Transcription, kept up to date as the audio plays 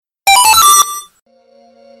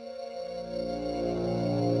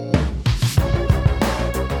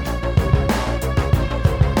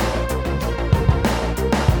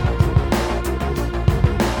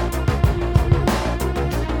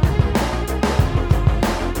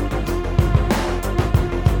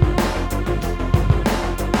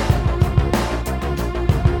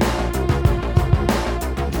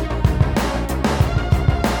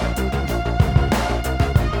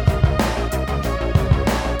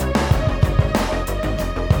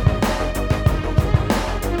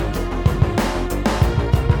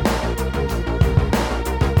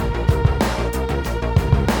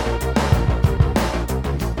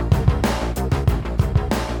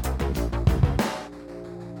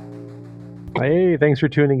Hey, thanks for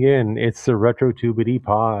tuning in. It's the Retro Tubity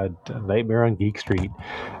Pod, Nightmare on Geek Street.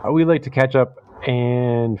 We like to catch up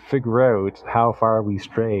and figure out how far we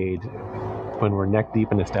strayed when we're neck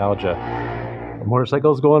deep in nostalgia.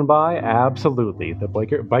 Motorcycles going by? Absolutely. The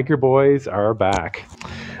biker boys are back.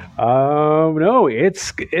 No,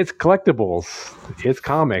 it's collectibles, it's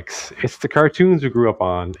comics, it's the cartoons we grew up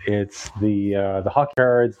on, it's the hockey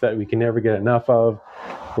cards that we can never get enough of.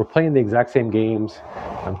 We're playing the exact same games.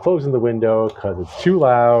 I'm closing the window because it's too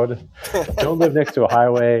loud. Don't live next to a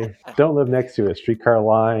highway. Don't live next to a streetcar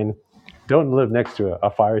line. Don't live next to a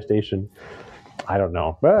fire station. I don't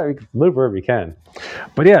know, but we can live wherever we can.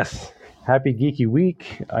 But yes, happy geeky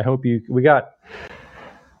week. I hope we got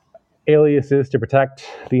aliases to protect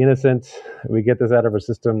the innocent. We get this out of our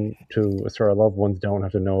system so our loved ones don't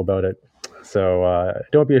have to know about it. So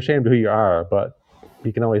don't be ashamed of who you are, but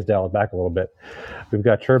you can always dial it back a little bit. We've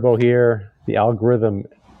got Turbo here. The algorithm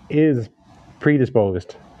is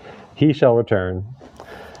predisposed. He shall return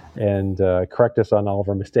and correct us on all of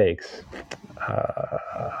our mistakes.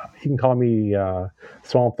 You can call me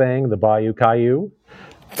Swamp Thing, the Bayou Caillou.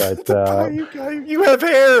 But you have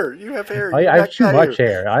hair. You have hair. I have too much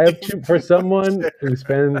hair. I have too for someone who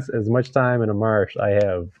spends as much time in a marsh. I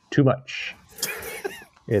have too much.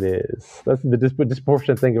 It is. That's the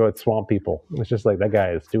disproportionate thing about swamp people. It's just like that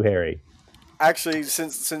guy is too hairy. Actually,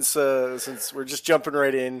 since we're just jumping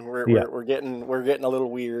right in, we're getting a little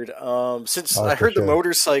weird. Since I heard the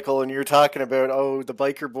motorcycle and you're talking about the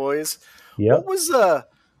biker boys. Yeah.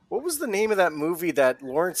 What was the name of that movie that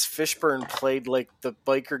Lawrence Fishburne played like the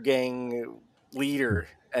biker gang leader?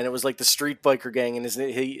 And it was like the street biker gang, and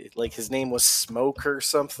his name was Smoke or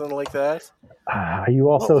something like that. Are you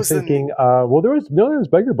also thinking? Well, there was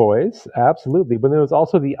Biker Boys, absolutely, but there was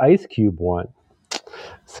also the Ice Cube one.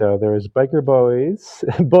 So there was Biker Boys,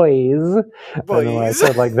 boys. I know I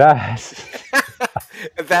said like that.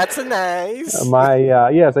 That's a nice.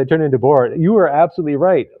 Yes, I turned into bored. You were absolutely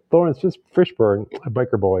right. Lawrence Fishburne,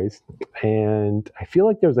 Biker Boys, and I feel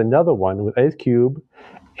like there's another one with Ice Cube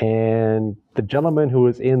and the gentleman who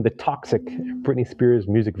was in the Toxic Britney Spears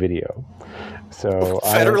music video. So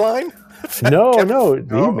Federline? No,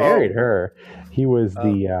 he married her. He was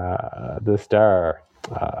the star.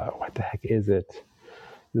 What the heck is it?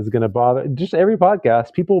 This is going to bother just every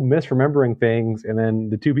podcast. People misremembering things, and then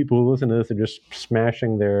the two people who listen to this are just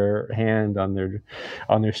smashing their hand on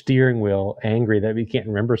their steering wheel, angry that we can't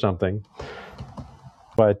remember something.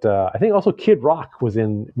 But I think also Kid Rock was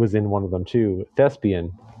in one of them too.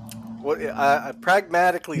 Thespian. Well,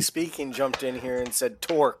 pragmatically speaking, jumped in here and said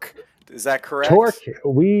Torque. Is that correct? Torque.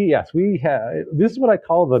 We have. This is what I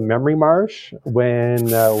call the memory marsh when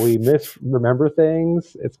we misremember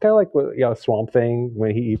things. It's kind of like Swamp Thing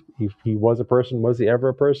when he was a person. Was he ever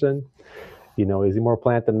a person? Is he more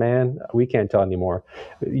plant than man? We can't tell anymore.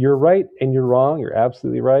 You're right and you're wrong. You're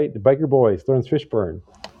absolutely right. The Biker Boys, Lawrence Fishburne,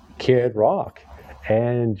 Kid Rock,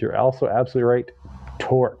 and you're also absolutely right.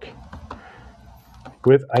 Torque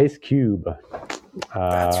with Ice Cube.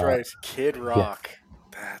 That's right, Kid Rock. Yeah.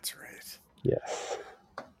 That's right. Yes.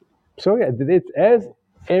 So yeah, it's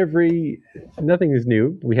nothing is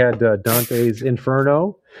new. We had Dante's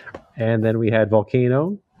Inferno, and then we had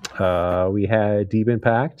Volcano. We had Deep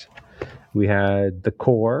Impact. We had The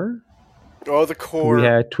Core. Oh, The Core. We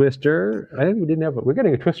had Twister. I think we didn't have. We're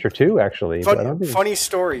getting a Twister too, actually. Funny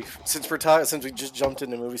story. Since we just jumped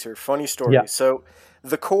into movies here. Funny story. Yeah. So,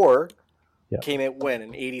 The Core. Yep. Came out when?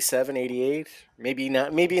 In 87, 88? Maybe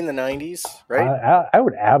not. Maybe in the 90s, right? I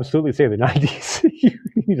would absolutely say the 90s. You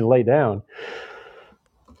need to lay down.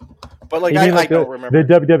 But I don't remember.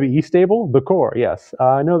 The WWE stable? The Core, yes.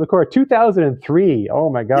 No, The Core. 2003. Oh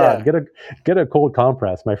my God. Yeah. Get a cold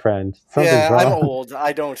compress, my friend. Something's wrong. I'm old.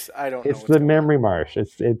 I don't It's the memory marsh.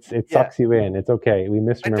 It sucks you in. It's okay. We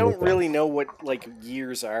misremember. I don't really know what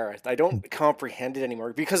years are. I don't comprehend it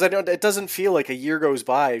anymore because it doesn't feel like a year goes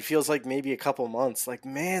by. It feels like maybe a couple months.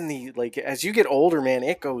 As you get older, man,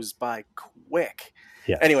 it goes by quick.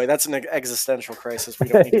 Yeah. Anyway, that's an existential crisis we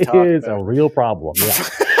don't need to talk about. It is a real problem. Yeah.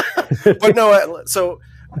 But no, so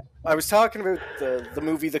I was talking about the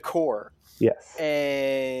movie The Core. Yes.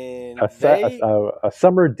 And a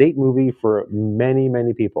summer date movie for many,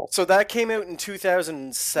 many people. So that came out in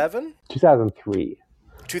 2007? 2003.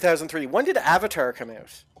 2003. When did Avatar come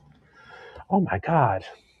out? Oh my God.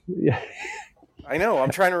 I know. I'm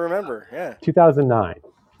trying to remember. Yeah. 2009.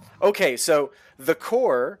 Okay, so The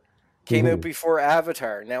Core came out before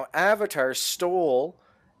Avatar. Now, Avatar stole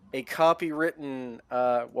a copyright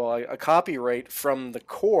from The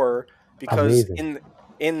Core because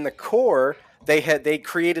in The Core they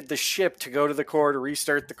created the ship to go to the core to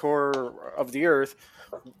restart the core of the Earth.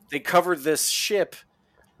 They covered this ship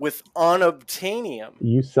with unobtainium,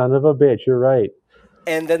 You son of a bitch, you're right.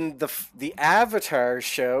 and then the Avatar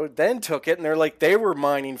show then took it, and they're like they were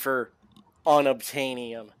mining for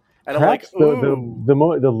unobtainium, and I'm like, Perhaps ooh,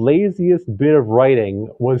 the laziest bit of writing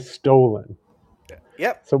was stolen.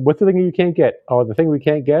 yep, So what's the thing you can't get? Oh, the thing we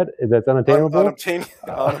can't get is that's unattainable. unobtainium,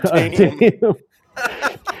 unobtainium. Unobtainium.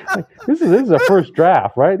 Like, this is a first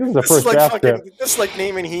draft, right? This is a first draft script. This is like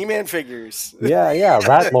naming He-Man figures. Yeah, yeah.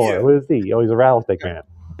 Rattler. Yeah. What is he? Oh, he's a rattlesnake man.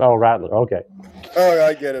 Oh, Rattler. Okay. Oh,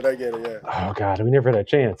 I get it. Yeah. Oh God, we never had a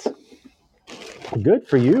chance. Good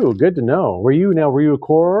for you. Good to know. Were you a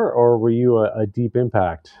core or were you a deep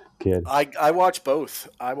impact kid? I watched both.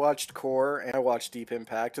 I watched Core and I watched Deep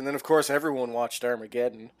Impact, and then of course everyone watched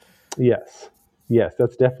Armageddon. Yes. Yes,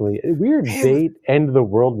 that's definitely a weird Man, date end of the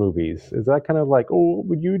world movies. Is that kind of like, oh, what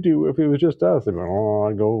would you do if it was just us? And oh,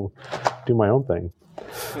 I'd go do my own thing.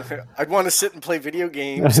 I'd want to sit and play video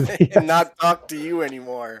games and Yes. not talk to you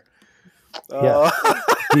anymore. Yes. Uh,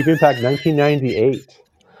 Deep Impact 1998.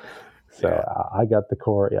 So yeah. I got the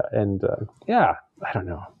core. Yeah. And yeah, I don't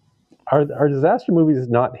know. Are disaster movies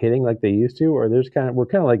not hitting like they used to, or there's we're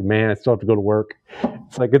kind of like, man, I still have to go to work.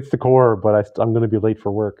 It's like it's the core, but I'm going to be late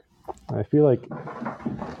for work. I feel like I Well,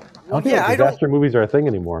 don't feel yeah, like I don't. disaster movies are a thing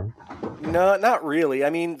anymore. No, not really. I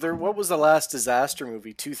mean, what was the last disaster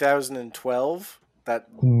movie? 2012. That.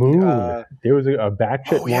 Moon. Uh, There was a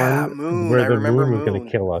batshit oh yeah, one Moon. where I the remember moon was going to Moon.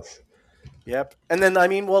 kill us. Yep. And then I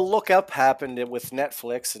mean, well, Look Up happened with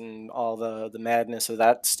Netflix and all the madness of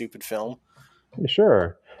that stupid film.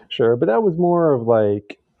 Sure, sure, but that was more of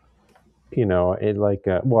like it like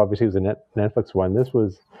well, obviously it was a Netflix one. This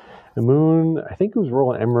was the Moon. I think it was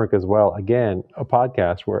Roland Emmerich as well. Again, a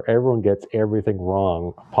podcast where everyone gets everything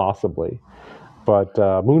wrong, possibly. But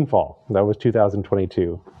Moonfall, that was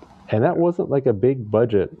 2022, and that wasn't like a big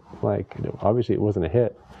budget. Like obviously it wasn't a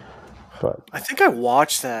hit, but I think I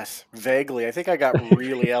watched that vaguely. I think I got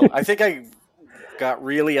really I think I got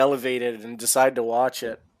really elevated and decided to watch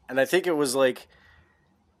it. And I think it was like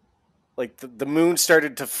the moon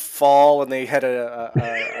started to fall and they had yeah, an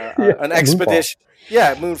Moonfall. expedition.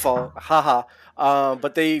 Yeah, moonfall. Haha.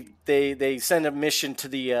 But they send a mission to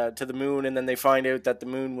the moon, and then they find out that the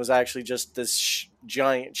moon was actually just this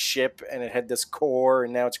giant ship, and it had this core,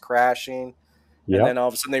 and now it's crashing. And then Yep, all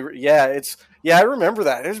of a sudden yeah, I remember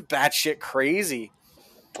that. It was batshit crazy.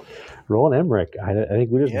 Roland Emmerich. I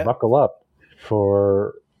think we just Yeah. buckle up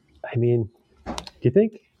for. I mean, do you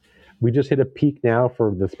think we just hit a peak now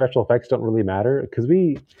for the special effects don't really matter because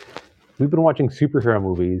we've been watching superhero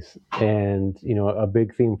movies, and a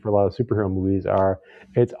big theme for a lot of superhero movies are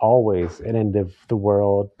it's always an end of the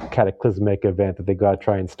world cataclysmic event that they got to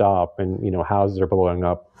try and stop, and houses are blowing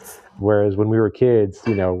up. Whereas when we were kids,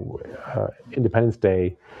 Independence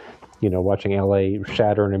Day, watching LA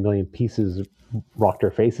shatter in a million pieces rocked our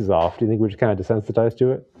faces off. Do you think we're just kind of desensitized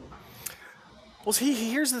to it? Well, see,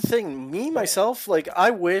 here's the thing. Me myself, like I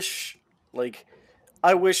wish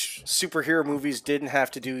superhero movies didn't have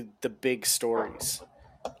to do the big stories.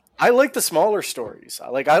 I like the smaller stories. I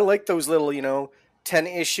like those little, 10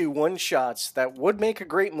 issue one shots that would make a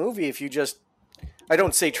great movie if you just I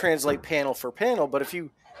don't say translate panel for panel, but if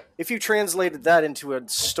you translated that into a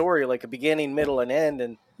story like a beginning, middle, and end,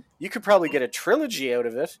 and you could probably get a trilogy out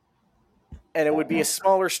of it, and it would be a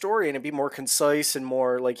smaller story and it'd be more concise and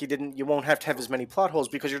more like you won't have to have as many plot holes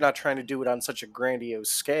because you're not trying to do it on such a grandiose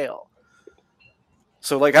scale.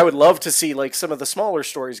 So like I would love to see like some of the smaller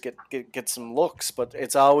stories get some looks, but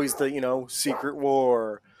it's always the Secret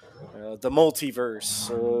War, the multiverse,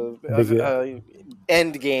 Big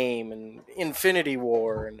Endgame, and Infinity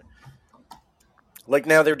War, and like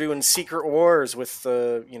now they're doing Secret Wars with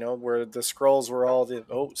the where the scrolls were all the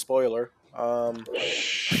spoiler.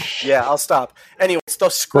 Yeah, I'll stop. Anyway, it's the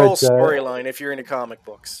scroll but storyline if you're into comic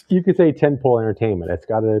books. you could say tentpole entertainment. It's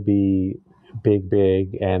got to be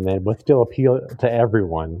big, and then but still appeal to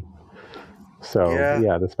everyone. So Yeah,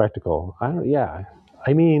 yeah, the spectacle. I don't. Yeah,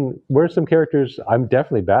 I mean, where's some characters? I'm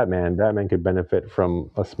definitely Batman. Batman could benefit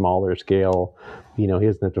from a smaller scale. He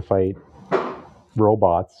doesn't have to fight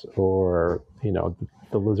robots or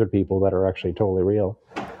the lizard people that are actually totally real.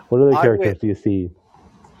 What other I would. characters do you see?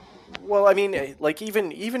 Well, I mean, like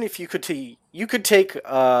even if you could take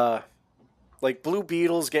like Blue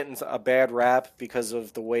Beetle's getting a bad rap because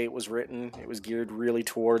of the way it was written. It was geared really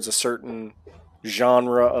towards a certain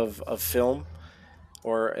genre of film,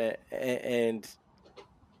 and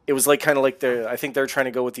it was like kind of like I think they're trying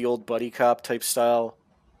to go with the old buddy cop type style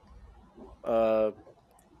uh,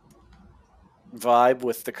 vibe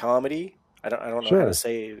with the comedy. I don't know Sure, how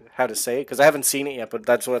to say it because I haven't seen it yet. But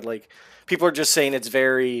that's what like people are just saying it's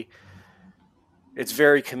very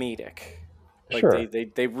comedic. Like sure.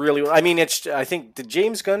 they really. I mean, it's. I think did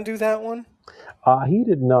James Gunn do that one? He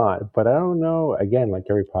did not, but I don't know. Again, like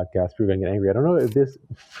every podcast, people get angry. I don't know if this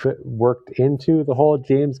worked into the whole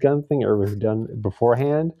James Gunn thing or was done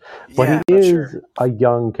beforehand. But he Yeah, not is sure. a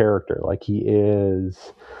young character. Like he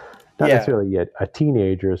is not Yeah. necessarily yet a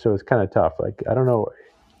teenager, so it's kind of tough. Like I don't know.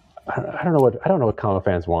 I don't know what comic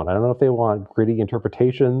fans want. I don't know if they want gritty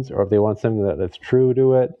interpretations or if they want something that's true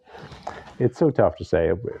to it. It's so tough to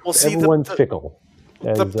say. Well, see Everyone's fickle,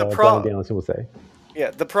 as the Brian pro Danielson will say. yeah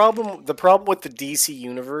the problem with the DC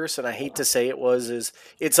universe, and I hate to say it is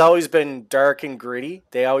it's always been dark and gritty.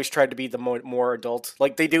 They always tried to be the more adult,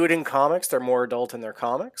 like they do it in comics. They're more adult in their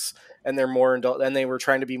comics, and they're more adult, and they were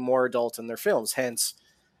trying to be more adult in their films. Hence,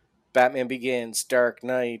 Batman Begins, Dark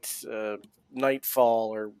Knight, Nightfall,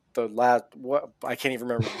 or the last what I can't even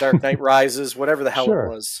remember. Dark Knight Rises, whatever the hell it Sure,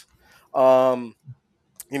 was. Um,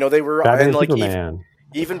 they were and Batman, like Superman.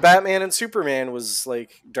 even Batman and Superman was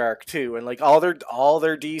like dark too, and like all their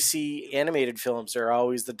DC animated films are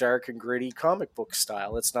always the dark and gritty comic book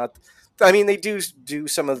style. It's not. I mean, they do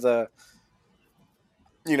some of the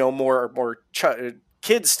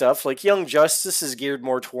kid stuff. Like Young Justice is geared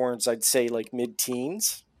more towards, I'd say, like mid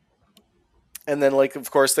teens, and then like of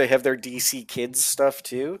course they have their DC Kids stuff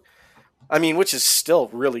too. I mean, which is still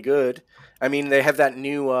really good. I mean, they have that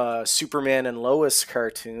new Superman and Lois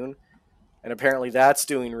cartoon, and apparently that's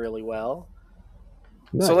doing really well.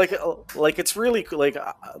 So Nice. like it's really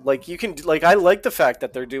like you can like I like the fact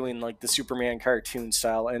that they're doing like the Superman cartoon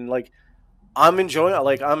style, and like I'm enjoying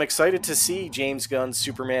like I'm excited to see James Gunn's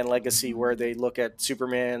Superman Legacy where they look at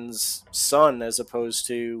Superman's son as opposed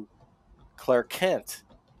to Clark Kent.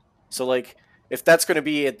 So like if that's going to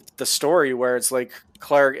be the story where it's like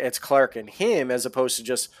Clark and him as opposed to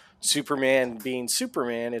just Superman being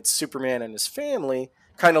Superman, it's Superman and his family,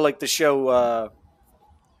 kind of like the show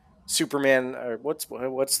Superman, or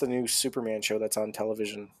what's the new Superman show that's on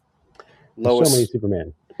television? There's so many Lois.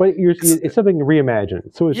 Superman, but It's it's something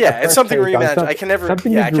reimagined. So it's a yeah, it's fresh something take on reimagined. something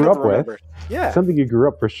something you I can grew never up with, remember it. Yeah, something you grew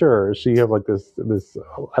up for sure. So you have like this I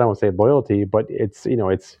don't want to say loyalty, but it's in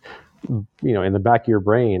the back of your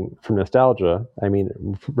brain from nostalgia. I mean,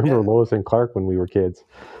 remember yeah, Lois and Clark when we were kids,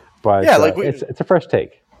 but yeah. Like it's a fresh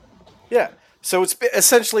take. yeah. So it's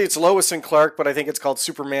essentially it's Lois and Clark, but I think it's called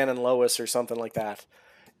Superman and Lois or something like that.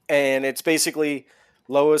 And it's basically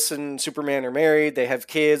Lois and Superman are married, they have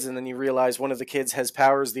kids, and then you realize one of the kids has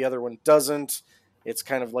powers, the other one doesn't. It's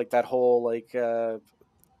kind of like that whole like I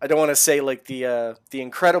don't want to say like the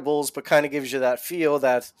Incredibles, but kind of gives you that feel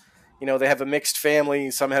that they have a mixed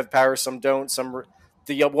family. Some have powers, some don't.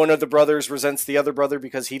 The one of the brothers resents the other brother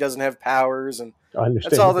because he doesn't have powers, and that's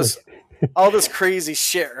Understandably, all this crazy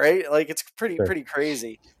shit, right? Like it's sure. pretty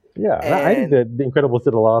crazy. Yeah, and I think And that The Incredibles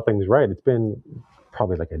did a lot of things right. It's been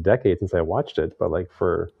probably like a decade since I watched it, but like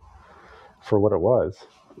for what it was,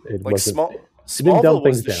 it like wasn't. It didn't dumb Smallville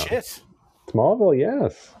was things the down. shit. Smallville,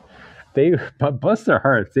 yes. They bless their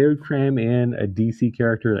hearts. They would cram in a DC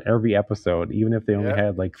character every episode, even if they only Yeah.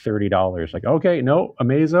 had like $30. Like, okay, no,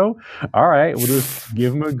 Amazo. All right, we'll just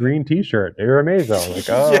give him a green T-shirt. They're Amazo.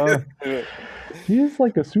 Like, Yeah. he's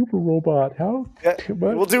like a super robot. How? Yeah.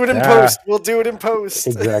 What? We'll do it in Ah, post. We'll do it in post.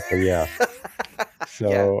 exactly. Yeah. Yeah.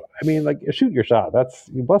 So I mean, like, shoot your shot. That's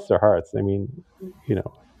bless their hearts. I mean, and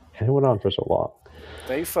it went on for so long.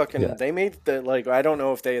 Yeah. They made the like I don't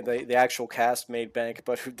know if the actual cast made bank,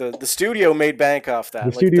 but the studio made bank off The that.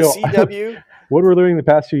 Like the studio. CW. What we're doing the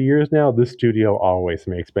past few years now, this studio always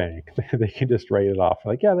makes bank. They can just write it off.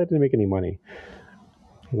 Like, yeah, that didn't make any money.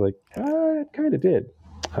 I was like, it kind of did.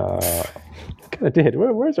 Uh, kind of did.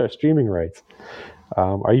 Where's our streaming rights?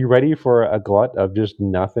 Are you ready for a glut of just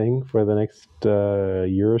nothing for the next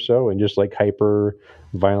year or so, and just like hyper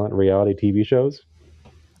violent reality TV shows?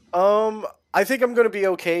 I think I'm gonna be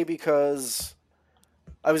okay because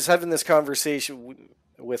I was having this conversation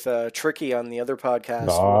with Tricky on the other podcast.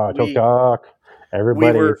 Ah, talk We talk. we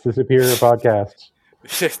Everybody, were it's the Superior Podcast.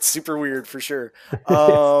 it's super weird for sure.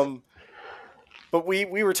 Yes. But we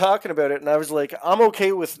were talking about it, and I was like, I'm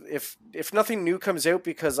okay with if nothing new comes out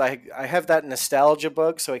because I have that nostalgia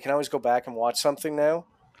bug, so I can always go back and watch something now.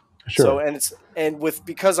 So Sure.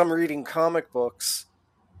 because I'm reading comic books,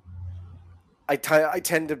 I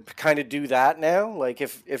tend to kind of do that now. Like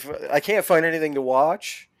if I can't find anything to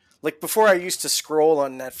watch, like before I used to scroll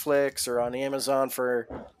on Netflix or on Amazon for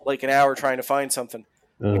like an hour trying to find something.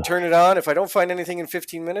 I Ugh. turn it on. If I don't find anything in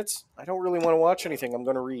 15 minutes, I don't really want to watch anything. I'm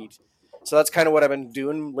going to read. So that's kind of what I've been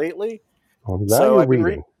doing lately. Well, I'm glad So you're I've been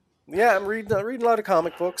reading. reading. Yeah, I'm reading a lot of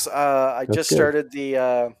comic books. I That's just good. started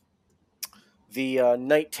the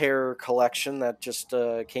Night Terror collection that just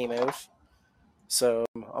came out. So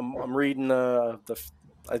I'm reading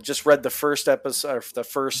I just read the first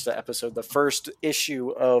issue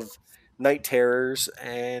of Night Terrors,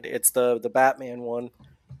 and it's the Batman one.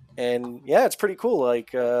 And yeah, it's pretty cool.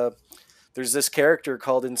 Like there's this character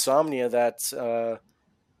called Insomnia that's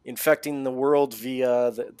infecting the world via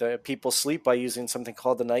the people's sleep by using something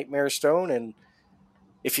called the Nightmare Stone. And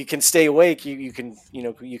if you can stay awake, you can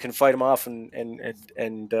you can fight him off and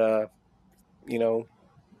you know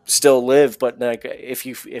still live. But like if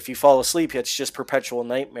you fall asleep, it's just perpetual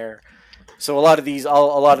nightmare. So a lot of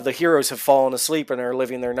the heroes have fallen asleep and are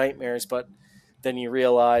living their nightmares. But then you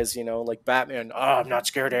realize, like Batman, I'm not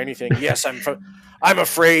scared of anything. Yes, I'm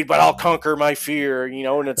afraid, but I'll conquer my fear.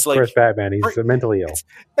 And it's Of course, like Batman. He's mentally ill.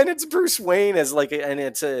 it's Bruce Wayne as like, and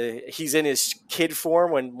he's in his kid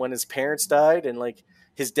form when his parents died, and like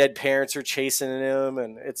his dead parents are chasing him,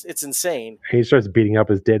 and it's insane. He starts beating up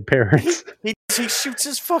his dead He parents. he shoots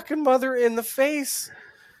his fucking mother in the face.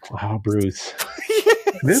 Oh, Bruce.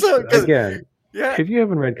 This So, again. yeah. If you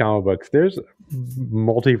haven't read comic books, there's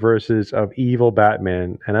multiverses of evil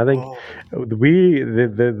Batman, and I think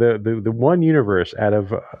the one universe out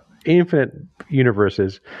of infinite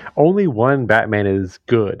universes, only one Batman is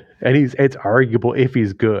good, and it's arguable if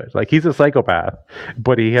he's good. Like he's a psychopath,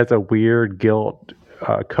 but he has a weird guilt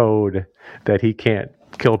code that he can't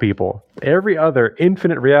kill people. Every other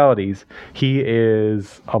infinite realities, he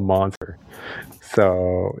is a monster.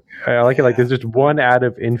 So I like it. Like there's just one out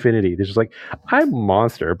of infinity. There's just like I'm a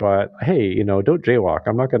monster, but hey, don't jaywalk.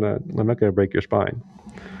 I'm not gonna break your spine.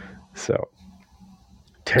 So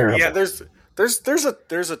Yeah, terrible.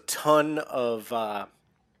 there's a ton of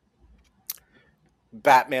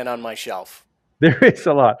Batman on my shelf. There is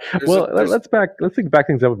a lot. There's a Well, there's let's think back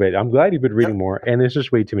things up a bit. I'm glad you've been yeah. reading more, and there's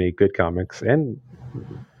just way too many good comics, and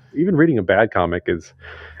even reading a bad comic is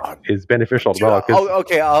beneficial as Dude, well. Because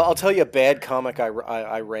okay, I'll tell you a bad comic I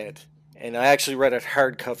read, and I actually read it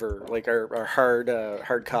hardcover, like our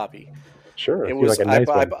hard copy. sure, It if you like was a nice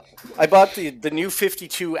one. I bought the new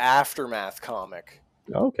 52 Aftermath comic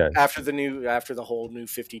Okay, after the whole new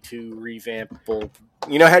 52 revampable.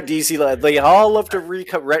 You know how DC, they all love to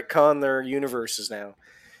retcon their universes now.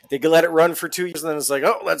 They could let it run for 2 years, and then it's like,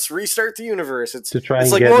 oh, let's restart the universe. It's to try it's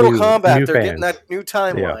and like get Mortal new Kombat. They're getting fans. that new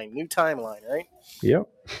Yeah. timeline, right? Yep.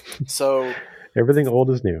 So Everything old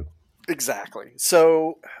is new. exactly.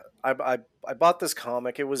 So I bought this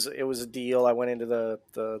comic. It was a deal. I went into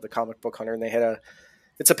the comic book hunter, and they had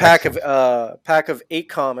it's a Excellent. pack of 8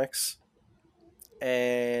 comics,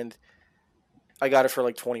 and I got it for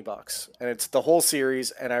like $20, and it's the whole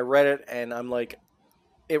series. And I read it, and I'm like,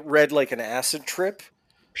 it read like an acid trip.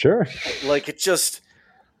 Sure. Like it just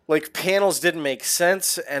like panels didn't make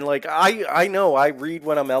sense, and like I know I read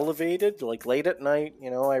when I'm elevated, like late at night.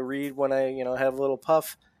 I read when I have a little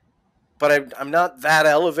puff, but I'm not that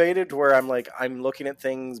elevated where I'm looking at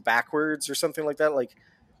things backwards or something like that. Like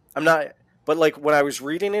I'm not. But like when I was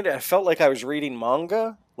reading it, I felt like I was reading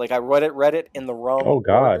manga. Like I read it in the wrong Oh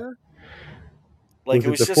God. order. Like Was it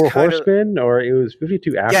it was the just Four kind of, Horsemen or it was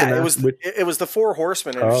 52 yeah. It Aftermath? was it was the Four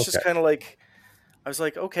Horsemen, and it was Oh, just okay. kind of like I was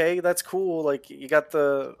like, okay, that's cool. Like I got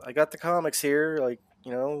the comics here. Like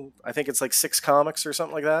I think it's like 6 comics or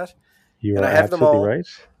something like that, You and are I have them absolutely all. right.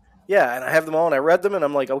 Yeah, and I have them all, and I read them, and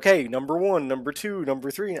I'm like, okay, number 1, number 2, number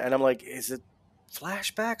 3, and I'm like, is it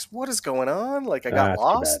flashbacks? What is going on? Like I got That's too bad.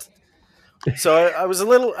 lost. So I was a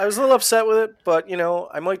little upset with it, but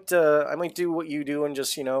I might do what you do and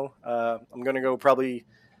just I'm gonna go probably.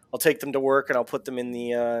 I'll take them to work and I'll put them in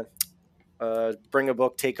the bring a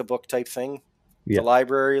book, take a book type thing. The Yeah.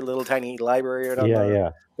 library, little tiny library out on Yeah, yeah.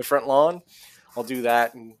 the front lawn. I'll do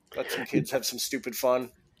that and let some kids have some stupid fun.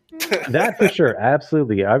 That for sure.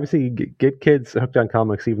 Absolutely. Obviously, get kids hooked on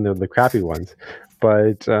comics, even though the crappy ones.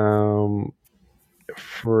 But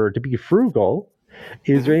for to be frugal,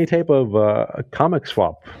 is there any type of a comic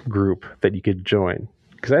swap group that you could join?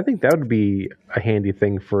 Because I think that would be a handy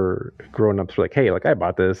thing for grown-ups. Like, hey, like I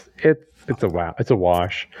bought this. It's a wow. It's a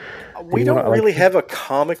wash. And We you want don't to like? really have a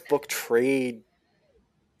comic book trade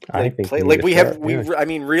I like think play you need like to we have start. Yeah, I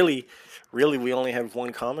mean really we only have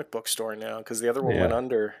one comic book store now because the other one went yeah.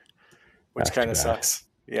 under, which That's too kind of bad. sucks.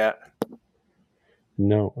 Yeah.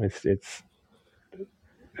 No, it's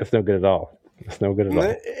no good at all. It's no good at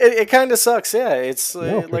all. It kind of sucks. Yeah, it's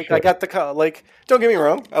No, for like I sure. got like don't get me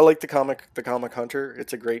wrong, I like the comic hunter.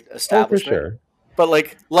 It's a great Oh, for establishment. sure. But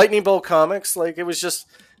like Lightning Bolt Comics, like it was just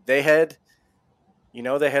they had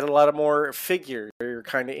they had a lot of more figures. They're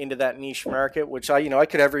kind of into that niche market, which I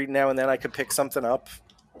could every now and then I could pick something up.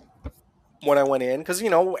 when I went in, because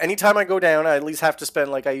anytime I go down, I at least have to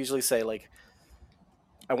spend, like I usually say, like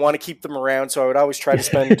I want to keep them around, so I would always try to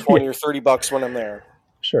spend Yeah. 20 or $30 when I'm there.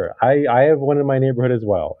 Sure. I have one in my neighborhood as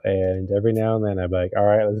well. And every now and then I'm like, all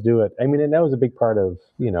right, let's do it. I mean, and that was a big part of,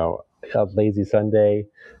 a lazy Sunday,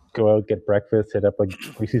 go out, get breakfast, hit up a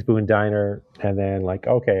Greasy Spoon diner, and then like,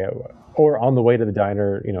 okay, or on the way to the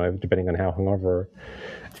diner, depending on how hungover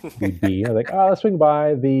we'd be. I was like, oh, let's swing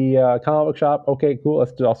by the comic book shop. Okay, cool.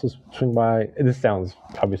 Let's also swing by. This sounds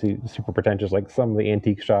obviously super pretentious, like some of the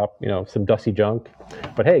antique shop, some dusty junk.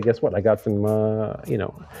 But hey, guess what? I got some,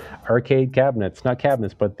 arcade cabinets, not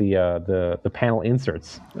cabinets, but the panel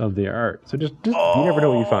inserts of the art. So just you never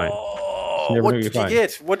know what you find. Oh, what did you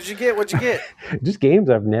get? What did you get? What'd you get? Just games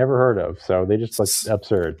I've never heard of. So they just look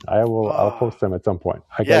absurd. I'll post them at some point.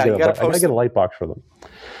 I gotta get a light box for them.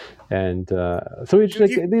 And so it's like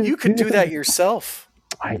you could do that yourself.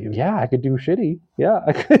 I could do shitty. Yeah,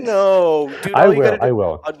 I could. No, dude. I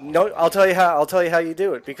will. No, I'll tell you how you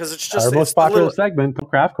do it, because it's just our most popular segment,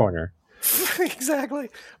 Craft Corner. Exactly.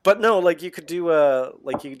 But no, like you could do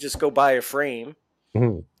like you could just go buy a frame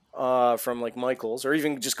from like Michael's, or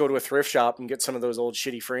even just go to a thrift shop and get some of those old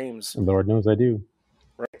shitty frames. Lord knows I do.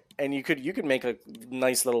 Right. And you could make a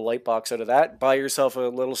nice little light box out of that. Buy yourself a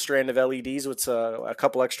little strand of LEDs with a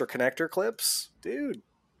couple extra connector clips. Dude.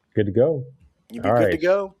 Good to go. You'd be good to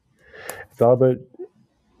go. It's all about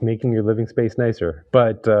making your living space nicer.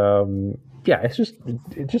 But it's just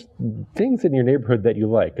things in your neighborhood that you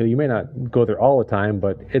like. You may not go there all the time,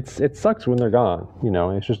 but it sucks when they're gone.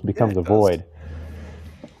 It just becomes a void.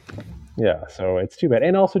 Yeah, so it's too bad.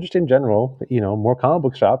 And also just in general, more comic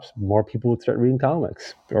book shops, more people would start reading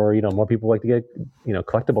comics, or more people like to get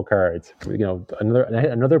collectible cards.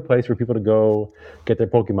 Another place for people to go get their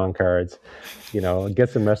Pokemon cards. Get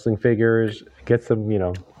some wrestling figures, get some.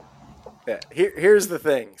 Yeah. Here's the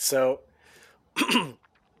thing. So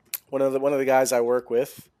one of the guys I work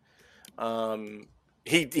with,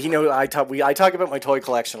 he knows I talk about my toy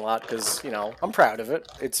collection a lot, because I'm proud of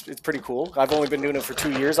it. It's pretty cool. I've only been doing it for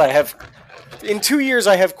 2 years. In 2 years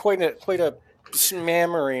I have quite a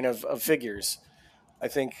smattering of figures. I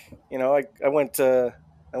think I went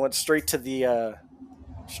straight to the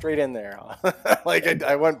straight in there. Like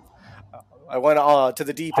I went to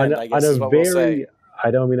the deep end. I guess is what we'll say. I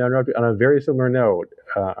don't mean to interrupt you. On a very similar note,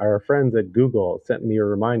 our friends at Google sent me a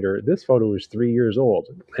reminder. This photo is 3 years old,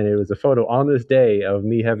 and it was a photo on this day of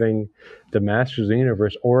me having the Masters of the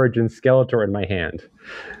Universe Origin Skeletor in my hand.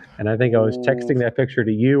 And I think I was texting that picture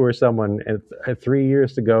to you or someone at 3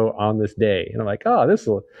 years to go on this day. And I'm like, oh, this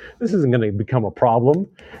isn't going to become a problem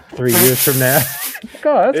 3 years from now.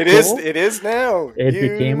 Oh, that's cool. It is now. It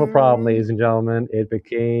became a problem, ladies and gentlemen. It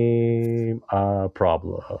became a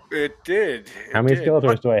problem. It did. How many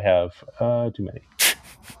Skeletors do I have? Too many.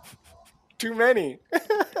 Too many.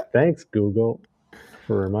 Thanks, Google,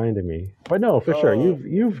 for reminding me. But no, for sure,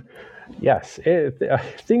 you've yes,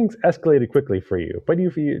 things escalated quickly for you. But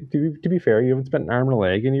to be fair, you haven't spent an arm and a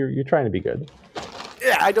leg, and you're trying to be good.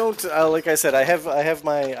 Yeah, I don't. Like I said, I have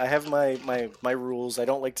my rules. I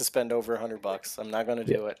don't like to spend over $100. I'm not going to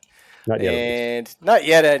do it. Not yet. And not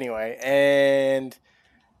yet, anyway. And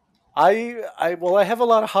I have a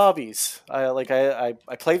lot of hobbies. I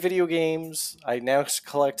play video games. I now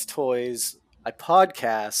collect toys. I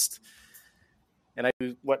podcast. And I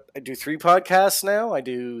do 3 podcasts now. I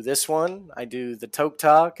do this one, I do the Toke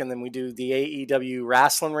Talk, and then we do the A.E.W.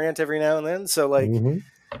 wrasslin rant every now and then. So I'm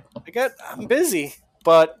busy,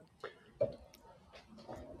 but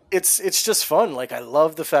it's just fun. Like I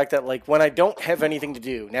love the fact that like when I don't have anything to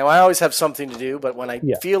do. Now I always have something to do, but when I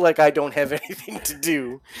feel like I don't have anything to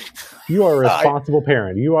do, you are a responsible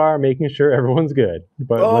parent. You are making sure everyone's good.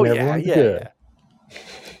 But when everyone's good.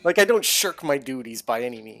 Like I don't shirk my duties by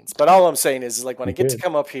any means, but all I'm saying is like when I get to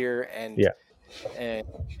come up here and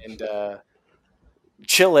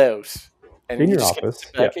chill out and in your office,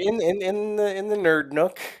 back in the nerd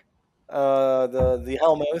nook, the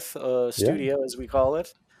Hellmouth studio as we call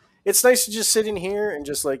it. It's nice to just sit in here and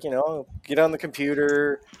just like get on the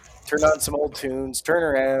computer, turn on some old tunes, turn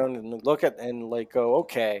around and look at and like go,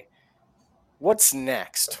 okay, what's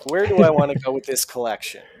next? Where do I want to go with this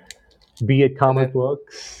collection? Be it comic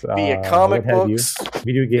books,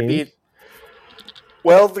 video games.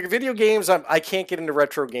 Well, the video games, I can't get into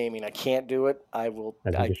retro gaming. I can't do it.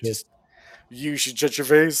 You should shut your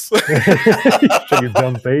face. Shut your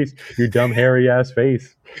dumb face. Your dumb hairy ass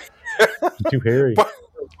face. You're too hairy.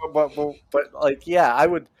 But like, yeah, I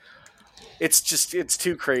would. It's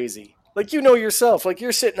too crazy. Like yourself. Like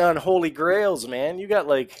you're sitting on holy grails, man. You got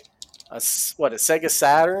like a Sega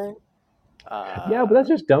Saturn. Yeah, but that's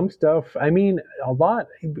just dumb stuff. I mean, a lot.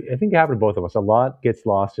 I think it happened to both of us. A lot gets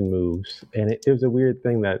lost in moves, and it was a weird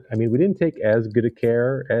thing that I mean, we didn't take as good a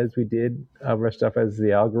care as we did of our stuff as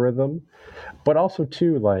the algorithm. But also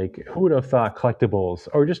too, like, who would have thought collectibles,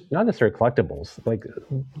 or just not necessarily collectibles, like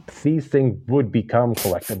these things would become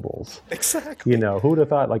collectibles. You Exactly. know, who would have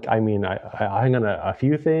thought? Like, I mean, I hang on a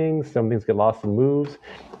few things. Some things get lost in moves.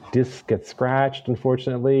 Discs get scratched,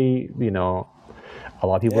 unfortunately. You know, a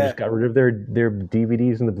lot of people Yeah. just got rid of their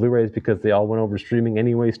DVDs and the Blu-rays because they all went over streaming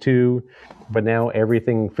anyways too. But now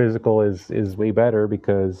everything physical is way better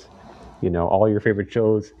because you know all your favorite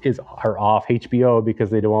shows are off HBO because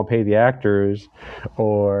they don't want to pay the actors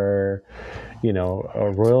or you know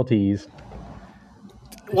or royalties.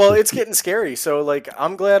 It's Well, just it's getting scary. So like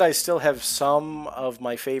I'm glad I still have some of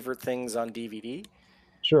my favorite things on DVD.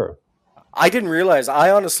 sure, I didn't realize.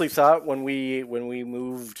 I honestly thought when we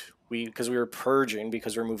moved, we because we were purging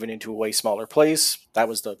because we're moving into a way smaller place. That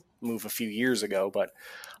was the move a few years ago, but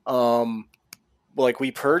um like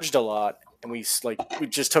we purged a lot and we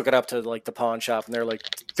just took it up to like the pawn shop and they're like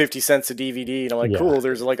 50 cents a DVD and I'm like, yeah, cool,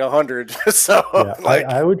 there's like 100. So yeah. like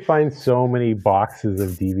I would find so many boxes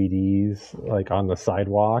of DVDs like on the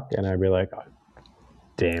sidewalk, and I'd be like,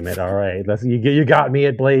 damn it, all right, you got me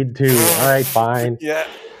at Blade 2. All right, fine. yeah,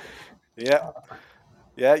 yeah.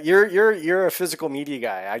 Yeah, you're a physical media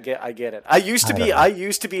guy. I get it. I used to I be don't I know.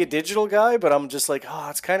 used to be a digital guy, but I'm just like, oh,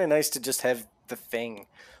 it's kind of nice to just have the thing.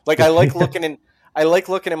 Like I like looking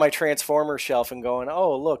at my Transformer shelf and going,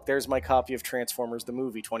 oh, look, there's my copy of Transformers the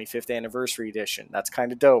movie 25th anniversary edition. That's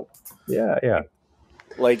kind of dope. Yeah, yeah.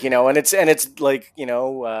 Like, and it's like,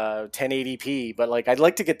 1080p, but like I'd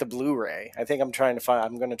like to get the Blu-ray. I think I'm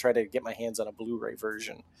going to try to get my hands on a Blu-ray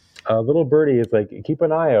version. Little birdie is like, keep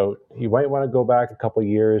an eye out. You might want to go back a couple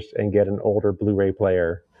years and get an older Blu-ray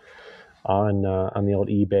player on the old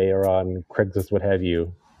eBay or on Craigslist, what have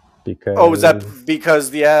you, Oh, is that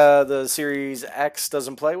because because the Series X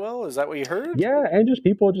doesn't play well? Is that what you heard? yeah, and just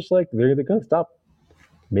people just like they're gonna stop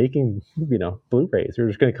making Blu-rays. They're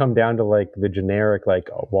just gonna come down to like the generic like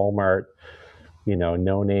Walmart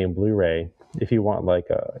no name Blu-ray if you want like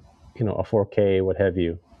a 4K what have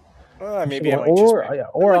you. Just Maybe I one, might just I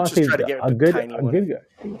or might just honestly, try to get a the good tiny a one.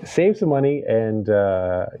 good save some money and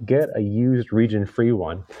get a used region free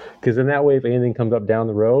one because in that way, if anything comes up down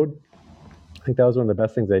the road, I think that was one of the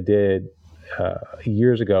best things I did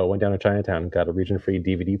years ago. Went down to Chinatown, and got a region free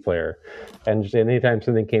DVD player, and just anytime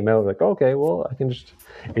something came out, like okay, well, I can just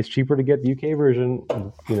it's cheaper to get the UK version,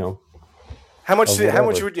 How much of how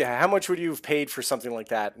much whatever. would you how much would you have paid for something like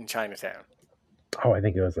that in Chinatown? Oh, I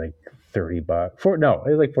think it was like $30 for no, it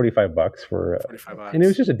was like $45 for, 45 and it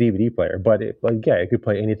was bucks. just a DVD player, but like yeah, it could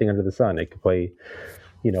play anything under the sun. It could play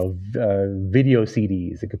video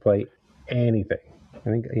CDs. It could play anything. I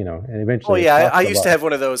think and Oh eventually it yeah, I cost a used to lot. have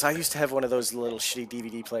one of those. I used to have one of those little shitty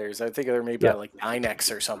DVD players. I think they were made by Yeah, like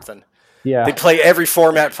Dynex or something. yeah. They'd play every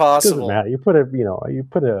format It doesn't possible. matter. You put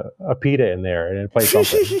a pita in there and it plays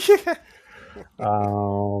something.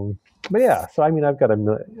 Um, but yeah, so I mean, I've got a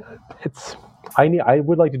million. It's I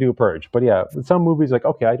would like to do a purge, but yeah, some movies like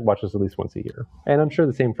okay, I'd watch this at least once a year, and I'm sure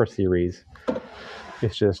the same for series.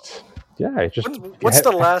 It's just yeah, it's just What's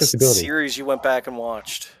the last accessibility. series you went back and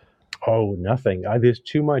watched? Oh, nothing. There's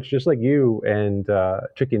too much. Just like you and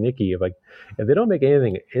Tricky Nicky, like if they don't make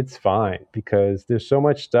anything, it's fine because there's so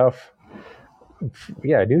much stuff.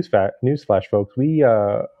 Yeah, newsflash, folks. We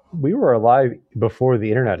were alive before the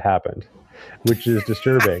internet happened, which is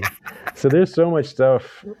disturbing. So there's so much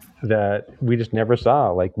stuff that we just never saw.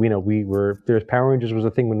 Like there's Power Rangers was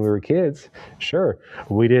a thing when we were kids. Sure,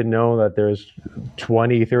 we didn't know that there's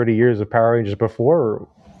 20, 30 years of Power Rangers before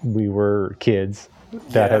we were kids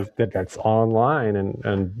Yeah. that's online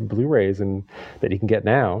and Blu-rays and that you can get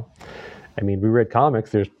now. I mean, we read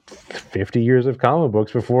comics. There's 50 years of comic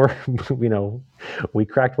books before we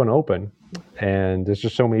cracked one open, and there's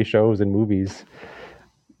just so many shows and movies.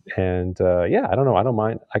 And yeah, I don't know. I don't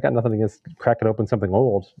mind. I got nothing against cracking open something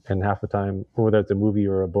old, and half the time, whether it's a movie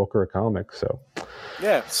or a book or a comic. So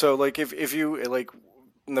Yeah. So like if you like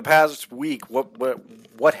in the past week,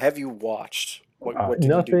 what have you watched? What did you do?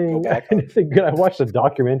 Go nothing, back on? anything good. I watched a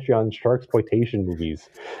documentary on shark exploitation movies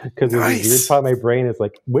because there's this weird Nice. part of my brain is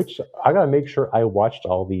like, which I gotta make sure I watched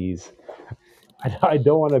all these. I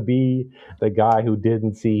don't want to be the guy who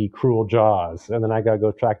didn't see Cruel Jaws, and then I gotta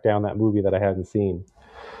go track down that movie that I hadn't seen.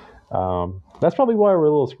 That's probably why we're a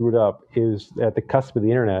little screwed up. Is at the cusp of the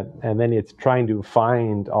internet, and then it's trying to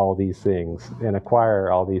find all these things and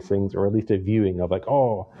acquire all these things, or at least a viewing of like,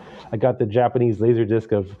 oh, I got the Japanese laser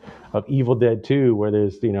disc of Evil Dead 2, where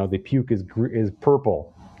there's the puke is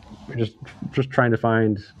purple. We're just trying to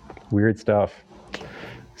find weird stuff.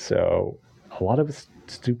 So a lot of it's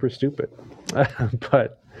super stupid.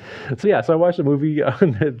 But so I watched a movie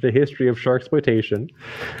on the history of shark exploitation,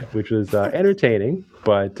 which was entertaining.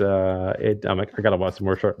 But I'm like, I gotta watch some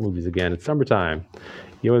more shark movies again. It's summertime.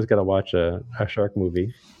 You always gotta watch a shark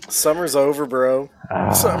movie. Summer's over, bro.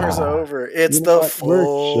 Summer's Ah, over. It's you know the what? We're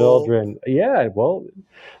fall. children. Yeah, well,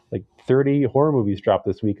 like 30 horror movies dropped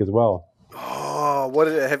this week as well.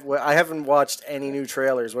 Oh, I haven't watched any new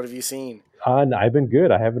trailers. What have you seen? I've been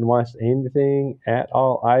good. I haven't watched anything at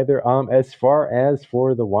all either. As far as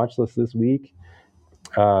for the watch list this week,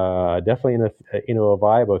 definitely in a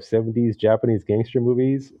vibe of 70s Japanese gangster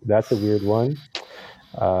movies. That's a weird one.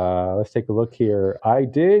 Let's take a look here. I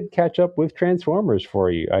did catch up with Transformers for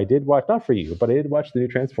you. I did watch, not for you, but I did watch the new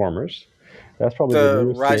Transformers. That's probably the The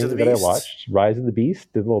newest Rise of the thing that I Beast. watched. Rise of the Beast,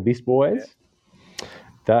 the little Beast Yeah. Boys.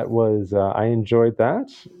 That was I enjoyed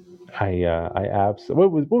that. I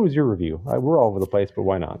absolutely. What was your review? We're all over the place, but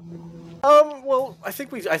why not? Well, I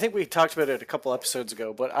think we talked about it a couple episodes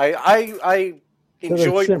ago, but I So they're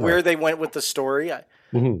enjoyed where similar. they went with the story.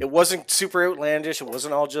 Hmm. It wasn't super outlandish. It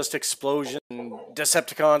wasn't all just explosion,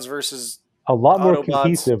 Decepticons versus A lot more Autobots.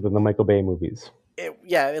 cohesive than the Michael Bay movies.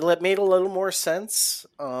 It made a little more sense.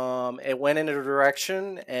 It went in a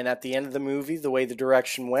direction, and at the end of the movie, the way the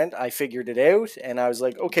direction went, I figured it out, and I was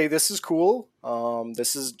like, okay, this is cool.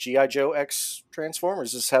 This is GI Joe X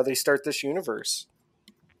Transformers. This is how they start this universe.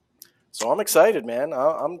 So I'm excited, man.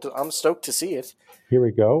 I'm stoked to see it. Here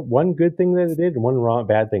we go. One good thing that they did, and one wrong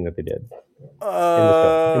bad thing that they did in the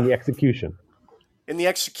film, in Uh, the execution. in the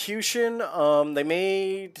execution, they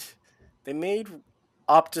made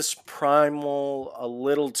Optus Primal a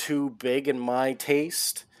little too big in my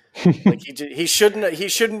taste. Like he shouldn't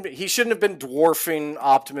have been dwarfing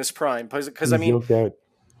Optimus Prime because I He's mean, yoked out.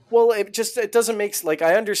 well, it doesn't make like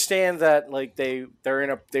I understand that like they were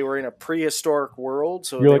in a prehistoric world,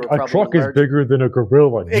 so You're they like, were a probably truck is larger. bigger than a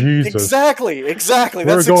gorilla. Jesus. Exactly.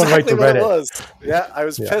 We're That's going right to exactly what it Reddit. was. Yeah, I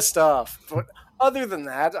was Yeah. pissed off. But other than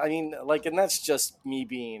that, I mean, like, and that's just me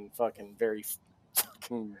being fucking very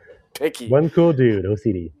fucking picky. One cool dude,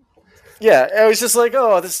 OCD. Yeah, I was just like,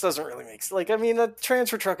 oh, this doesn't really make sense. Like, I mean, a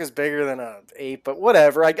transfer truck is bigger than a ape, but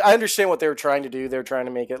whatever. I understand what they were trying to do. They were trying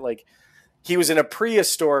to make it like he was in a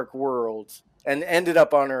prehistoric world and ended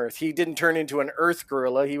up on Earth. He didn't turn into an Earth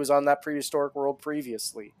gorilla. He was on that prehistoric world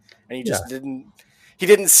previously, and he Yeah. just didn't. He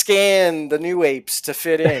didn't scan the new apes to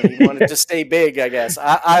fit in. He wanted to stay big, I guess.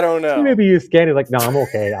 I don't know. Maybe you scan it like, no, I'm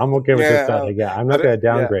okay. I'm okay with this Yeah, setting. Yeah, I'm I not don't, going to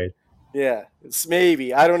yeah, downgrade. yeah. It's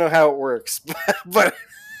maybe I don't know how it works, but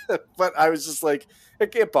but I was just like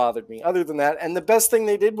it bothered me. Other than that, and the best thing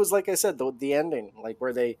they did was like I said, the ending, like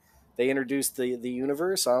where they introduced the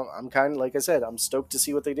universe. I'm kind of like I said, I'm stoked to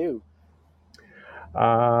see what they do.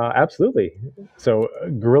 Absolutely. So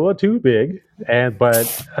Gorilla too big,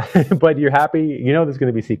 but but you're happy. You know there's going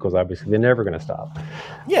to be sequels. Obviously, they're never going to stop.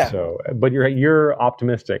 Yeah, So, but you're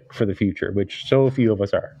optimistic for the future, which so few of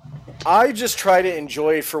us are. I just try to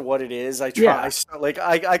enjoy it for what it is. I try, Yeah, like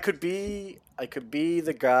I could be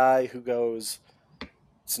the guy who goes,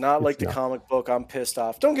 it's not like it's the not. comic book. I'm pissed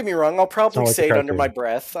off. Don't get me wrong. I'll It's not probably like the say it under my cartoon.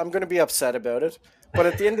 breath. I'm going to be upset about it. But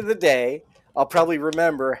at the end of the day, I'll probably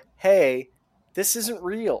remember, hey, this isn't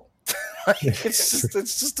real. Like it's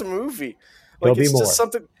just a movie. There'll Like be it's just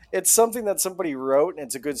more. something that somebody wrote and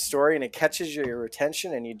it's a good story and it catches your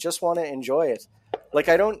attention and you just want to enjoy it. Like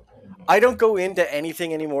I don't go into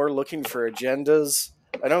anything anymore looking for agendas.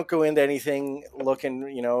 I don't go into anything looking,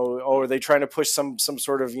 oh, are they trying to push some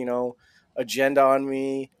sort of, agenda on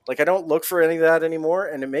me? Like I don't look for any of that anymore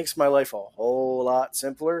and it makes my life a whole lot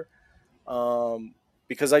simpler. Um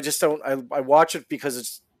because I just don't I watch it because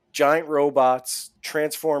it's giant robots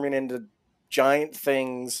transforming into giant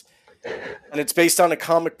things and it's based on a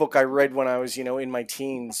comic book I read when I was, in my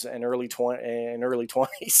teens and early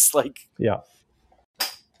 20s. Like, Yeah.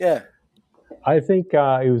 yeah. I think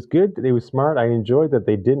it was good. It was smart. I enjoyed that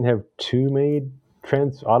they didn't have too many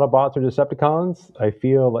Autobots or Decepticons. I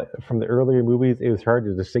feel like from the earlier movies, it was hard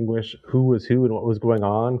to distinguish who was who and what was going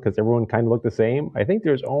on because everyone kind of looked the same. I think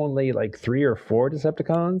there's only like 3 or 4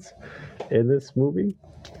 Decepticons in this movie,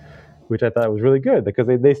 which I thought was really good because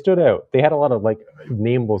they stood out. They had a lot of like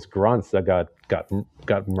nameless grunts that got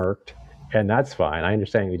murked, and that's fine. I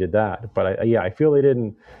understand you did that, but I feel they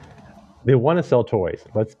didn't. They want to sell toys.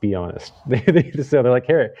 Let's be honest. They're like,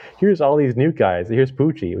 here's all these new guys. Here's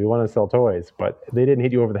Poochie. We want to sell toys, but they didn't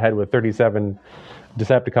hit you over the head with 37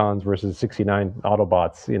 Decepticons versus 69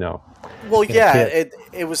 Autobots. Well, In a yeah, kit.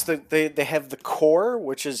 it was they have the core,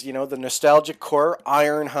 which is, the nostalgic core,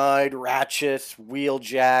 Ironhide, Ratchet,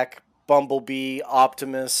 Wheeljack, Bumblebee,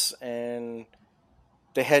 Optimus, and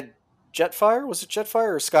they had Jetfire? Was it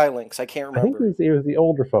Jetfire or Skylynx? I can't I think remember. it was the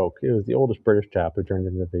older folk. It was the oldest British chap who turned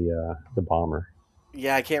into the bomber.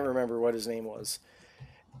 Yeah, I can't remember what his name was.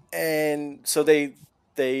 And so they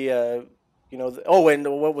oh,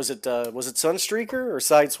 and what was it? Was it Sunstreaker or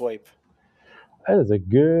Sideswipe? That is a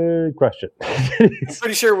good question.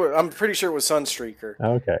 I'm pretty sure it was Sunstreaker.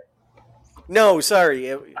 Okay, No,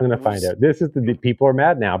 sorry, I'm gonna it find was. out. This is the people are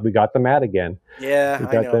mad now. We got them mad again. Yeah, We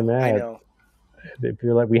got them I mad. know. They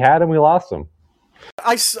feel like we had them, we lost them.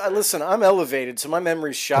 Listen. I'm elevated, so my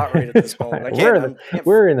memory's shot right at It's this moment. fine. I can't.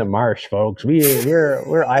 We're in the marsh, folks.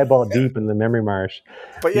 We're eyeball deep in the memory marsh.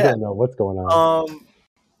 But We yeah, don't know what's going on.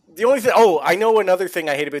 the only thing. Oh, I know another thing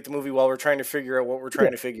I hate about the movie. While we're trying to figure out what we're trying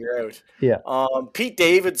Yeah, to figure out, yeah. Pete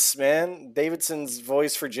Davidson's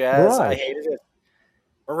voice for Jazz. I Mirage. hated it.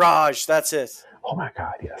 Mirage. That's it. Oh my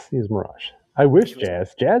God, yes, he's Mirage. I wish He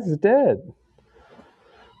was, Jazz is dead.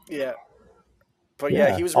 yeah, but yeah,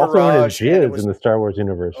 Yeah. he was Also known as Mirage, and it Jizz in was. the Star Wars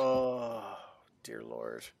universe. Oh, dear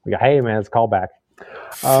Lord. We got, hey man, it's a callback.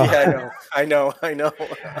 Yeah, I know.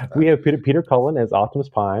 We have Peter Cullen as Optimus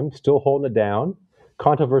Prime, still holding it down.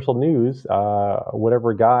 Controversial news: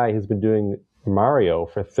 whatever guy has been doing Mario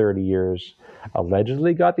for 30 years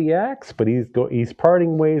allegedly got the axe, but he's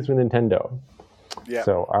parting ways with Nintendo. Yeah.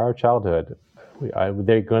 So our childhood,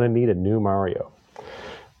 they're gonna need a new Mario.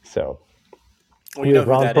 So Well, you know have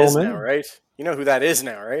who Ron that is now, Perlman. right? You know who that is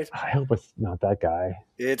now, right? I hope it's not that guy.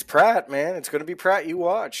 It's Pratt, man. It's going to be Pratt. You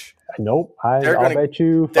watch. Nope. They're I'll going to. bet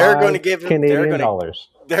you They're going to five give him. Canadian dollars.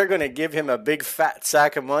 They're going to give him a big fat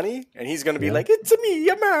sack of money, and he's going to be Yeah. like, "It's me,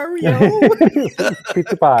 a Mario."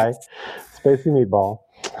 Pizza pie, spicy meatball.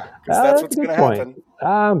 That's That's what's a good going to point. happen.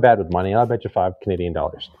 I'm bad with money. I'll bet you 5 Canadian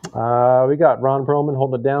dollars. We got Ron Perlman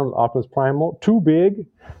holding it down with Optimus Primal. Too big,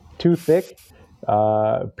 too thick.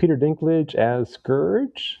 Peter Dinklage as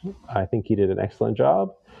Scourge. I think he did an excellent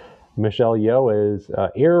job. Michelle Yeoh as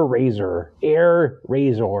Air Razor.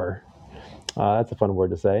 That's a fun word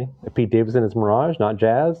to say. Pete Davidson is Mirage, not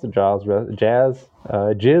Jazz.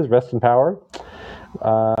 Jizz, Rest in Power.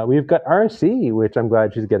 We've got RC, which I'm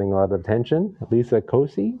glad she's getting a lot of attention. Lisa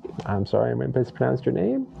Kosi. I'm sorry, I might have mispronounced your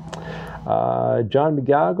name. John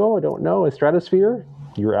Migago, I don't know, as Stratosphere.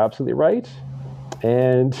 You're absolutely right.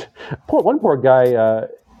 And one poor guy,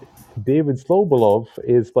 David Slowbelov,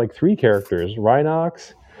 is like 3 characters: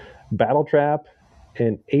 Rhinox, Battletrap,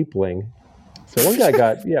 and Apeling. So one guy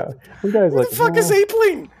one guy's Who like, the fuck is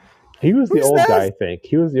Apeling? he was the Who's old that? guy, I think.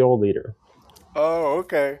 He was the old leader. Oh,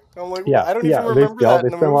 okay. I'm like, Yeah, I don't even remember that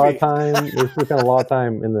in the spent a lot of movie. time. They spent a lot of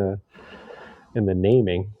time in the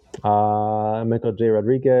naming. Michael J.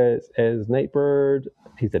 Rodriguez as Nightbird.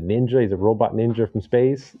 He's a ninja. He's a robot ninja from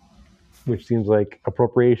space, which seems like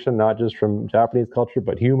appropriation not just from Japanese culture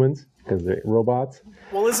but humans because they're robots.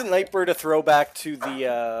 Well, isn't Nightbird a throwback to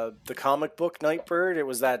the comic book Nightbird? It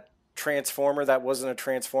was that Transformer that wasn't a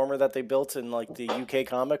Transformer that they built in like the UK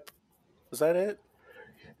comic. Was that it?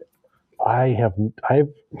 There's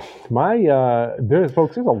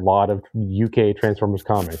a lot of UK Transformers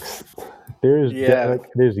comics. There's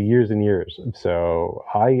years and years. So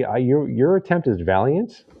your attempt is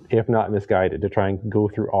valiant, if not misguided, to try and go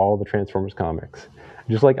through all the Transformers comics.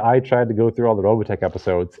 Just like I tried to go through all the Robotech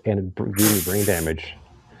episodes and it gave me brain damage.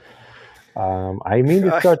 I mean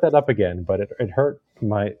to start that up again, but it hurt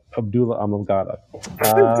my Abdullah Amamgada.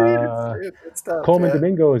 It's tough, Coleman yeah.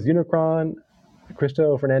 Domingo is Unicron.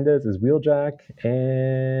 Cristo Fernandez is Wheeljack,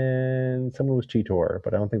 and someone was Cheetor,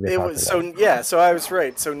 but I don't think they It talked was about so yeah. So I was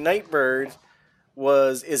right. So Nightbird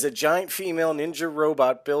is a giant female ninja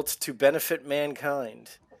robot built to benefit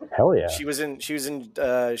mankind. Hell yeah. She was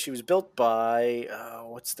built by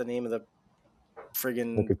what's the name of the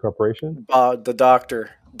friggin' Like a corporation? the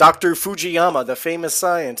Dr. Fujiyama, the famous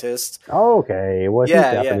scientist. Oh, okay. Well, if he's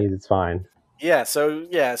Japanese, it's fine. Yeah, so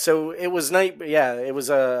it was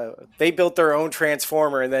they built their own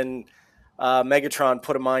Transformer, and then Megatron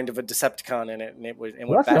put a mind of a Decepticon in it, and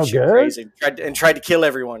went batshit crazy and tried to kill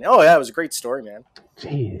everyone. Oh yeah, it was a great story, man.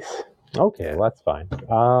 Jeez. Okay, well, that's fine.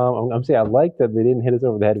 I'm saying I like that they didn't hit us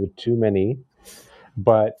over the head with too many,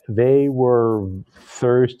 but they were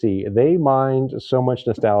thirsty. They mined so much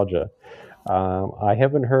nostalgia. I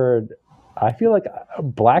haven't heard. I feel like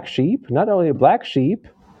Black Sheep, not only Black Sheep,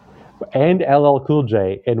 and LL Cool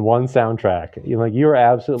J in one soundtrack. You're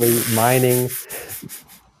absolutely mining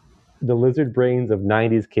the lizard brains of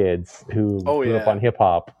 90s kids who grew up on hip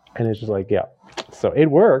hop. And it's just like, yeah. So it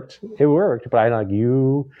worked, but I like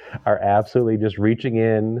you are absolutely just reaching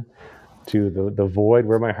in to the void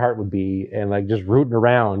where my heart would be and like just rooting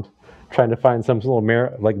around trying to find some little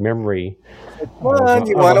memory Come on,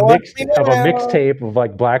 you want to watch me of a now? mixtape of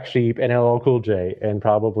like Black Sheep and LL Cool J and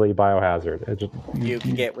probably Biohazard. It just, You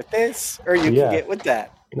can get with this, or you can yeah. get with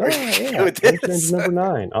that, or you No, can get yeah. with Ocean Engine this. number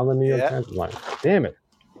 9 on the New York Yeah. Times line. Damn it.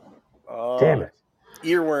 Damn Oh, it.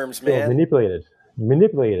 earworms, Still man. manipulated.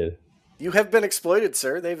 Manipulated. You have been exploited,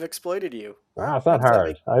 sir. They've exploited you. Ah, it's How not does that make?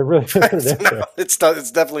 hard. I really put it in No, there. it's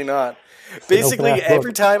definitely not. It's an open Basically, ass book.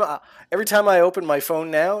 every time I open my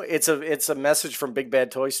phone now, it's a message from Big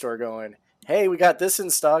Bad Toy Store going, "Hey, we got this in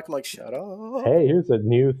stock." I'm like, "Shut up." Hey, here's a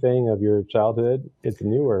new thing of your childhood. It's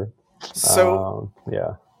newer. So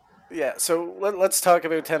Yeah. yeah, so let's talk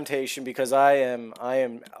about temptation because I am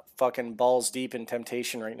fucking balls deep in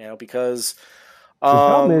temptation right now because The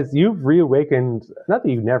problem um is you've reawakened. Not that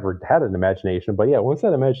you've never had an imagination, but yeah, once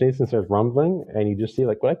that imagination starts rumbling, and you just see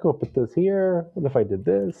like, what I could put this here. What if I did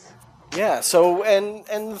this? yeah, so and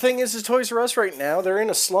the thing is Toys R Us right now, they're in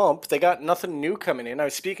a slump. They got nothing new coming in. I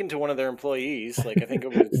was speaking to one of their employees, like I think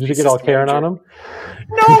it was Did the you get all assistant Karen on manager. them?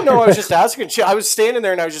 No, I was just asking. I was standing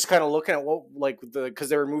there and I was just kind of looking at what, like, because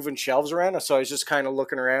they were moving shelves around. So I was just kind of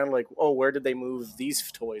looking around, like, oh, where did they move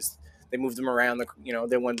these toys? They moved them around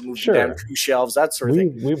they moved them down Sure. 2 shelves, that sort of thing.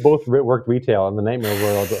 We both worked retail in the nightmare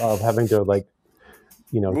world of having to like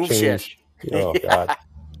Move shit. change. Oh God, Yeah.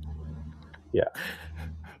 yeah.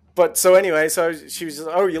 But so anyway, she was just,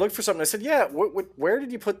 oh, you looked for something. I said, yeah. Where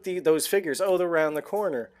did you put those figures? Oh, they're around the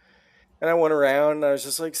corner. And I went around and I was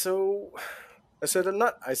just like, so I said, I'm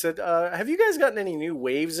not. I said, have you guys gotten any new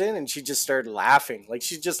waves in? And she just started laughing. Like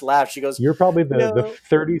she just laughed. She goes, You're probably the no.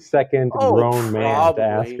 30-second Oh, grown man to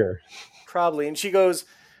ask probably, her. probably. And she goes,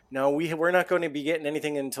 no, we're not going to be getting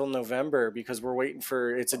anything until November because we're waiting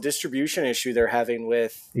for it's a distribution issue they're having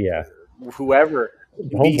with Yeah, whoever in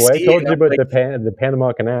homeboy, I DC. told And you I'm about like, the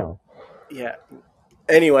Panama Canal. yeah.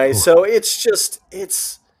 Anyway, so it's just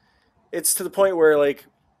it's to the point where like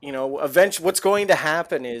eventually what's going to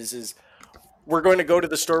happen is we're going to go to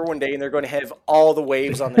the store one day and they're going to have all the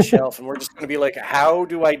waves on the shelf and we're just going to be like, how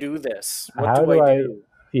do I do this? What How do do I I? do?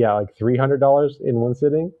 Yeah, like $300 in one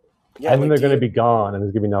sitting, Yeah, and then like they're do going to you? be gone, and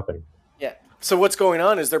there's going to be nothing. Yeah. So what's going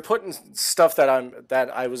on is they're putting stuff that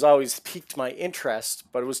I was always piqued my interest,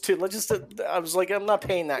 but it was too just I was like, I'm not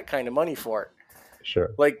paying that kind of money for it.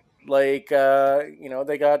 Sure.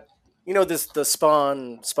 They got this the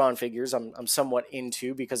spawn figures I'm somewhat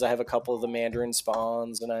into because I have a couple of the Mandarin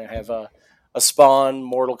spawns and I have a spawn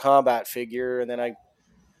Mortal Kombat figure and then I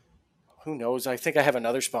who knows, I think I have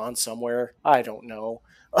another spawn somewhere, I don't know.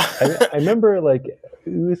 I remember like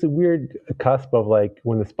it was a weird cusp of like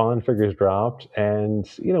when the Spawn figures dropped, and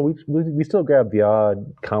we still grabbed the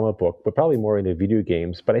odd comic book, but probably more into video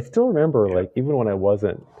games. But I still remember Yeah. like even when I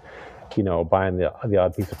wasn't buying the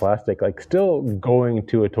odd piece of plastic, like still going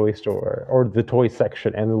to a toy store or the toy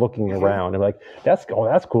section and looking Hmm. around and like that's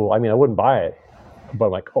cool. I mean, I wouldn't buy it, but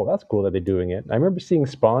I'm like, oh, that's cool that they're doing it. I remember seeing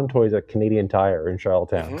Spawn toys at Canadian Tire in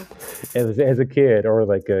Charlottetown Hmm. as a kid, or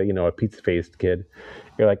like a pizza faced kid.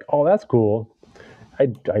 You're like, oh, that's cool. I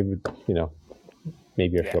would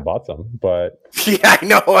maybe I should Yeah. have bought some, but Yeah,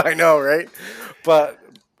 I know, right? but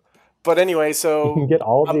but anyway, you can so get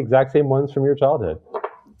all the exact same ones from your childhood.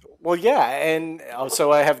 well, yeah, and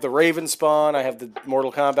so I have the Raven spawn, I have the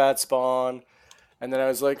Mortal Kombat spawn. And then I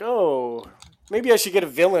was like, oh, maybe I should get a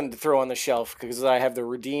villain to throw on the shelf because I have the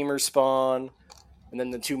Redeemer spawn and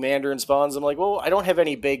then the two Mandarin spawns. I'm like, well, I don't have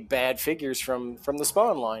any big bad figures from the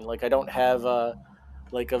spawn line. Like I don't have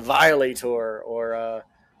like a Violator or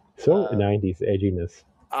So uh, 90s edginess.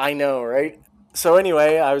 I know, right? So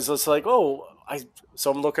anyway, I was just like, oh,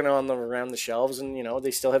 so I'm looking on around the shelves and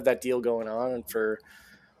they still have that deal going on and for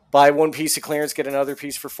buy one piece of clearance, get another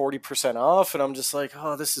piece for 40% off. And I'm just like,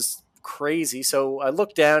 oh, this is crazy. So I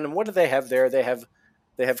look down and what do they have there? They have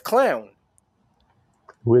Clown.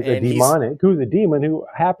 Who's And he's a demon who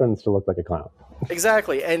happens to look like a clown.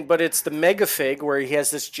 exactly. But it's the mega fig where he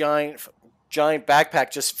has this giant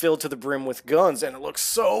backpack just filled to the brim with guns and it looks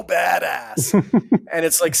so badass. And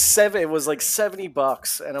it's like it was like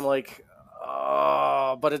 $70 and I'm like,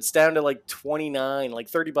 oh, but it's down to like 29, like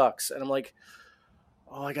 $30. And I'm like,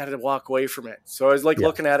 oh, I got to walk away from it. So I was like Yeah.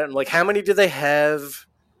 looking at it and like, how many do they have?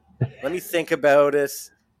 Let me think about it.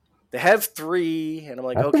 They have 3, and I'm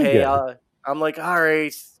like, That's pretty okay. good. I'm like, all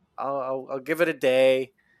right, I'll give it a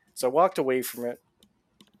day. So I walked away from it,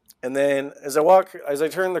 and then as I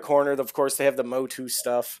turn the corner, of course they have the Motu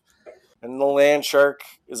stuff, and the Land Shark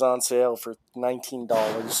is on sale for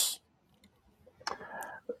 $19.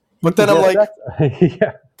 But then I'm Yeah, like, that's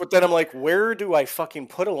yeah. where do I fucking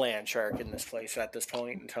put a Land Shark in this place at this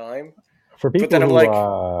point in time? For But people then I'm who, like,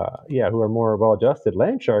 who are more well-adjusted,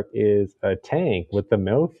 land shark is a tank with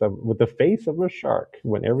with the face of a shark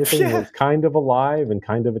when everything yeah. was kind of alive and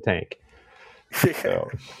kind of a tank. So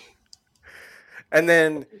And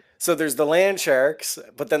then so there's the land sharks,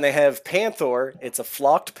 but then they have panther. It's a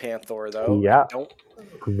flocked panther though. I yeah, don't.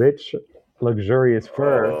 rich, luxurious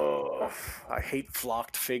fur. Oh, I hate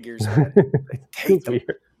flocked figures, man. I hate Feels them.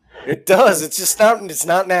 weird. It does. It's just not. It's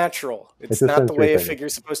not natural. It's It's a not the sensory way a thing.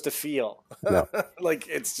 figure's supposed to feel. No, Like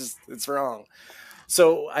it's wrong.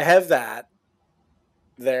 So I have that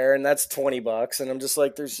there, and that's $20, and I'm just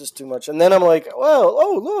like, there's just too much. And then I'm like, well,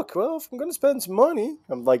 oh look, well, if I'm gonna spend some money,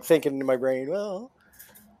 I'm like thinking in my brain, well,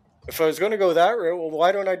 if I was gonna go that route, well,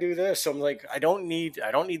 why don't I do this? So I'm like, I don't need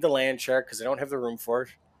the land shark because I don't have the room for it.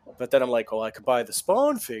 But then I'm like, well, I could buy the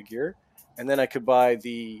Spawn figure, and then I could buy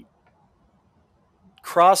the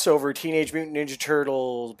crossover Teenage Mutant Ninja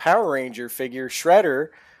Turtle Power Ranger figure Shredder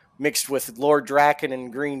mixed with Lord Draken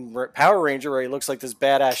and Green Power Ranger, where he looks like this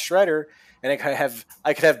badass Shredder, and I could have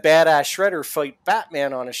badass Shredder fight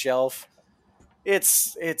Batman on a shelf.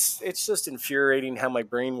 It's just infuriating how my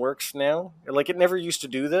brain works now. Like it never used to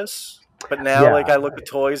do this, but now like yeah, I look at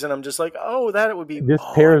toys and I'm just like, oh, that it would be. this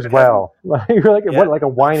Oh, I pairs could have them. well. You're like Yeah, what, like a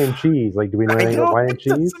wine and cheese? Like, do we know I anything about know wine and it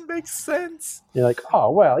cheese? doesn't make sense. You're like, oh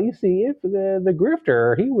well, you see, if the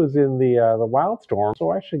grifter he was in the Wildstorm, so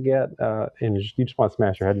I should get and you just want to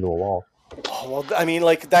smash your head into a wall. Oh well, I mean,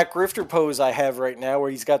 like that grifter pose I have right now, where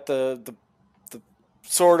he's got the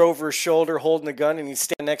sword over his shoulder, holding the gun, and he's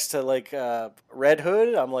standing next to like Red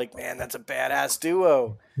Hood. I'm like, man, that's a badass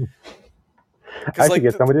duo. I Because should like,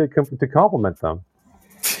 get somebody to compliment them.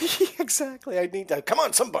 exactly, I need to come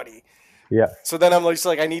on, somebody. Yeah. So then I'm just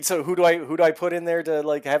like, I need so who do I put in there to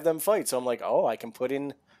like have them fight? So I'm like, oh, I can put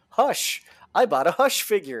in Hush. I bought a Hush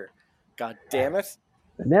figure. God damn it.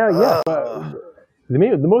 Now, yeah, but Ugh.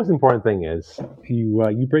 the most important thing is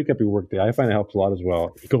you break up your workday. I find it helps a lot as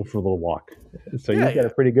well. You go for a little walk, so Yeah, you've got yeah. a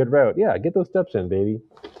pretty good route. Yeah, get those steps in, baby.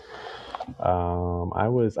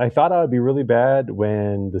 I thought I would be really bad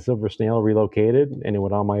when the Silver Snail relocated and it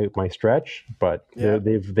went on my stretch, but Yeah.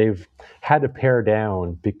 they've had to pare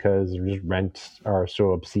down because rents are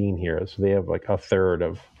so obscene here. So they have like a third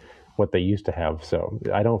of what they used to have. So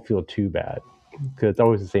I don't feel too bad because it's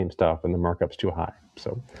always the same stuff and the markup's too high.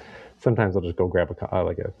 So sometimes I'll just go grab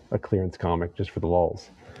a clearance comic just for the lulls.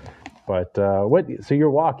 But what? So your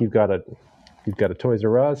walk, you've got a Toys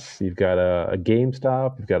R Us, you've got a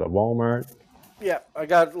GameStop, you've got a Walmart. Yeah, I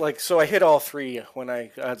got like so I hit all three when I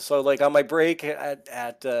so like on my break at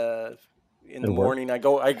in the At work. morning I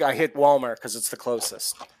hit Walmart because it's the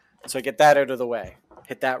closest, so I get that out of the way.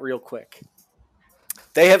 Hit that real quick.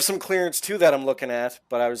 They have some clearance too that I'm looking at,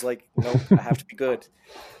 but I was like, nope, I have to be good,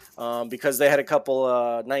 because they had a couple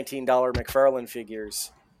 $19 McFarlane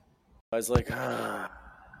figures. I was like,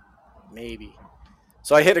 maybe.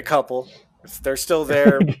 So I hit a couple. If they're still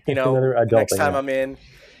there, Another the adult next thing. time Yeah. I'm in.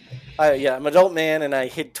 I'm an adult man, and I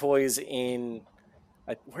hid toys in.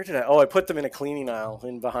 Where did I? Oh, I put them in a cleaning aisle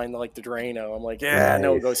in behind like the Drano. I'm like, yeah,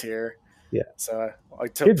 no one Nice. goes here. Yeah. So I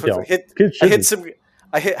Kids don't. Kids I hit shouldn't. some.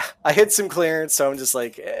 I hit some clearance, so I'm just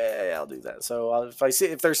like, I'll do that. So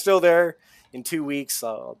if they're still there in 2 weeks,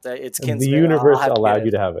 it's The Kinsman. I'll universe have to get allowed it.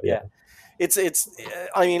 you to have it. Yeah. It's.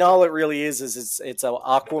 I mean, all it really is it's a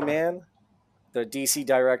Aquaman, the DC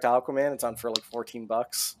Direct Aquaman. It's on for like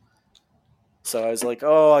 $14. So I was like,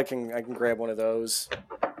 oh, I can grab one of those.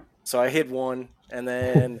 So I hid one, and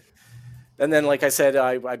then like I said,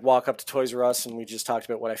 I'd walk up to Toys R Us, and we just talked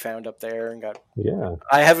about what I found up there, and got. Yeah.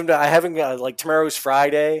 I haven't got like tomorrow's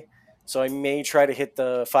Friday, so I may try to hit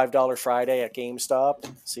the $5 Friday at GameStop.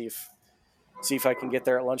 See if I can get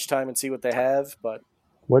there at lunchtime and see what they have. But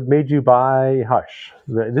What made you buy Hush?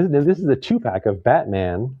 This is a 2-pack of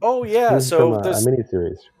Batman. oh yeah, This is from so a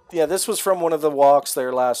miniseries. this was from one of the walks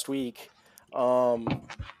there last week.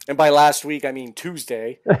 And by last week I mean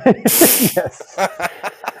Tuesday. Yes.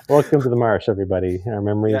 Welcome to the marsh, everybody. Our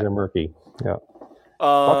memories Yeah. are murky. Yeah.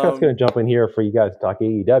 Buckshot's going to jump in here for you guys to talk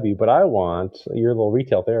A.E.W, but I want your little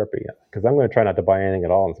retail therapy because I'm going to try not to buy anything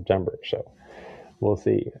at all in September. So we'll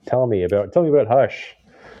see. Tell me about Hush.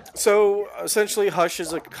 So essentially, Hush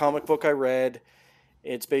is a comic book I read.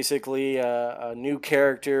 It's basically a new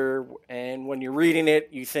character, and when you're reading it,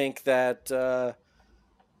 you think that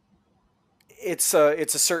it's a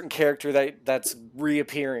certain character that's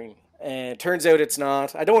reappearing, and it turns out it's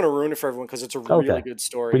not. I don't want to ruin it for everyone because it's a really good But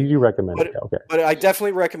story. you do recommend But it. Okay. but I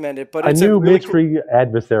definitely recommend it. But A it's new really mystery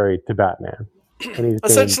adversary to Batman. And he's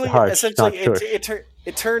essentially named Hush, not Shush.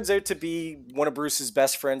 it turns out to be one of Bruce's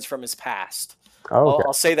best friends from his past. Oh, okay.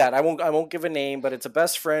 I'll say that. I won't give a name, but it's a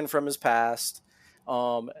best friend from his past.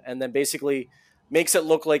 and then basically makes it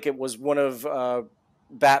look like it was one of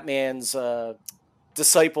Batman's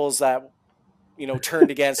disciples that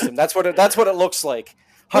turned against him. That's what it looks like.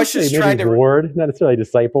 I'd Hush say is maybe trying to Ward, not necessarily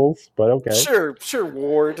disciples, but okay. sure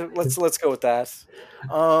Ward. Let's go with that.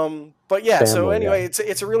 But yeah. So Family, yeah. anyway,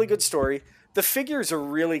 it's a really good story. The figure is a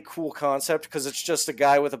really cool concept because it's just a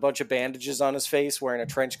guy with a bunch of bandages on his face wearing a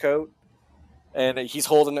trench coat, and he's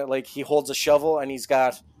holding it like he holds a shovel, and he's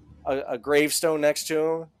got a gravestone next to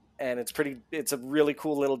him, and it's a really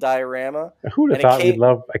cool little diorama. Who would have And it thought we'd came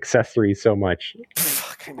love accessories so much?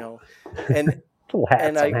 fuck, I know. And Little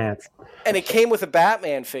and hats on I hats. and it came with a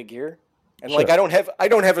Batman figure. And like Sure. I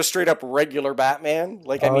don't have a straight up regular Batman.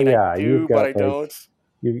 Like I Oh mean I yeah, you've do, but I got like don't.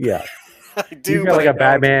 yeah, I you've do, got but like I a don't.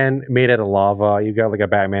 Batman made out of lava. You've got like a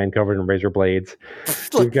Batman covered in razor blades.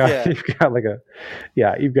 Like yeah. You've got like a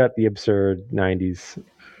you've got the absurd '90s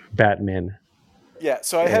Batman Yeah,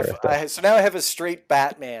 so era stuff. so now I have a straight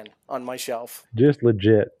Batman on my shelf. Just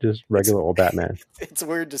legit, just It's regular old Batman. it's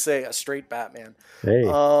weird to say a straight Batman. Hey,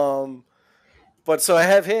 But so I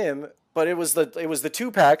have him, but it was the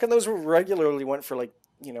 2-pack, and those regularly went for like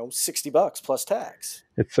 $60 plus tax.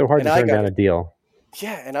 it's so hard And to I turn got down it. a deal.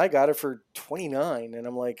 Yeah, and I got it for 29, and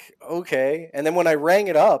I'm like, okay. And then when I rang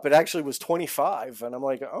it up, it actually was 25, and I'm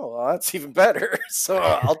like, oh, well, that's even better. So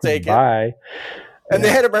I'll take it. Bye. And they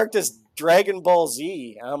had it marked as Dragon Ball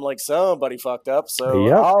Z. And I'm like, somebody fucked up, so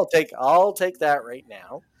Yep. I'll take that right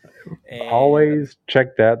now. And Always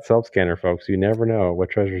check that self scanner, folks. You never know what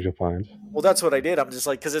treasures you'll find. well, that's what I did. I'm just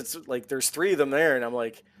like, because it's like there's 3 of them there, and I'm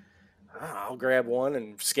like, I'll grab one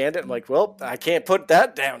and scanned it. I'm like, well, I can't put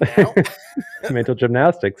that down now. Mental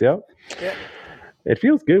gymnastics. Yep. Yeah. It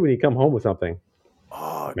feels good when you come home with something.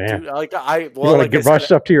 Oh, Man. dude, like You want to like get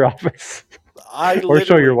rushed up to your office I or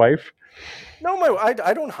show your literally wife. no,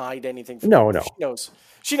 I don't hide anything from No, her. no.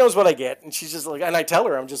 She knows what I get, and she's just like, and I tell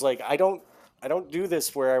her, I'm just like, I don't do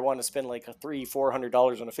this where I want to spend like a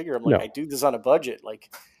 $300-400 on a figure. I'm like, No. I do this on a budget.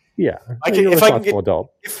 Like, Yeah. You're a responsible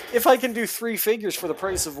adult. if I can do 3 figures for the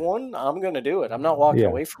price of one, I'm gonna do it. I'm not walking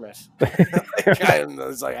away from it.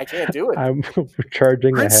 I can't do it. I'm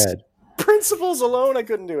charging ahead. Principles alone, I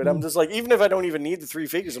couldn't do it. I'm just like, even if I don't even need the 3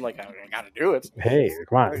 figures, I'm like, I gotta do it. Hey,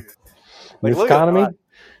 come on. Like, This economy?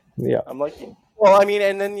 Yeah. I'm like, well, I mean,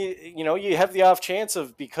 and then you have the off chance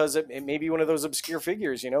of, because it may be one of those obscure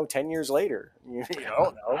figures, 10 years later. You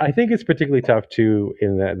don't know. I think it's particularly tough too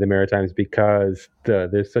in the Maritimes because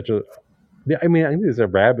there's such a. I mean, I think there's a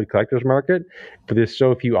rabid collector's market, but there's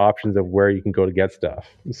so few options of where you can go to get stuff.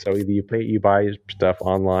 So either you buy stuff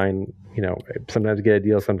online, sometimes you get a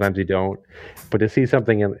deal, sometimes you don't. But to see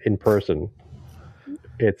something in person,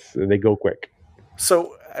 they go quick.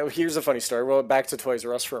 So here's a funny story. Well, back to Toys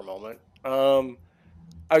R Us for a moment. I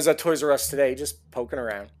was at Toys R Us today, just poking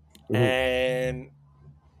around, and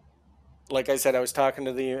like I said, I was talking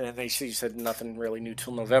to and they said nothing really new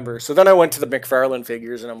till November. So then I went to the McFarlane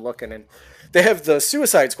figures, and I'm looking, and they have the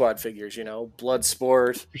Suicide Squad figures,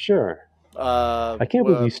 Bloodsport. Sure. I can't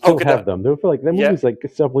believe you still have them. They're that movie's like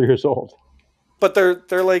several years old. But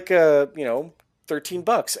they're like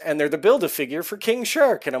 $13, and they're the Build-A-Figure for King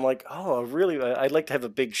Shark, and I'm like, oh, really? I'd like to have a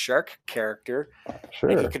big shark character.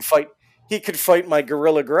 Sure. Like he could fight my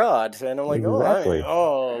Gorilla Grodd, and I'm like, exactly.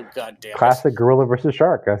 oh, god damn it. Classic gorilla versus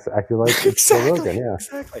shark. I feel like it's exactly, yeah.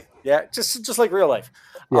 Exactly. Yeah, just like real life.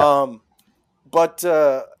 Yeah. But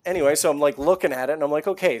anyway, so I'm like looking at it, and I'm like,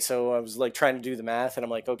 okay. So I was like trying to do the math, and I'm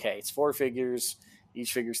like, okay, it's 4 figures.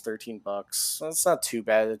 Each figure's $13. That's not too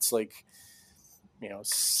bad. It's like,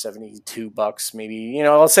 $72 maybe.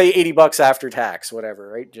 I'll say $80 after tax, whatever,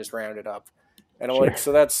 right? Just round it up. And I'm like,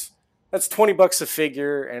 so that's $20 a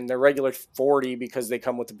figure, and they're regular 40 because they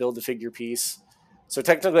come with the Build-A-Figure piece. So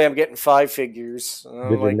technically, I'm getting 5 figures.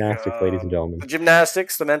 The gymnastics, ladies and gentlemen. The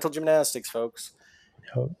gymnastics, the mental gymnastics, folks.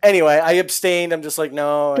 Anyway, I abstained. I'm just like,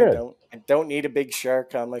 no, I don't need a big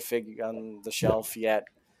shark on my figure on the shelf yet.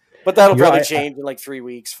 But that'll probably change in like 3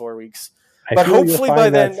 weeks, 4 weeks. But hopefully by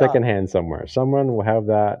then, secondhand somewhere. Someone will have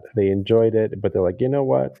that. They enjoyed it, but they're like, you know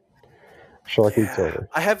what? Shark Week's over.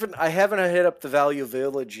 I haven't hit up the Value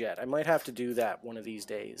Village yet. I might have to do that one of these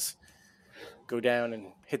days. Go down and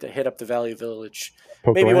hit up the Value Village.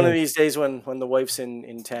 Maybe one of these days when the wife's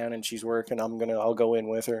in town and she's working, I'll go in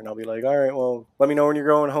with her, and I'll be like, all right, well, let me know when you're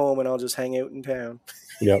going home, and I'll just hang out in town.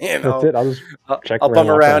 Yep, that's it. I'll just check. I'll bum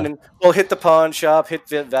around, and we'll hit the pawn shop, hit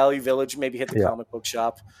the Value Village, maybe hit the comic book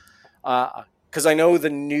shop. Because I know the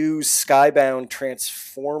new Skybound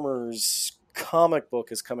Transformers comic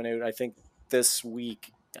book is coming out, I think, this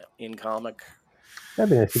week in comic. That'd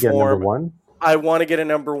be nice to get number 1. I want to get a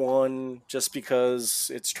number one just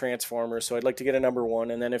because it's Transformers. So I'd like to get a number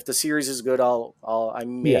one, and then if the series is good, I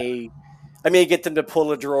may get them to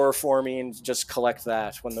pull a drawer for me and just collect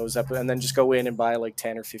that when those up, and then just go in and buy like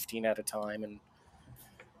 10 or 15 at a time, and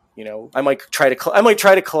I might try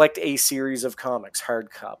to collect a series of comics,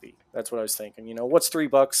 hard copy. That's what I was thinking. What's $3?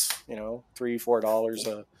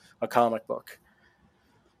 $3-4 a comic book.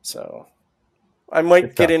 So I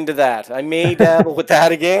might get into that. I may dabble with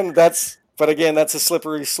that again. But again, that's a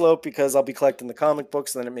slippery slope because I'll be collecting the comic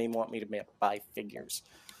books, and then it may want me to buy figures.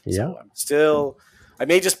 Yeah. So I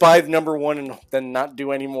may just buy the number one and then not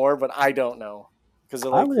do any more, but I don't know. Because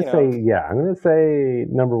I'm going to say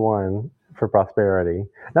number one for prosperity.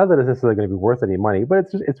 Not that it's necessarily going to be worth any money, but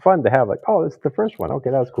it's fun to have it's the first one. Okay,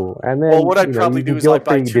 that's cool. And then what I'd probably do is I'd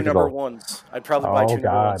buy two number ones. I'd probably buy two number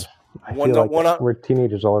ones. I feel like we're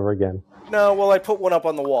teenagers all over again. No, well, I put one up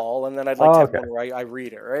on the wall, and then I'd like to have one where I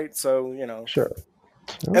read it, right? So sure.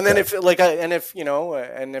 Okay. And then if the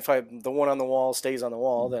one on the wall stays on the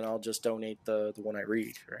wall, then I'll just donate the one I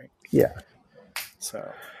read, right? Yeah. So,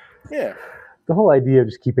 yeah. The whole idea of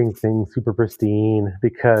just keeping things super pristine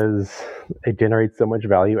because it generates so much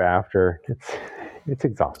value after, it's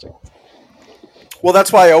exhausting. Well,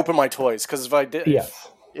 that's why I open my toys, because if I did, yes.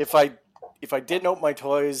 if I didn't open my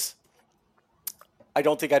toys, I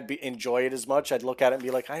don't think I'd enjoy it as much. I'd look at it and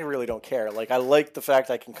be like, I really don't care. Like, I like the fact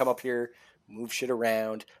I can come up here, move shit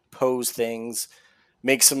around, pose things,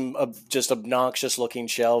 make some just obnoxious looking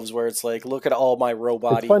shelves where it's like, look at all my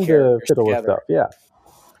robot-y characters to fiddle with stuff. Yeah.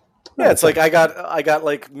 Yeah, it's like I got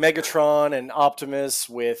like Megatron and Optimus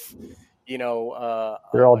with, they're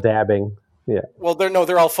all dabbing. Yeah. Well,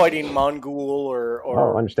 they're all fighting Mongul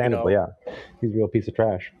or understandably, yeah. He's a real piece of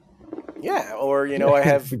trash. Yeah, or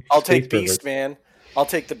I'll take Beastman. I'll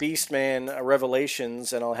take the Beastman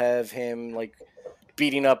Revelations, and I'll have him like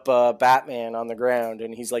beating up Batman on the ground,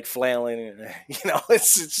 and he's like flailing. And,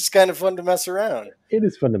 it's just kind of fun to mess around. It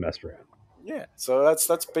is fun to mess around. Yeah, so that's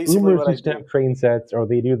basically what I do. Have train sets, or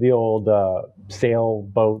they do the old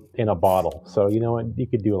sailboat in a bottle. So you know what, you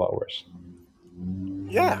could do a lot worse.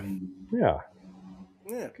 Yeah. Yeah.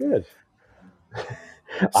 Yeah. Good.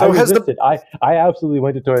 So I absolutely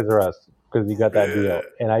went to Toys R Us because you got that deal,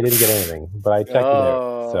 and I didn't get anything, but I checked it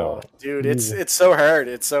out. So, dude, it's so hard.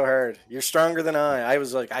 It's so hard. You're stronger than I. I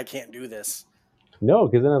was like, I can't do this. No,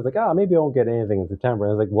 because then I was like, maybe I won't get anything in September.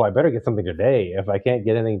 And I was like, well, I better get something today if I can't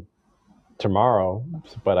get anything tomorrow.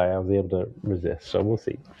 But I was able to resist. So we'll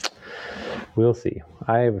see. We'll see.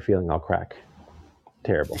 I have a feeling I'll crack.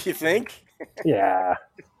 Terrible. You think? Yeah.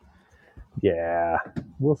 Yeah.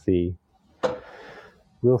 We'll see.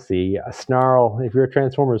 We'll see. Snarl, if you're a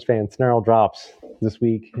Transformers fan, Snarl drops this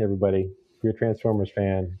week, everybody. If you're a Transformers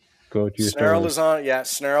fan, go to your Snarl is on. Yeah,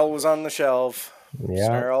 Snarl was on the shelf. Yeah.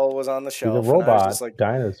 Snarl was on the shelf. He's a robot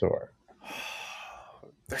dinosaur.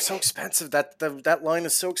 They're so expensive. That line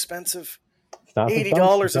is so expensive. It's not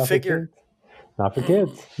 $80 a figure. Not for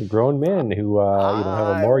kids. Grown men who have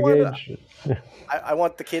a mortgage. I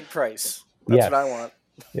want the kid price. That's what I want.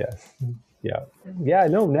 Yes. Yeah.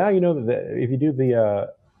 No. Now you know that if you do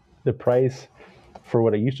the price for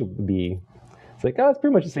what it used to be, it's like it's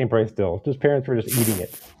pretty much the same price still. Just parents were just eating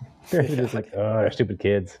it. Parents are just like, they're stupid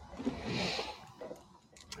kids.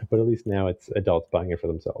 But at least now it's adults buying it for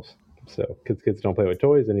themselves. So kids don't play with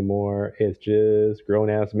toys anymore. It's just grown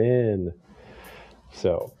ass men.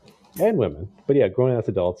 So, and women, but yeah, grown ass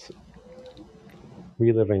adults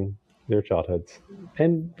reliving their childhoods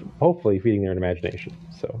and hopefully feeding their imagination.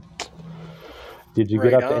 So. Did you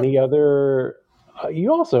get up to any other?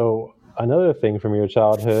 You also, another thing from your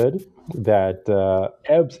childhood that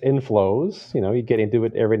ebbs and flows, you get into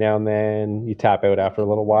it every now and then, you tap out after a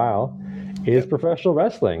little while, is professional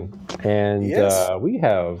wrestling. And we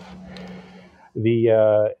have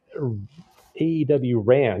the A.E.W.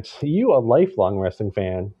 rant. You, a lifelong wrestling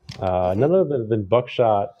fan, none other than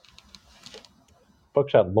Buckshot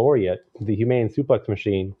laureate, the Humane Suplex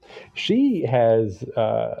Machine. She has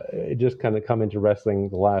just kind of come into wrestling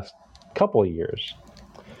the last couple of years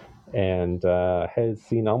and has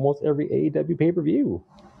seen almost every AEW pay-per-view.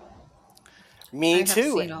 Me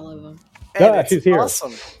too. I've seen all of them. Yeah, she's here.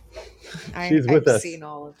 Awesome. She's with us. I've seen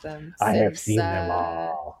all of them. I have seen them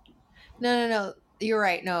all. No. You're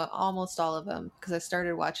right. No, almost all of them because I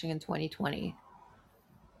started watching in 2020.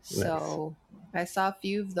 So I saw a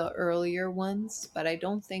few of the earlier ones, but I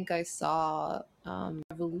don't think I saw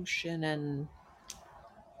Revolution and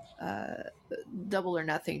Double or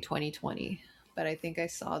Nothing 2020. But I think I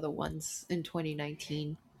saw the ones in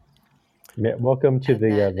 2019. Yeah, welcome to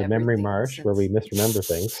the memory marsh where we misremember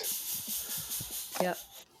things. Yep.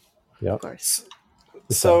 Yep. Of course.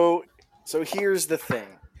 So So here's the thing.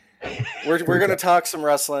 We're gonna talk some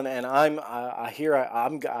wrestling, and I He's don't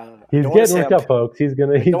want to getting say worked up, folks. He's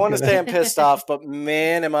gonna I don't want to say I'm pissed off, but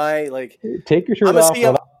man, am I like take your shirt I'm a off.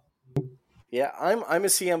 CM. Yeah, I'm a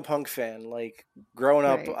CM Punk fan. Like growing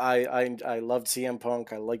up, Right. I loved CM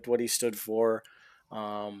Punk. I liked what he stood for.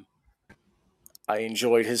 Um, I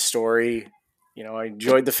enjoyed his story. You know, I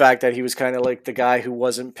enjoyed the fact that he was kind of like the guy who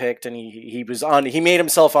wasn't picked, and he made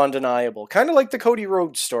himself undeniable, kind of like the Cody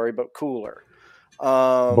Rhodes story, but cooler.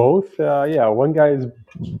 Both, yeah. One guy's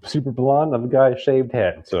super blonde, other guy shaved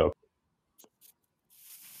head.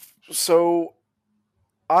 So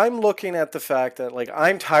I'm looking at the fact that like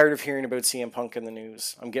I'm tired of hearing about CM Punk in the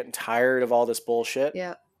news. I'm getting tired of all this bullshit.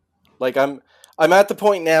 Yeah. Like I'm at the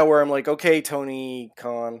point now where I'm like, okay, Tony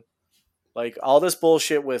Khan, like all this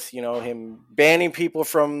bullshit with, you know, him banning people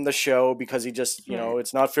from the show because he just, you know, Right.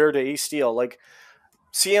 it's not fair to Ace Steel. Like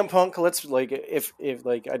CM Punk, let's like if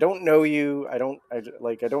like I don't know you, I don't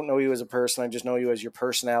know you as a person. I just know you as your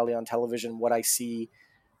personality on television, what I see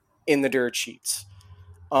in the dirt sheets.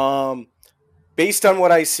 Um Based on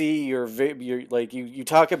what I see, you're like you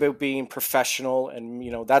talk about being professional, and you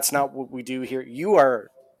know that's not what we do here. You are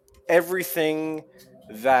everything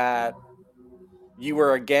that you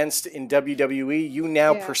were against in WWE. You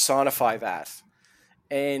now Yeah. personify that,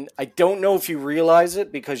 and I don't know if you realize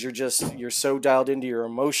it because you're so dialed into your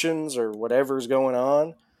emotions or whatever's going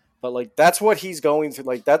on. But like that's what he's going through.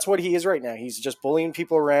 Like that's what he is right now. He's just bullying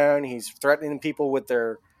people around. He's threatening people with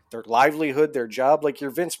their livelihood, their job. Like you're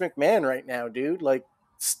Vince McMahon right now, dude. Like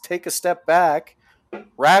take a step back,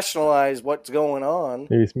 rationalize what's going on,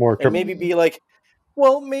 maybe it's more and triple. maybe be like,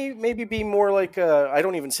 well, maybe be more like I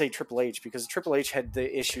don't even say Triple H because Triple H had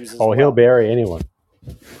the issues as Oh, he'll well. bury anyone.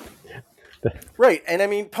 Right, and I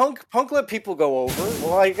mean, Punk let people go over.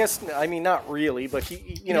 Well, I guess I mean not really, but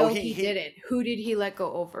He didn't. Who did he let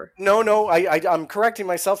go over? No, I'm correcting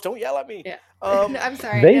myself. Don't yell at me. Yeah. Um, I'm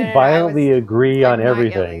sorry. They No. I was. violently agree on I'm not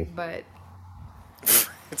everything. yelling, but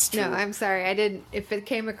it's no. true. I'm sorry. I didn't. If it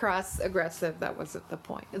came across aggressive, that wasn't the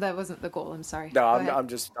point. That wasn't the goal. I'm sorry. No, Go I'm ahead.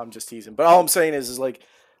 I'm just teasing. But all I'm saying is like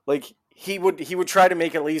he would try to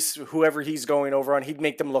make at least whoever he's going over on, he'd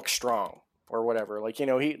make them look strong or whatever. Like you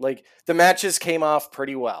know he like the matches came off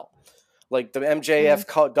pretty well. Like the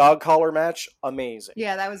MJF dog collar match, amazing.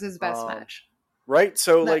 Yeah, that was his best match. Right?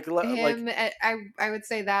 So But like I would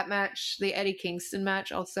say that match, the Eddie Kingston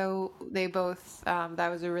match, also they both that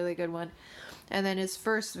was a really good one. And then his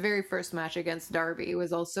very first match against Darby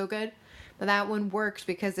was also good, but that one worked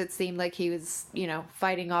because it seemed like he was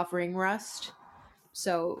fighting off ring rust.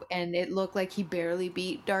 So and it looked like he barely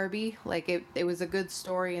beat Darby. Like it was a good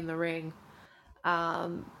story in the ring.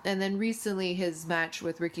 And then recently his match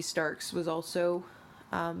with Ricky Starks was also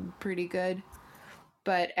pretty good.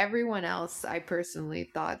 But everyone else, I personally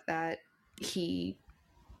thought that he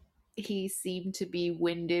seemed to be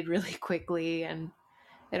winded really quickly, and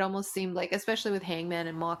it almost seemed like, especially with Hangman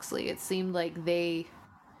and Moxley, it seemed like they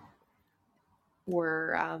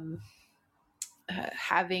were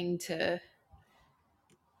having to.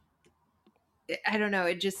 I don't know.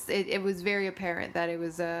 It was very apparent that it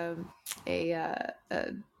was a, a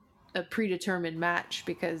a predetermined match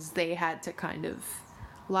because they had to kind of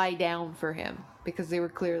lie down for him because they were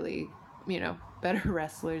clearly, better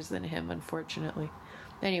wrestlers than him, unfortunately.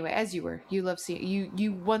 Anyway, as you love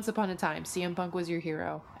you once upon a time CM Punk was your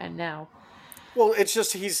hero, and now. well, it's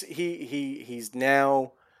just he's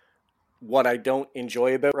now what I don't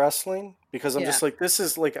enjoy about wrestling because I'm Yeah. just like this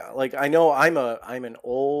is like I know I'm an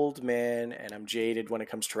old man and I'm jaded when it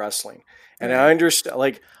comes to wrestling, and I Right. understand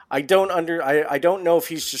like I don't know if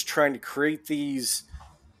he's just trying to create these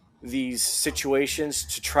situations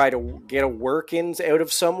to try to get a work in out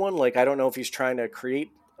of someone. Like I don't know if he's trying to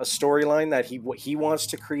create a storyline that he wants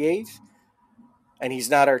to create, and he's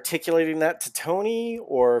not articulating that to Tony,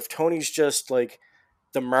 or if Tony's just like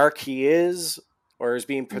the mark he is or is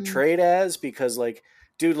being Mm. portrayed as, because like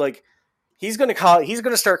dude, like he's gonna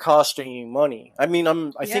start costing you money. I mean I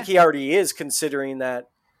think Yeah. he already is, considering that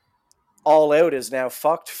All Out is now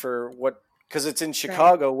fucked for what, because it's in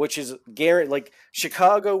Chicago, which is like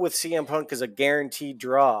Chicago with CM Punk is a guaranteed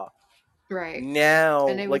draw. Right. And Now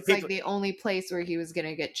it like was like people, the only place where he was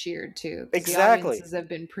gonna get cheered too, because the exactly, audiences have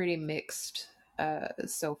been pretty mixed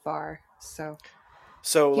so far. So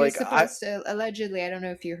so he was like I supposed to, allegedly, I don't know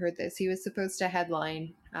if you heard this, he was supposed to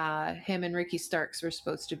headline. Him and Ricky Starks were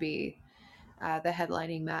supposed to be the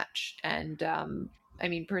headlining match. And I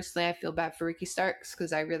mean, personally, I feel bad for Ricky Starks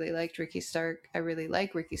because I really liked Ricky Stark. I really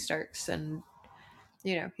like Ricky Starks. And,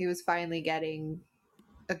 he was finally getting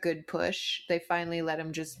a good push. They finally let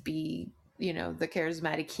him just be, the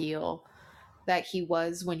charismatic heel. that he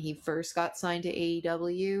was when he first got signed to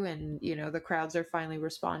AEW, and the crowds are finally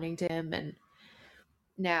responding to him, and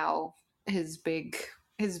now his big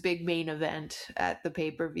main event at the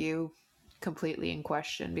pay-per-view completely in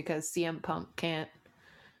question because CM Punk can't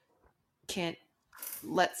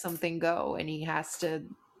let something go, and he has to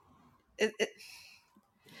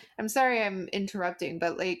I'm sorry I'm interrupting,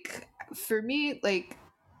 but like for me, like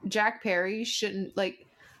Jack Perry shouldn't like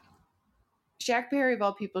Jack Perry of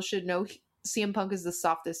all people should know CM Punk is the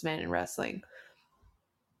softest man in wrestling.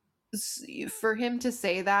 For him to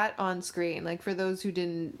say that on screen, like for those who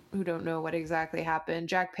don't know what exactly happened,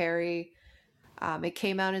 Jack Perry, it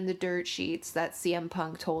came out in the dirt sheets that CM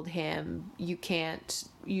Punk told him you can't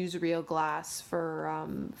use real glass for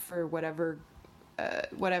whatever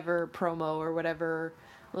promo or whatever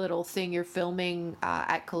little thing you're filming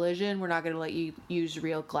at Collision. We're not going to let you use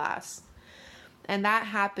real glass. And that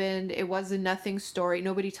happened. It was a nothing story.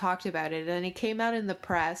 Nobody talked about it. And it came out in the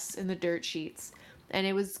press, in the dirt sheets. And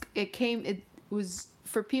it was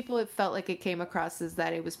for people, it felt like it came across as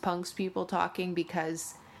that it was Punk's people talking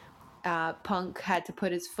because Punk had to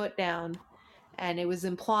put his foot down. And it was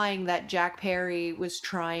implying that Jack Perry was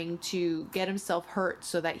trying to get himself hurt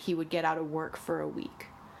so that he would get out of work for a week.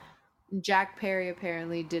 Jack Perry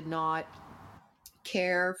apparently did not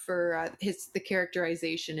care for the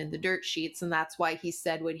characterization in the dirt sheets, and that's why he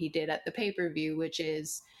said what he did at the pay-per-view, which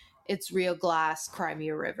is it's real glass, cry me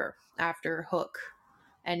a river, after Hook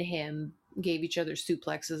and him gave each other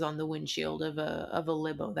suplexes on the windshield of a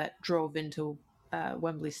limo that drove into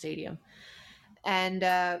Wembley Stadium. And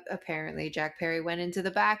apparently Jack Perry went into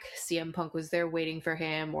the back. CM Punk was there waiting for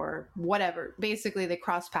him or whatever. Basically, they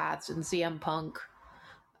crossed paths, and CM Punk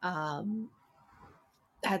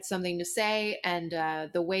had something to say. And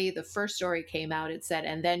the way the first story came out, it said,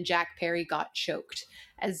 and then Jack Perry got choked,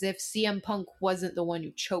 as if CM Punk wasn't the one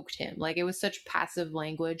who choked him. Like, it was such passive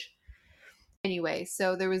language. Anyway,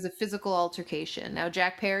 so there was a physical altercation. Now,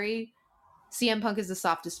 Jack Perry, CM Punk is the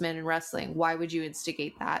softest man in wrestling. Why would you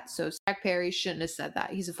instigate that? So Jack Perry shouldn't have said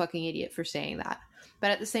that. He's a fucking idiot for saying that.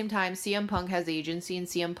 But at the same time, CM Punk has agency, and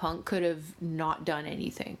CM Punk could have not done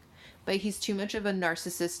anything. But he's too much of a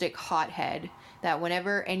narcissistic hothead that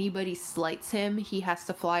whenever anybody slights him, he has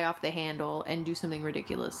to fly off the handle and do something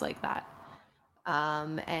ridiculous like that.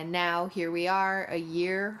 And now here we are,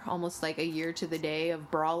 almost like a year to the day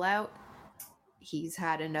of Brawl Out. He's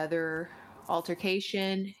had another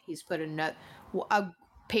altercation. He's put a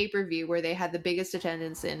pay-per-view where they had the biggest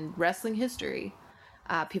attendance in wrestling history.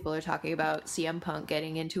 People are talking about CM Punk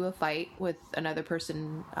getting into a fight with another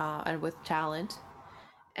person and with talent.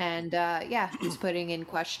 And he's putting in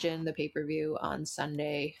question the pay-per-view on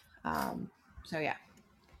Sunday. So yeah.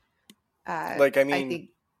 I think,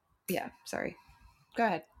 sorry. Go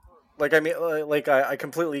ahead. I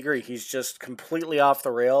completely agree. He's just completely off the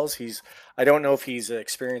rails. I don't know if he's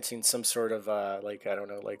experiencing some sort of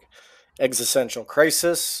existential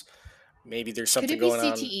crisis. Maybe there's something Could it be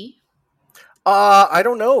going on. CTE? I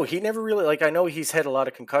don't know. He never really I know he's had a lot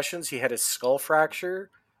of concussions. He had his skull fracture,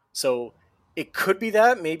 so it could be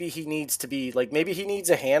that. Maybe he needs to be maybe he needs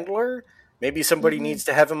a handler. Maybe somebody needs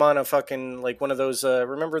to have him on a fucking one of those.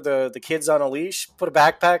 Remember the kids on a leash? Put a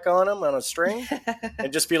backpack on him on a string,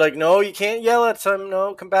 and just be like, "No, you can't yell at him.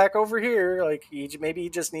 No, come back over here." Maybe he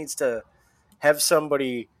just needs to have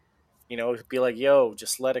somebody, be like, "Yo,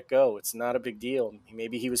 just let it go. It's not a big deal."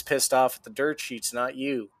 Maybe he was pissed off at the dirt sheets, not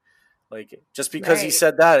you. Just because he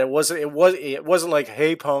said that, it wasn't like,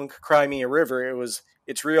 "Hey, Punk, cry me a river."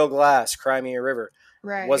 It's real glass, cry me a river.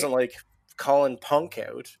 Right. It wasn't like calling Punk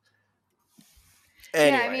out.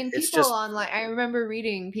 Anyway, yeah, I mean, people online. I remember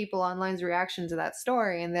reading people online's reaction to that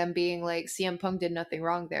story and them being like, "CM Punk did nothing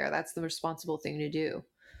wrong there. That's the responsible thing to do."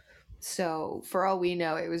 So for all we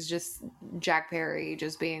know, it was just Jack Perry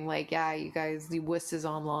just being like, "Yeah, you guys, the wuss is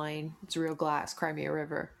online. It's real glass. Cry me a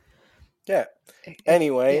river." Yeah.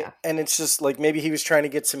 Anyway, and it's just maybe he was trying to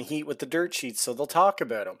get some heat with the dirt sheets, so they'll talk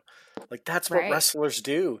about him. That's what wrestlers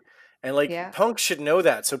do. And Punk should know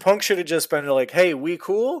that. So Punk should have just been like, "Hey, we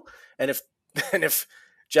cool?" And if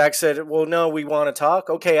Jack said, "Well, no, we want to talk."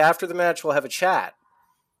 Okay, after the match we'll have a chat.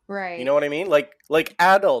 Right. You know what I mean? Like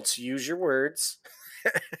adults, use your words.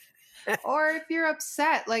 Or if you're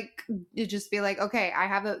upset, you just be like, "Okay, I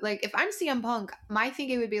have if I'm CM Punk, my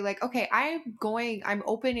thinking would be like, "Okay, I'm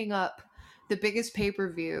opening up the biggest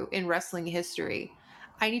pay-per-view in wrestling history.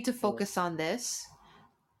 I need to focus on this.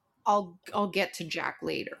 I'll get to Jack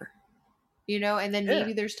later." And then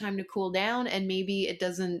maybe there's time to cool down, and maybe it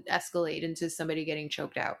doesn't escalate into somebody getting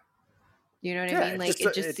choked out. You know what I mean?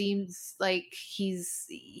 It just seems like he's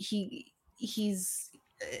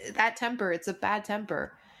that temper. It's a bad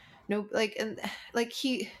temper. no, like, and like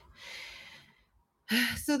he.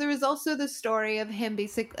 So there was also the story of him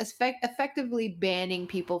effectively banning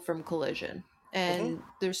people from Collision. Mm-hmm. And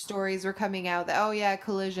their stories were coming out that, oh yeah,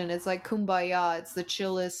 Collision is like kumbaya, it's the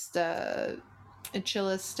chillest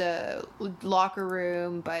locker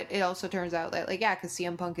room. But it also turns out that, like, yeah, because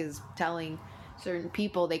CM Punk is telling certain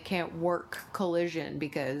people they can't work Collision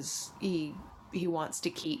because he wants to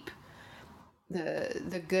keep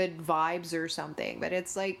the good vibes or something. But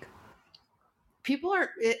it's like, people are,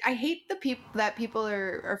 I hate the people that people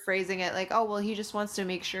are phrasing it like, oh well, he just wants to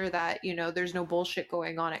make sure that, you know, there's no bullshit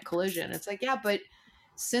going on at Collision. It's like, yeah, but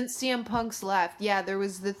since CM Punk's left, yeah, there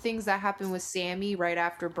was the things that happened with Sammy right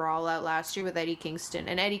after Brawl Out last year with Eddie Kingston,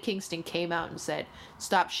 and Eddie Kingston came out and said,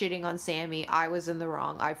 stop shitting on Sammy, I was in the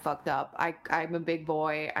wrong, I fucked up, I'm a big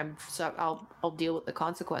boy, I'll deal with the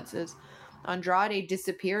consequences. Andrade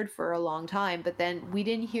disappeared for a long time, but then we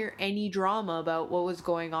didn't hear any drama about what was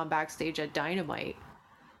going on backstage at Dynamite.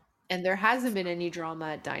 And there hasn't been any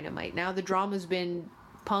drama at Dynamite. Now the drama's been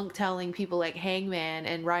Punk telling people like Hangman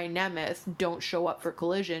and Ryan Nemeth don't show up for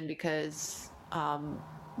Collision because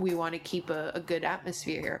we want to keep a good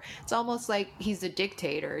atmosphere here. It's almost like he's a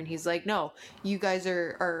dictator and he's like, no, you guys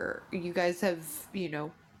you guys have, you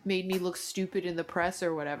know, made me look stupid in the press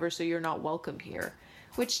or whatever, so you're not welcome here.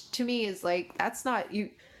 Which to me is like, that's not you.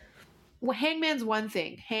 Well, Hangman's one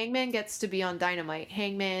thing. Hangman gets to be on Dynamite.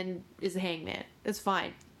 Hangman is a Hangman. It's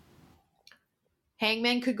fine.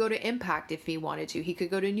 Hangman could go to Impact if he wanted to. He could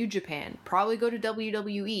go to New Japan. Probably go to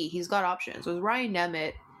WWE. He's got options. With Ryan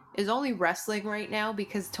Nemeth is only wrestling right now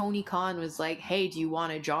because Tony Khan was like, hey, do you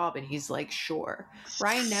want a job? And he's like, sure.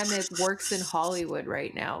 Ryan Nemeth works in Hollywood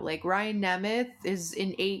right now. Like, Ryan Nemeth is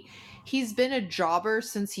he's been a jobber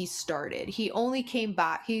since he started. He only came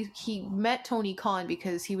back. He met Tony Khan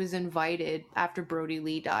because he was invited after Brody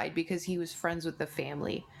Lee died because he was friends with the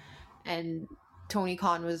family. And Tony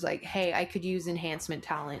Khan was like, hey, I could use enhancement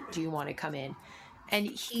talent. Do you want to come in? And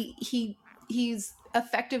he's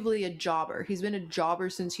effectively a jobber. He's been a jobber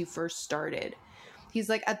since he first started. He's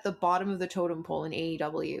like at the bottom of the totem pole in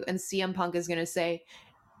A.E.W. And CM Punk is going to say,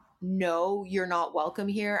 no, you're not welcome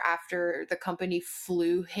here after the company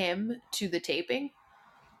flew him to the taping.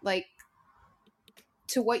 Like,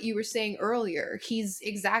 to what you were saying earlier, he's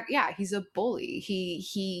a bully.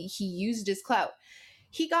 He used his clout.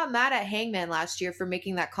 He got mad at Hangman last year for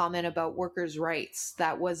making that comment about workers' rights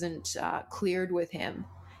that wasn't cleared with him.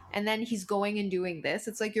 And then he's going and doing this.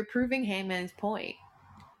 It's like, you're proving Hangman's point.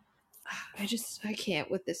 I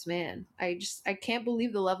can't with this man. I can't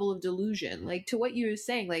believe the level of delusion. Like, to what you were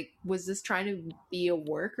saying, like, was this trying to be a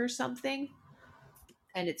work or something?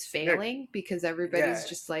 And it's failing because everybody's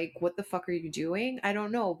just like, what the fuck are you doing? I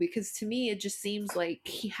don't know, because to me, it just seems like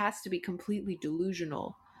he has to be completely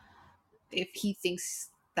delusional if he thinks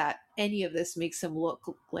that any of this makes him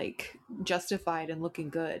look like justified and looking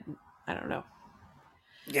good. I don't know.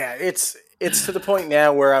 Yeah, it's to the point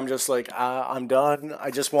now where I'm just like, I'm done.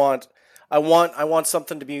 I want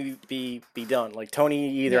something to be done. Like, Tony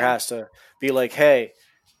either has to be like, hey,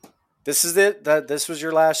 this is it. That this was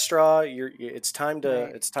your last straw. It's time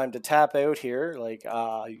to Right. tap out here. Like,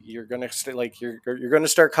 you're gonna you're gonna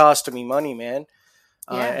start costing me money, man.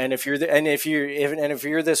 Yeah. And if you're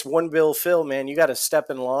this one bill Phil, man, you got to step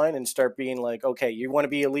in line and start being like, okay, you want to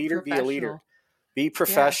be a leader, be a leader, Professional. be Yeah.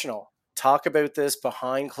 professional. Talk about this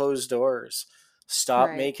behind closed doors. Stop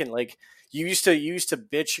Right. making like you used to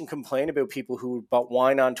bitch and complain about people who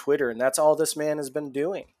whine on Twitter, and that's all this man has been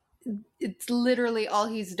doing. It's literally all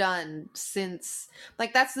he's done since,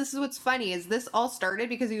 like, this is what's funny, is this all started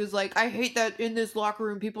because he was like, I hate that in this locker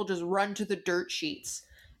room people just run to the dirt sheets.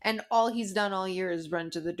 And all he's done all year is run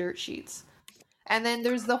to the dirt sheets. And then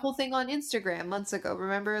there's the whole thing on Instagram months ago.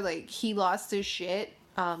 Remember, like, he lost his shit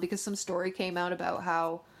because some story came out about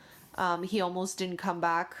how he almost didn't come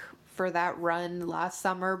back for that run last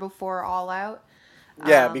summer before All Out.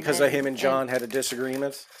 Yeah, because of him And and John had a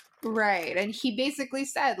disagreement. right, and he basically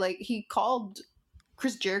said, like, he called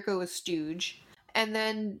Chris Jericho a stooge, and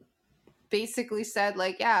then basically said,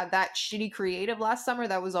 like, yeah, that shitty creative last summer,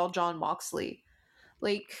 that was all John Moxley.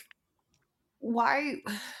 Like, why?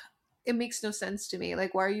 It makes no sense to me.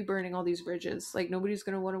 Like, why are you burning all these bridges? Like, nobody's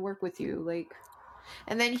gonna want to work with you. Like,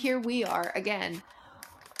 and then here we are again.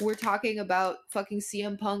 We're talking about fucking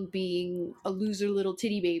CM Punk being a loser little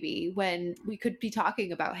titty baby when we could be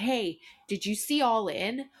talking about, hey, did you see All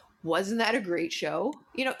In? Wasn't that a great show?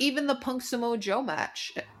 You know, even the Punk Samoa Joe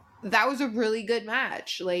match, that was a really good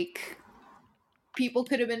match. Like, people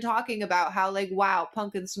could have been talking about how, like, wow,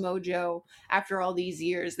 Punk and Samoa Joe, after all these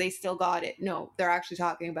years, they still got it. No, they're actually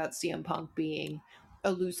talking about CM Punk being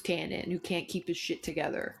a loose cannon who can't keep his shit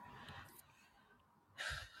together.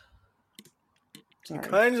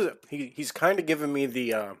 Sorry. He's kind of giving me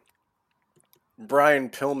the Brian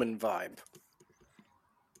Pillman vibe.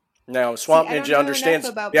 Now, See, Swamp I don't Ninja know enough understands.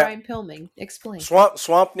 about Yeah, Brian Pillman. Explain. Swamp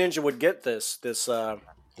Ninja would get this This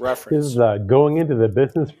reference. is going into the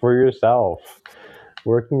business for yourself,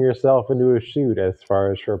 working yourself into a shoot as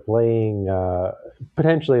far as for playing,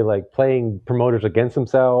 potentially like playing promoters against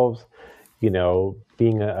themselves,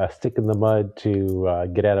 being a stick in the mud to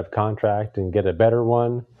get out of contract and get a better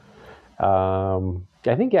one.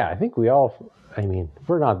 I think we all. I mean,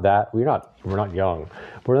 we're not young,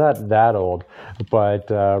 we're not that old, but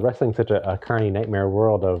wrestling's such a carny nightmare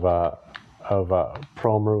world of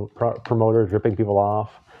promoters ripping people off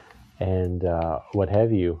and what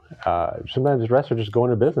have you. Sometimes wrestlers just go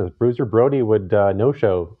into business. Bruiser Brody would no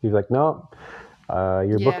show. He's like, no.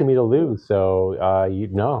 You're booking me to lose, so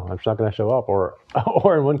no, I'm just not going to show up. Or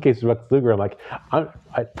in one case with Lex Luger, I'm like, I'm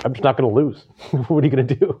just not going to lose. What are you going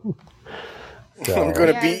to do? So, I'm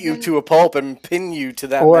going to beat you to a pulp and pin you to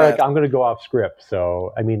that or mat. like I'm going to go off script.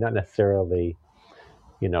 So I mean, not necessarily,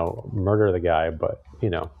 murder the guy, but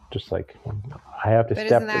just like I have to But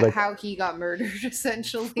step. isn't that like, how he got murdered?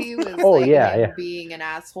 Essentially, was him being an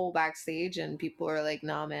asshole backstage, and people are like,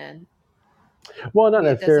 "Nah, man." Well, not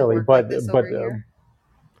it necessarily, doesn't work like this over here.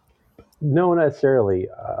 No, not necessarily,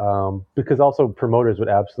 because also promoters would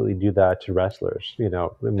absolutely do that to wrestlers.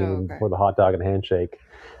 Before the hot dog and handshake,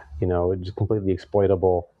 it's just completely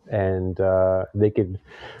exploitable, and they could,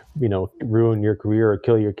 ruin your career or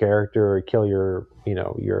kill your character or kill your,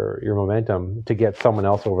 your momentum to get someone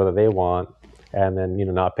else over that they want, and then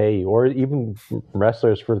not pay you, or even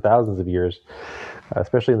wrestlers for thousands of years,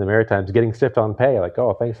 especially in the Maritimes, getting stiffed on pay. Like,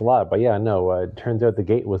 oh, thanks a lot, but yeah, no, it turns out the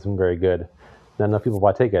gate wasn't very good. Not enough people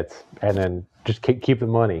bought tickets, and then just keep the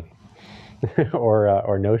money,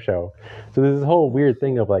 or no show. So there's this whole weird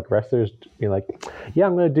thing of like wrestlers being like, yeah,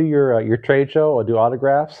 I'm going to do your trade show. I'll do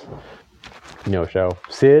autographs. No show.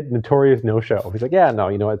 Sid, notorious no show. He's like, yeah, no,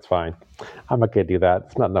 it's fine. I'm not going to do that.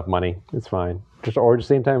 It's not enough money. It's fine. Or at the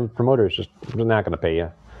same time, promoters they're not going to pay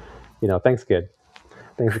you. Thanks, kid.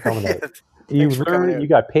 Thanks for coming out. You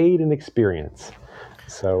got paid in experience.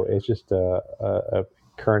 So it's just a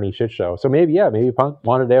carny shit show. So maybe Punk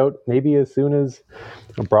wanted out. Maybe as soon as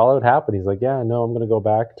Brawlout happened, he's like, yeah, no, I'm going to go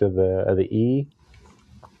back to the E.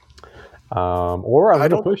 Or I'm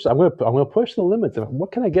going to push the limits.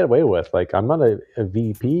 What can I get away with? Like, I'm not a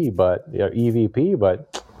VP, but EVP,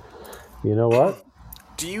 but you know what?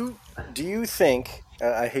 Do you think?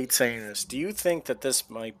 I hate saying this. Do you think that this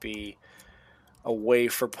might be a way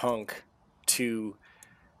for Punk to?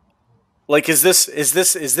 Like, is this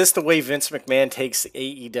the way Vince McMahon takes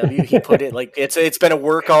AEW? He put it like it's been a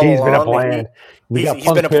work all along. He's been a plant.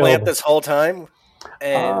 He's been a plant this whole time,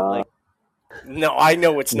 and no, I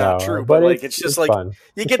know it's not true, but like it's just like fun.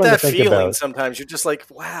 You get that feeling sometimes. You're just like,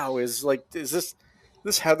 wow, is this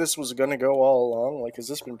how this was going to go all along? Like, has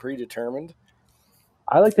this been predetermined?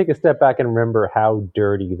 I like to take a step back and remember how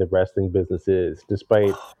dirty the wrestling business is,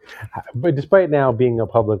 despite now being a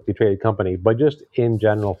publicly traded company, but just in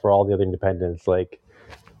general for all the other independents. Like,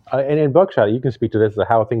 and in Buckshot, you can speak to this,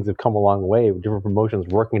 how things have come a long way with different promotions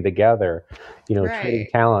working together, trading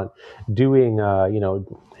talent, doing,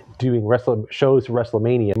 doing shows for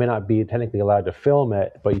WrestleMania. You may not be technically allowed to film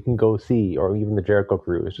it, but you can go see, or even the Jericho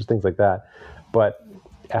Cruise, just things like that. But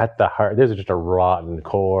at the heart, there's just a rotten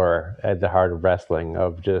core at the heart of wrestling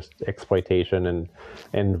of just exploitation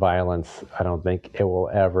and violence. I don't think it will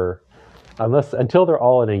ever, until they're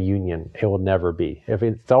all in a union, it will never be. If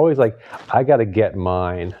it's always like, I got to get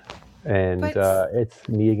mine, and it's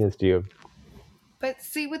me against you. But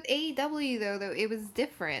see, with AEW though, it was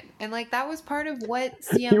different, and like that was part of what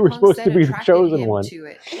CM Punk said attracted him to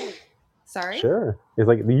it. Sorry? Sure. It's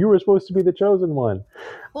like you were supposed to be the chosen one.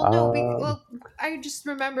 Well, no. I just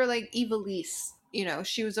remember like Ivelisse.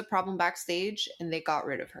 She was a problem backstage, and they got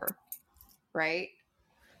rid of her, right?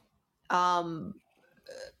 CM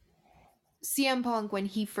Punk, when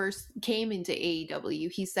he first came into AEW,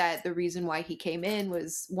 he said the reason why he came in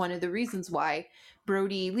was one of the reasons why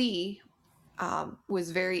Brody Lee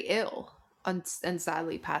was very ill and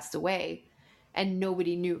sadly passed away, and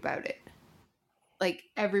nobody knew about it. Like,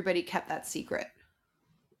 everybody kept that secret.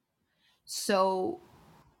 So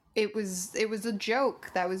it was a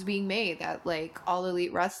joke that was being made that like All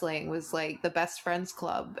Elite Wrestling was like the best friends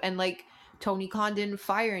club, and like Tony Khan didn't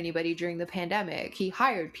fire anybody during the pandemic. He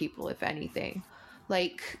hired people, if anything.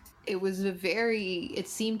 Like, it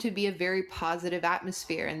seemed to be a very positive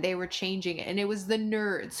atmosphere, and they were changing it. And it was the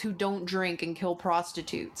nerds who don't drink and kill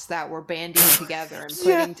prostitutes that were banding together and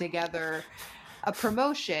putting together a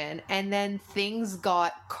promotion. And then things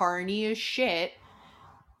got carny as shit.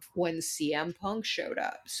 when CM Punk showed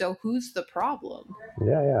up. So who's the problem?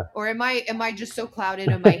 Yeah. Or am I just so clouded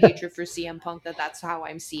in my hatred for CM Punk that that's how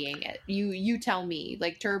I'm seeing it? You tell me.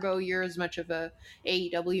 Like, Turbo, you're as much of a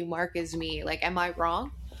AEW mark as me. Like, am I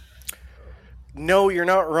wrong? No, you're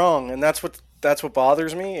not wrong, and that's what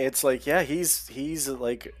bothers me. It's like, yeah, he's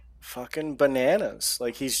like fucking bananas.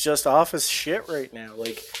 Like, he's just off his shit right now.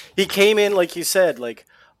 Like, he came in, like you said, like,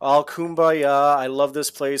 all kumbaya. I love this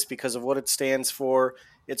place because of what it stands for.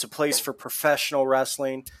 It's a place for professional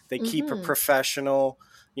wrestling. They keep it professional.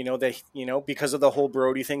 Because of the whole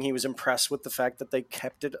Brody thing, he was impressed with the fact that they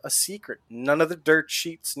kept it a secret. None of the dirt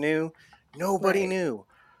sheets knew. Nobody knew.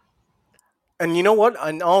 And you know what?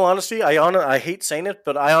 In all honesty, I hate saying it,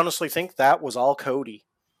 but I honestly think that was all Cody.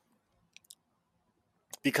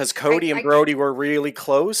 Because Cody and Brody were really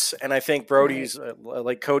close, and I think Brody's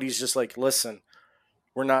Cody's just like, listen,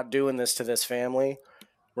 we're not doing this to this family.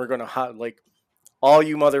 We're gonna all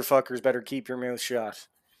you motherfuckers better keep your mouth shut.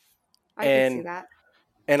 I can see that.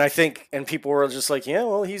 And I think, and people were just like, yeah,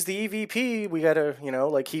 well, he's the EVP. We gotta,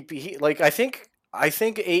 I think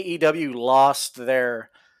AEW lost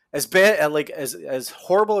their as bad as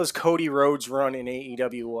horrible as Cody Rhodes' run in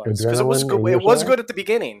AEW was, because it was good. It was good at the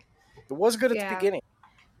beginning. It was good at the beginning.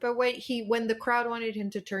 But when the crowd wanted him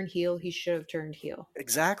to turn heel, he should have turned heel.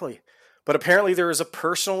 Exactly. But apparently there is a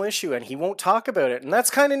personal issue, and he won't talk about it, and that's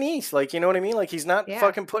kind of neat. Like, you know what I mean? Like, he's not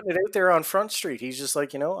fucking putting it out there on Front Street. He's just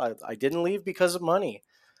like, I didn't leave because of money.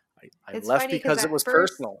 I left because it was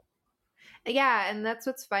personal. Yeah, and that's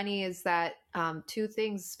what's funny is that two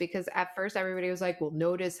things, because at first everybody was like, well,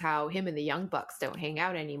 notice how him and the Young Bucks don't hang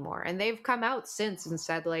out anymore. And they've come out since and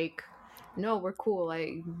said, like, no, we're cool.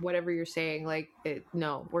 Like, whatever you're saying, like,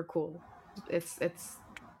 no, we're cool. It's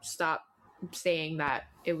stop saying that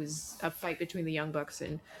it was a fight between the Young Bucks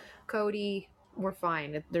and Cody. We're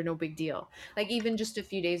fine. They're no big deal. Like, even just a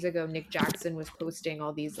few days ago, Nick Jackson was posting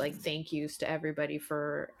all these like thank yous to everybody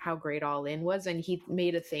for how great All In was, and he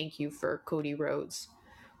made a thank you for Cody Rhodes,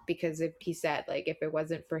 because if he said, like, if it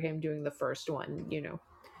wasn't for him doing the first one,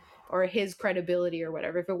 or his credibility or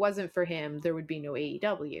whatever, if it wasn't for him, there would be no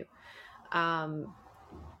AEW.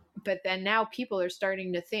 But then now people are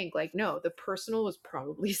starting to think, like, no, the personal was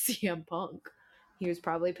probably CM Punk. He was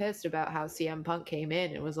probably pissed about how CM Punk came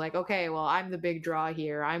in and was like, okay, well, I'm the big draw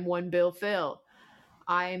here. I'm one Bill Phil.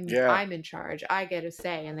 I'm in charge. I get a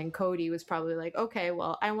say. And then Cody was probably like, okay,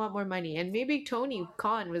 well, I want more money. And maybe Tony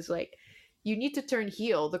Khan was like, you need to turn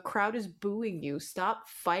heel. The crowd is booing you. Stop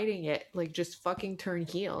fighting it. Like, just fucking turn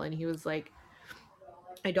heel. And he was like,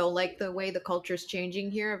 I don't like the way the culture's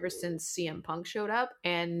changing here ever since CM Punk showed up,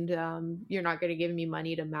 and you're not going to give me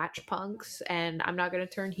money to match Punks, and I'm not going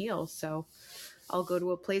to turn heel, so I'll go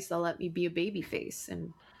to a place that'll let me be a babyface.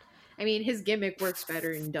 And I mean, his gimmick works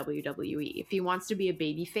better in WWE. If he wants to be a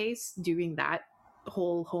babyface, doing that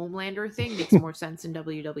whole Homelander thing makes more sense in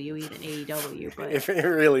WWE than AEW. But it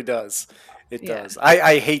really does. It does.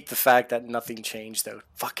 I hate the fact that nothing changed, though.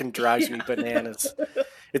 Fucking drives me bananas.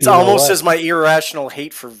 It's almost as my irrational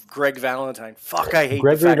hate for Greg Valentine. Fuck, I hate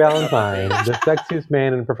Gregory Valentine, the sexiest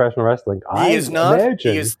man in professional wrestling. He is not.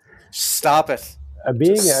 He is. Stop it.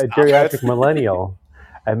 Being a geriatric millennial,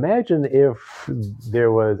 imagine if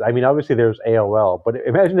there was. I mean, obviously there's AOL, but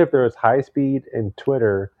imagine if there was high speed in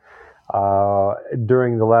Twitter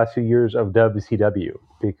during the last few years of WCW,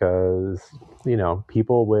 because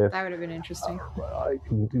people with that would have been interesting.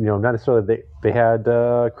 Not necessarily they had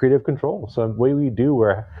creative control. So the way we do,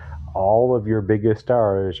 where all of your biggest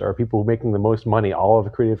stars are people making the most money, all of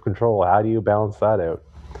the creative control. How do you balance that out?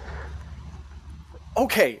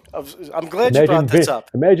 Okay, I'm glad you brought this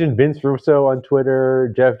up. Imagine Vince Russo on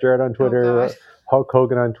Twitter, Jeff Jarrett on Twitter, Hulk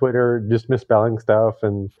Hogan on Twitter, just misspelling stuff,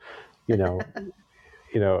 and Bret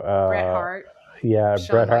Hart. Yeah, Shawn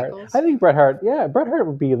Bret Hart. Michaels. I think Bret Hart. Yeah, Bret Hart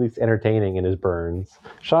would be at least entertaining in his burns.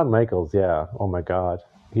 Shawn Michaels. Yeah. Oh my God.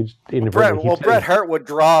 Bret Hart would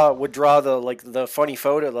draw the funny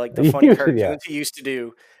photo, like the funny cartoons he used to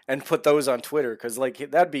do, and put those on Twitter, because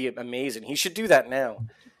that'd be amazing. He should do that now.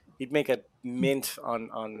 He'd make a mint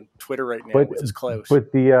on Twitter right now with his clothes.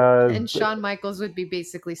 And Shawn Michaels would be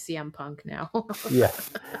basically CM Punk now. Yeah,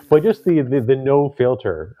 but just the no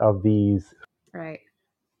filter of these. Right.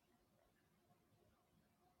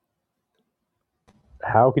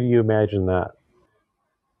 How could you imagine that?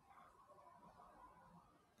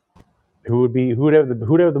 Who would have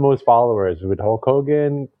the most followers? Would Hulk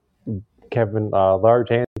Hogan, Kevin Large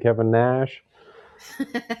Hand, Kevin Nash?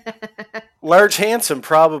 Large Handsome,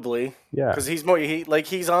 probably. Yeah, because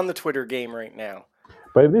he's on the Twitter game right now.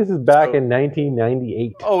 But this is back in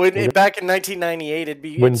 1998. Oh, back in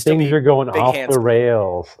 1998, when things are going off handsome. the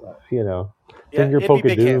rails. Finger it'd poke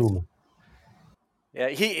be of big hands. doom. Yeah,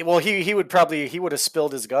 he would have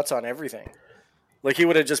spilled his guts on everything. Like he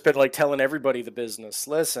would have just been like telling everybody the business.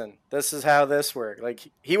 Listen, this is how this works.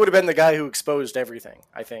 Like he would have been the guy who exposed everything,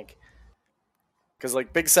 I think. Because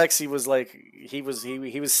like Big Sexy was like he was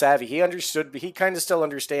savvy. He understood. He kind of still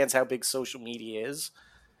understands how big social media is.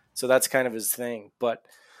 So that's kind of his thing. But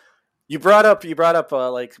you brought up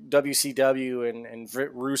like WCW and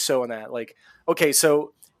Russo and that. Like okay,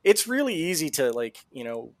 so it's really easy to like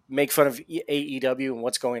make fun of AEW and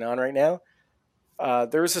what's going on right now.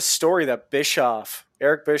 There was a story that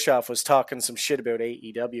Eric Bischoff was talking some shit about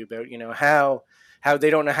AEW about how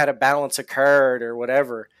they don't know how to balance a card or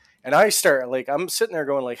whatever. And I'm sitting there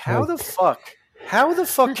going like, how the fuck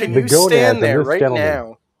can you stand there right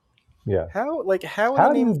now? Yeah. How in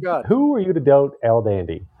the name of God? Who are you to doubt El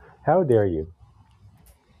Dandy? How dare you?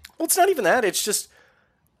 Well, it's not even that. It's just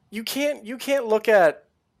you can't look at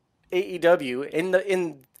AEW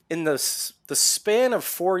in the span of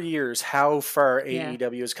 4 years how far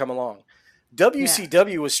AEW has come along.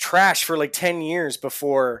 WCW was trash for like 10 years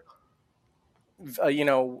before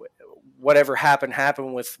whatever happened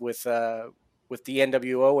with the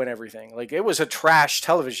NWO and everything. Like it was a trash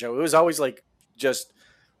television show. It was always like just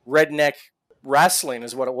redneck wrestling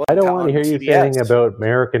is what it was. I don't want to hear you saying about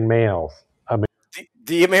American males.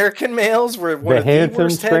 The American males were one of the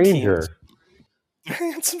worst tag teams.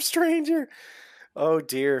 Handsome stranger. Oh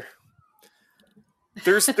dear.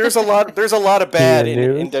 There's a lot of bad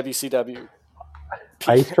in WCW.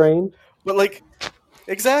 Ice Train. But like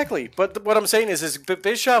exactly. But what I'm saying is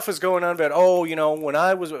Bischoff was going on about when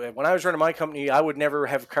I was running my company I would never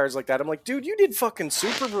have cards like that. I'm like, dude, you did fucking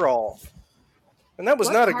Super Brawl, and that was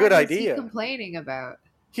not a good idea. What was he complaining about?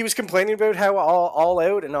 He was complaining about how all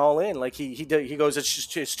out and all in. Like he goes,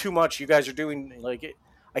 it's too much. You guys are doing like it.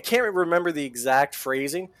 I can't remember the exact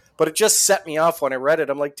phrasing, but it just set me off when I read it.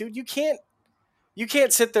 I'm like, dude, you can't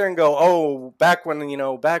sit there and go, oh, back when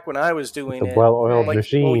I was doing it, well-oiled like,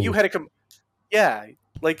 machine. Oh, you had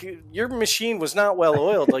like your machine was not well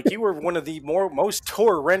oiled. Like you were one of the most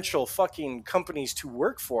torrential fucking companies to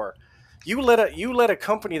work for. You let a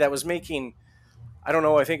company that was making, I don't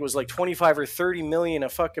know, I think it was like 25 or 30 million a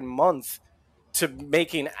fucking month to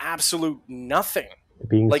making absolute nothing.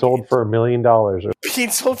 Being sold for $1 million. Being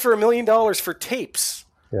sold for $1 million for tapes.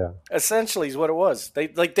 Yeah. Essentially is what it was. They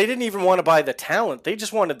didn't even want to buy the talent. They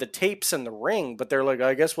just wanted the tapes and the ring, but they're like,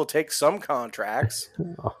 I guess we'll take some contracts.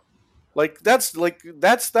 Like that's and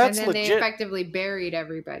then legit. They effectively buried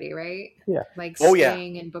everybody, right? Yeah. Like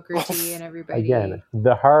Sting and Booker T and everybody. Again,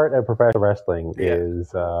 the heart of professional wrestling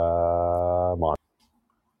is monster.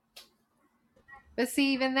 But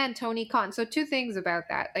see, even then, Tony Khan. So 2 things about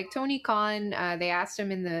that. Like Tony Khan, they asked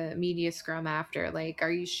him in the media scrum after, like,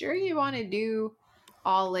 are you sure you want to do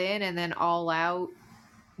All In and then All Out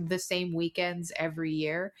the same weekends every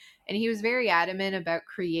year? And he was very adamant about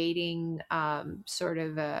creating sort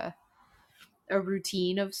of a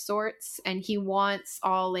routine of sorts, and he wants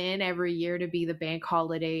All In every year to be the bank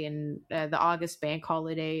holiday and the August bank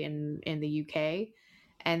holiday in the UK.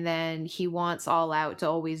 And then he wants All Out to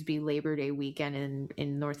always be Labor Day weekend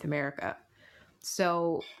in North America.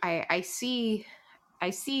 So I see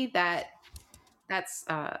that that's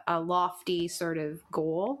a lofty sort of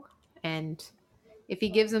goal. And if he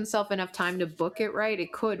gives himself enough time to book it right,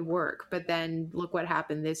 it could work. But then look what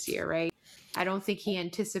happened this year, right? I don't think he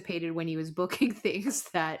anticipated when he was booking things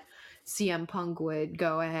that CM Punk would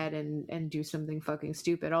go ahead and do something fucking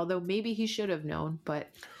stupid. Although maybe he should have known, but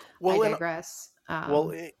I digress.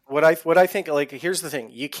 What I think, like, here's the thing: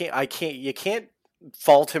 you can't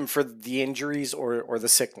fault him for the injuries or the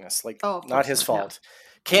sickness. Like, not his fault. No.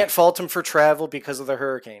 Can't fault him for travel because of the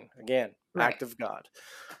hurricane. Again, act of God,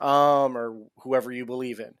 or whoever you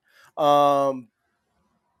believe in.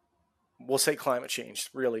 We'll say climate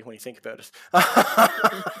change, really, when you think about it.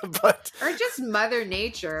 But or just Mother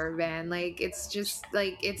Nature, man. Like it's just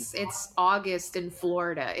like it's August in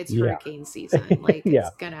Florida. It's hurricane season. Like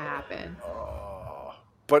it's gonna happen.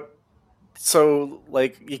 But so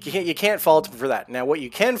like you can't fault him for that. Now, what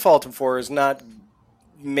you can fault him for is not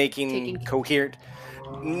making coherent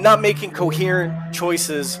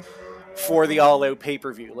choices for the All Out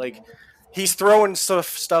pay-per-view. Like he's throwing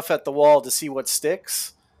stuff at the wall to see what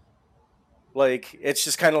sticks. Like it's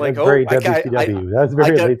just kind of like, very WCW. That's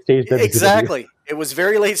very late stage WCW. Exactly, it was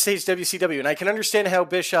very late stage WCW, and I can understand how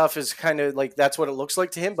Bischoff is kind of like that's what it looks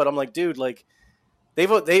like to him. But I'm like, dude, like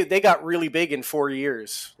they got really big in 4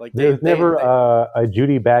 years. Like there's never a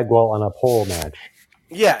Judy Bagwell on a pole match.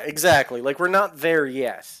 Yeah, exactly. Like we're not there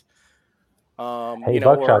yet. Hey,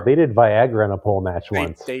 Buckshot, they did Viagra on a pole match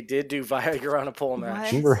once. They did do Viagra on a pole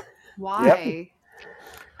match. Why?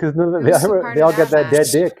 Because Who's part they of all got that that dead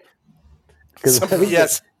match? dick. Because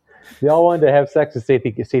Yes, they all wanted to have sex with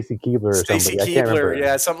Stacy Keebler or Stacy somebody. I can't Keebler, remember.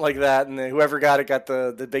 yeah, something like that. And then whoever got it got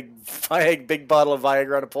the big bottle of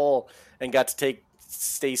Viagra on a pole and got to take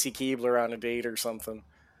Stacy Keebler on a date or something.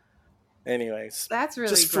 Anyways, That's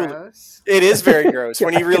really just fool. gross. It is very gross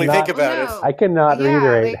when you really think Well, about it. no. I cannot Yeah,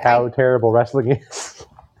 reiterate like how terrible wrestling is,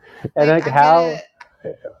 and like I'm how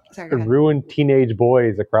gonna. Sorry, go it ahead. ruined teenage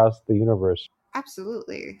boys across the universe.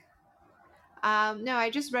 Absolutely. No,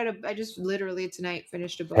 I just literally tonight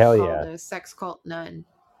finished a book Hell called yeah. Sex Cult Nun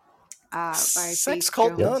by Sex Faith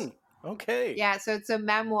cult Jones. nun. Okay. Yeah, so it's a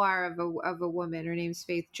memoir of a woman. Her name's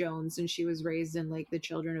Faith Jones, and she was raised in like the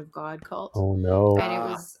Children of God cult. Oh no.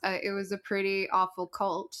 And it was a pretty awful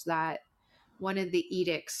cult that one of the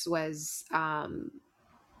edicts was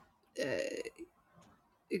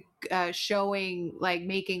showing, like,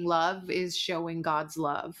 making love is showing God's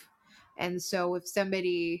love. And so if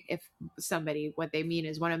somebody, what they mean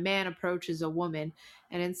is when a man approaches a woman,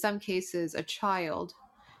 and in some cases a child,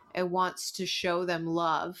 and wants to show them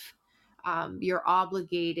love, you're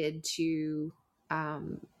obligated to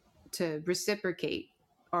reciprocate,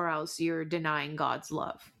 or else you're denying God's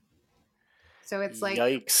love. So it's like,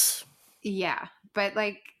 Yikes. yeah, but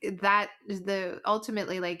like that is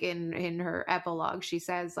ultimately, like, in her epilogue, she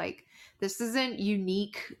says, like, this isn't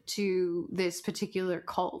unique to this particular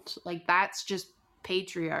cult. Like, that's just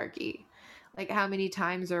patriarchy. Like, how many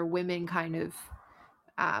times are women kind of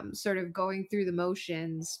sort of going through the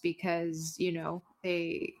motions because,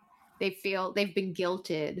 they feel they've been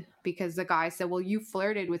guilted because the guy said, well, you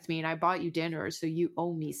flirted with me and I bought you dinner, so you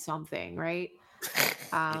owe me something, right?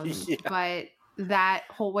 Yeah. But that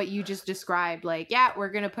whole, what you just described, like, yeah, we're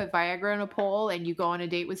gonna put Viagra on a pole and you go on a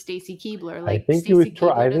date with Stacy Keebler. Like, think it was Stacy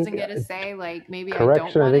Keebler doesn't get to say, like, maybe I don't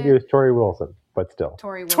correction. I want think it to. was Tori Wilson, but still.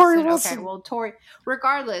 Tori Tori Wilson. Wilson. Okay, well, Tori.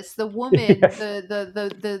 Regardless, the woman, Yes.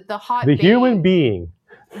 the hot The babe, human being.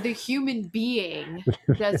 the human being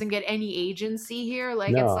doesn't get any agency here.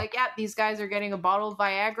 Like, No. it's like, yeah, these guys are getting a bottle of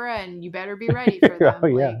Viagra and you better be ready for them. Oh,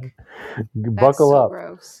 yeah. Like, Buckle that's so up.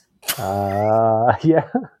 gross. Yeah.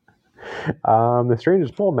 The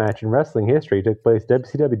strangest pole match in wrestling history took place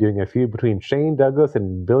WCW doing a feud between Shane Douglas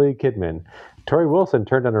and Billy Kidman. Tori Wilson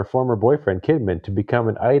turned on her former boyfriend Kidman to become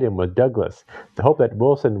an item with Douglas, the hope that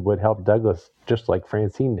Wilson would help Douglas just like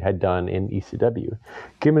Francine had done in ECW.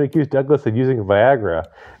 Kidman accused Douglas of using Viagra,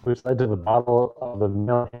 which led to the bottle of the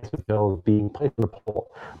male enhancement pills being placed on a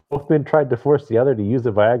pole. Both men tried to force the other to use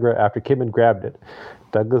the Viagra after Kidman grabbed it.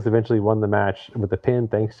 Douglas eventually won the match with a pin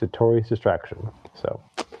thanks to Tori's distraction. So,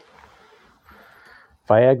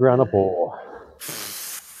 Viagra on a pole.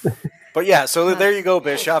 But yeah, so there you go,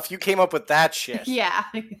 Bischoff. You came up with that shit. Yeah.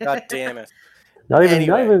 God damn it. Not even.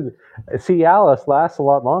 Anyway. See, Alice lasts a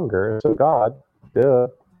lot longer. So God, duh.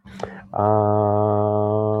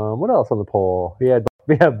 What else on the pole? We had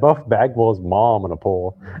Buff Bagwell's mom on a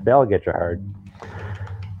pole. That'll get you hard.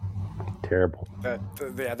 Terrible.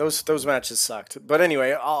 Yeah, those matches sucked. But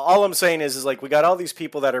anyway, all I'm saying is like, we got all these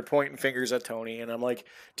people that are pointing fingers at Tony, and I'm like,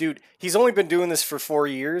 dude, he's only been doing this for 4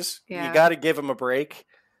 years. Yeah. You got to give him a break.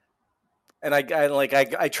 And I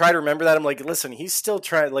try to remember that. I'm like, listen, he's still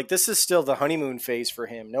trying. Like, this is still the honeymoon phase for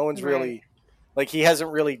him. No one's really, like, he hasn't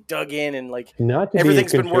really dug in, and like, not to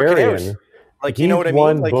everything's be been working out. Like, you know what I mean?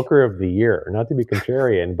 He's won like, Booker of the Year. Not to be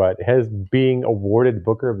contrarian, but has being awarded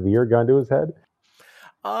Booker of the Year gone to his head?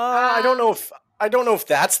 I don't know if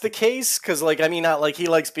that's the case, because like, I mean, not like he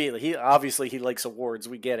likes he likes awards.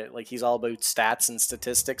 We get it. Like, he's all about stats and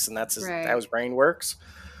statistics, and that's how his brain works.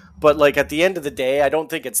 But like, at the end of the day, I don't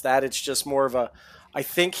think it's that. It's just more of I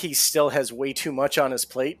think he still has way too much on his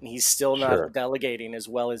plate, and he's still not delegating as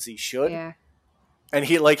well as he should. Yeah. And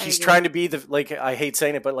he's trying to be I hate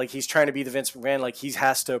saying it, but like, he's trying to be the Vince McMahon. Like, he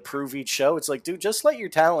has to approve each show. It's like, dude, just let your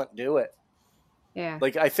talent do it. Yeah.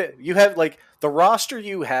 Like, I think you have, like, the roster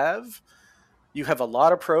you have a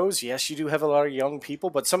lot of pros. Yes, you do have a lot of young people,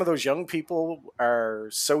 but some of those young people are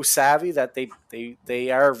so savvy that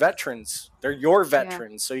they are veterans. They're your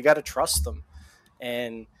veterans, so you got to trust them.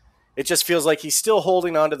 And it just feels like he's still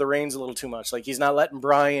holding on to the reins a little too much. Like, he's not letting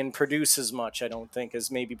Brian produce as much, I don't think,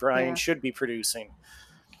 as maybe Brian should be producing.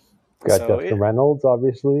 Got Justin Reynolds,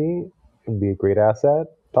 obviously, would be a great asset.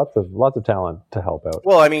 Lots of talent to help out.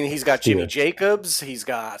 Well, I mean, he's got Jimmy Jacobs. He's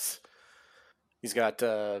got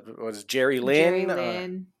Jerry Lynn? Jerry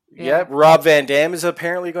Lynn. Yeah, Rob Van Dam is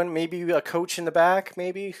apparently going to maybe a coach in the back,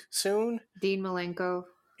 maybe soon. Dean Malenko.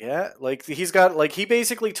 Yeah, like, he's got, like, he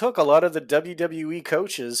basically took a lot of the WWE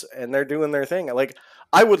coaches, and they're doing their thing. Like,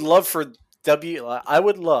 I would love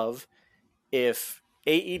if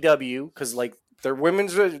AEW, because like, Their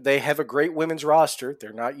women's, they have a great women's roster.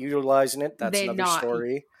 They're not utilizing it. That's They're another not.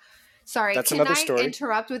 story. Sorry, That's can another I story.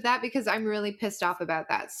 interrupt with that because I'm really pissed off about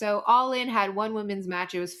that. So All In had one women's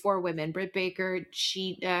match. It was 4 women: Britt Baker,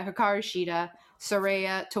 Hikaru Shida,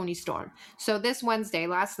 Saraya, Toni Storm. So this Wednesday,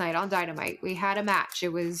 last night on Dynamite, we had a match.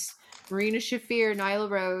 It was Marina Shafir, Nyla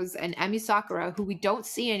Rose, and Emi Sakura, who we don't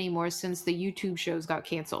see anymore since the YouTube shows got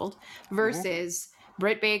canceled, versus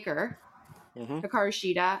Britt Baker, Hikaru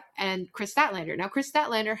Shida, and Chris Statlander. Now, Chris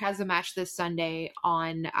Statlander has a match this Sunday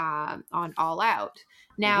on All Out.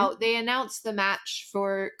 Now, they announced the match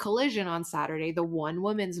for Collision on Saturday, the one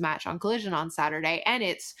women's match on Collision on Saturday, and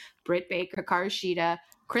it's Britt Baker, Hikaru Shida,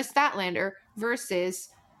 Chris Statlander versus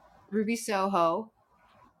Ruby Soho,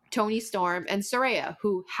 Toni Storm, and Saraya,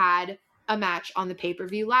 who had a match on the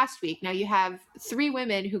pay-per-view last week. Now, you have 3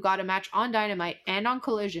 women who got a match on Dynamite and on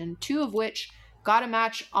Collision, 2 of which got a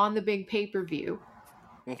match on the big pay-per-view.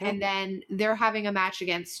 And then they're having a match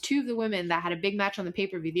against 2 of the women that had a big match on the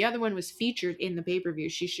pay-per-view. The other one was featured in the pay-per-view.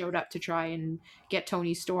 She showed up to try and get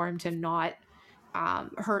Toni Storm to not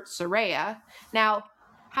hurt Saraya. Now,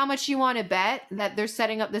 how much you want to bet that they're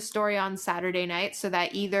setting up this story on Saturday night so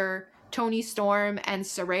that either Toni Storm and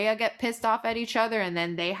Saraya get pissed off at each other and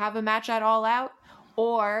then they have a match at All Out,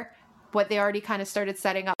 or what they already kind of started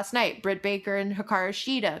setting up last night, Britt Baker and Hikaru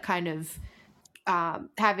Shida kind of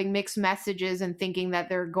having mixed messages and thinking that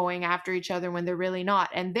they're going after each other when they're really not,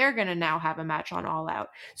 and they're going to now have a match on All Out.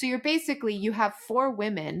 So you have 4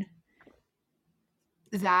 women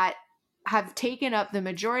that have taken up the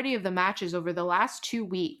majority of the matches over the last 2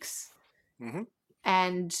 weeks.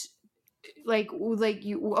 And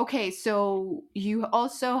so you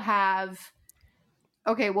also have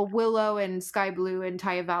Willow and Sky Blue and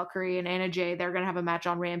Taya Valkyrie and Anna Jay, they're going to have a match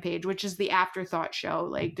on Rampage, which is the afterthought show.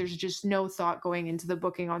 Like, there's just no thought going into the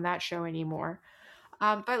booking on that show anymore.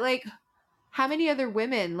 But, like, how many other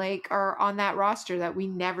women, like, are on that roster that we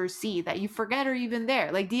never see, that you forget are even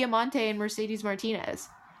there? Like, Diamante and Mercedes Martinez.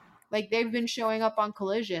 Like, they've been showing up on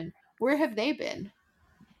Collision. Where have they been?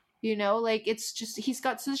 You know, like, it's just, he's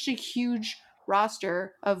got such a huge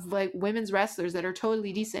roster of, like, women's wrestlers that are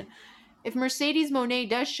totally decent. If Mercedes Moné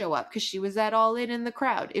does show up, because she was at All In the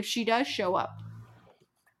crowd, if she does show up,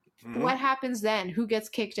 what happens then? Who gets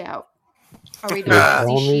kicked out? Are we not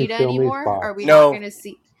going to see Shida anymore? Are we not going to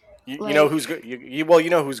see... You know who's you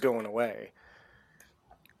know who's going away.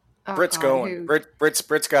 Britt's going.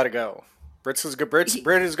 Britt's got to go. Britt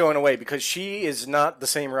is going away because she is not the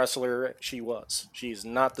same wrestler she was. She's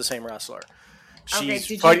not the same wrestler.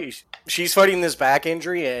 She's fighting this back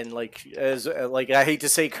injury, and I hate to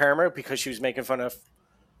say karma because she was making fun of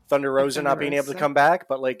Thunder Rosa not being able to come back,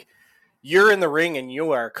 but like, you're in the ring and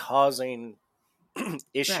you are causing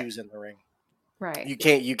issues in the ring. Right.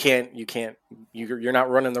 You're not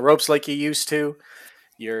running the ropes like you used to.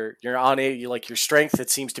 You're on your strength, it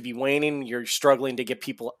seems to be waning. You're struggling to get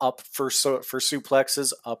people up for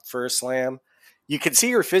suplexes, up for a slam. You can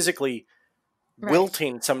see her physically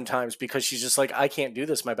wilting sometimes because she's just like, I can't do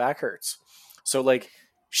this. My back hurts. So like,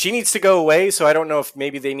 she needs to go away. So I don't know if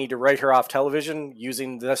maybe they need to write her off television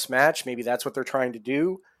using this match. Maybe that's what they're trying to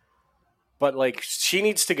do. But like, she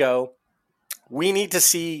needs to go. We need to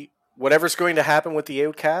see whatever's going to happen with the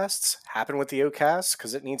Outcasts happen with the Outcasts,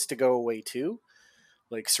 because it needs to go away too.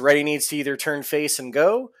 Like, Saraya needs to either turn face and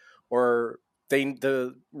go, or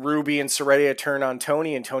the Ruby and Saraya turn on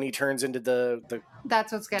Toni, and Toni turns into the.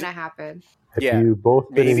 That's what's going to happen. Have you both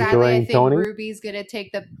been enjoying Sadly, I think Toni? Ruby's going to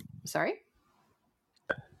take the... Sorry?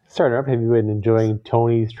 Start up. Have you been enjoying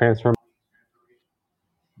Toni's transformation?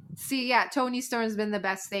 See, yeah, Toni Storm's been the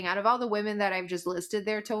best thing. Out of all the women that I've just listed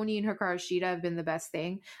there, Toni and Hikaru Shida have been the best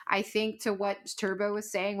thing. I think, to what Turbo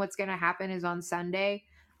was saying, what's going to happen is on Sunday,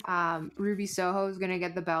 Ruby Soho is going to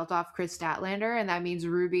get the belt off Chris Statlander, and that means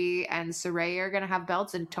Ruby and Saraya are going to have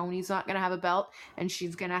belts, and Toni's not going to have a belt, and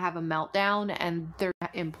she's going to have a meltdown, and they're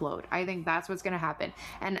going to implode. I think that's what's going to happen.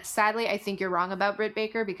 And sadly, I think you're wrong about Britt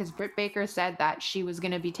Baker, because Britt Baker said that she was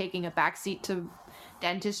going to be taking a backseat to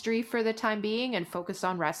dentistry for the time being and focus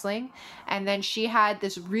on wrestling. And then she had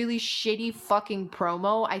this really shitty fucking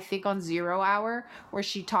promo, I think on Zero Hour, where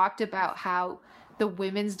she talked about how the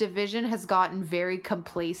women's division has gotten very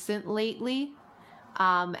complacent lately,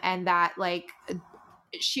 and that, like,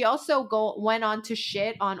 she also went on to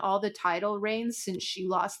shit on all the title reigns since she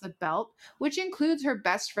lost the belt, which includes her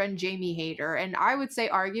best friend Jamie Hayter. And I would say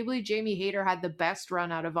arguably Jamie Hayter had the best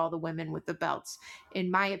run out of all the women with the belts,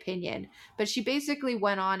 in my opinion. But she basically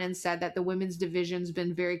went on and said that the women's division's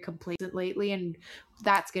been very complacent lately, and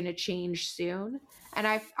that's going to change soon. And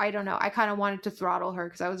I don't know, I kind of wanted to throttle her,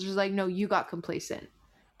 because I was just like, no, you got complacent.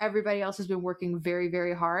 everybody else has been working very,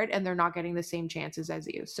 very hard and they're not getting the same chances as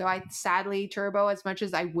you. So I sadly, Turbo, as much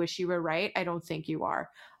as I wish you were right, I don't think you are.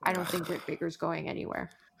 I don't think Britt Baker's going anywhere.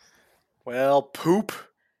 Well, poop.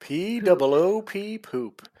 P-O-O-P,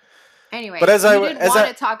 poop. Anyway, but as you I didn't want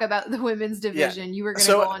to talk about the women's division. Yeah. You were going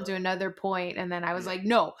to go on to another point, and then I was like,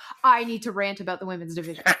 no, I need to rant about the women's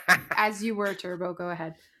division. As you were, Turbo, go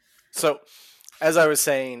ahead. So, as I was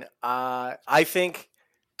saying, I think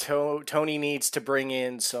Tony needs to bring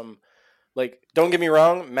in some, like, don't get me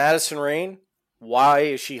wrong, Madison Rayne, why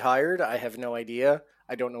is she hired? I have no idea.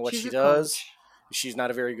 I don't know what she does. Coach. She's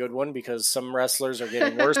not a very good one because some wrestlers are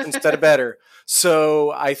getting worse instead of better.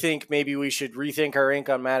 So I think maybe we should rethink our ink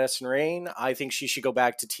on Madison Rayne. I think she should go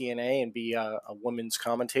back to TNA and be a women's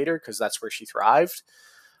commentator because that's where she thrived.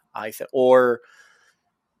 Or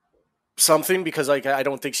something, because like I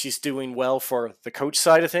don't think she's doing well for the coach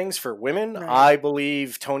side of things for women. Right. I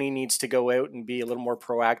believe Tony needs to go out and be a little more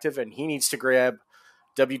proactive, and he needs to grab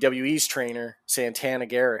WWE's trainer Santana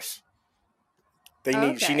Garrett.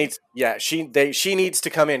 She needs to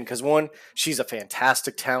come in because, one, she's a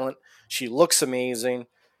fantastic talent. She looks amazing.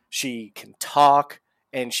 She can talk,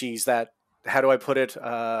 and she's that, how do I put it?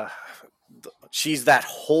 She's that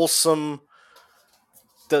wholesome,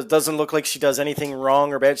 doesn't look like she does anything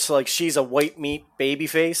wrong or bad. So, like, she's a white meat baby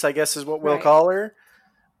face, I guess is what we'll call her.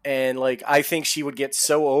 And like, I think she would get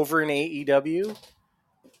so over in AEW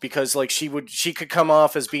because like she could come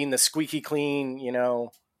off as being the squeaky clean,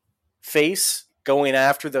 face going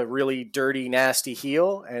after the really dirty, nasty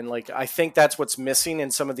heel. And like, I think that's what's missing in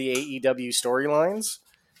some of the AEW storylines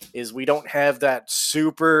is we don't have that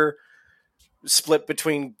super split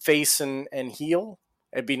between face and heel.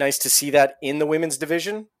 It'd be nice to see that in the women's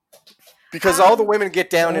division because all the women get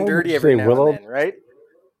down and dirty every now and then, right?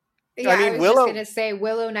 Yeah, I was just going to say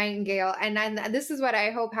Willow Nightingale. And this is what I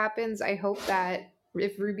hope happens. I hope that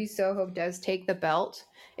if Ruby Soho does take the belt,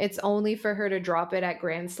 it's only for her to drop it at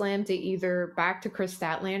Grand Slam to either back to Chris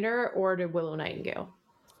Statlander or to Willow Nightingale.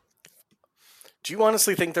 Do you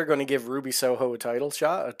honestly think they're going to give Ruby Soho a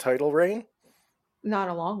title reign? Not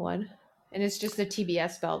a long one. And it's just a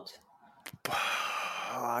TBS belt.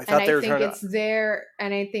 I think it's there,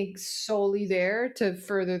 and I think solely there to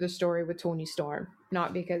further the story with Toni Storm.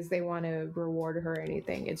 Not because they want to reward her or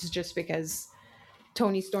anything. It's just because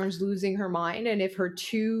Toni Storm's losing her mind, and if her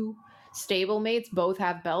two stablemates both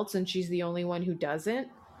have belts and she's the only one who doesn't,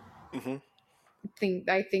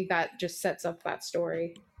 I think that just sets up that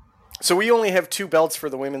story. So we only have 2 belts for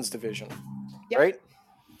the women's division, right?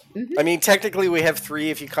 Mm-hmm. I mean, technically we have 3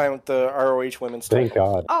 if you count the ROH women's title. Thank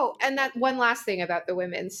God. Oh, and that one last thing about the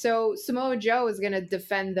women. So Samoa Joe is going to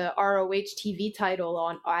defend the ROH TV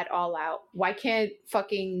title at All Out. Why can't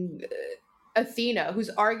fucking Athena,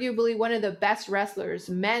 who's arguably one of the best wrestlers,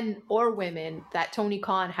 men or women, that Tony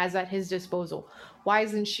Khan has at his disposal, why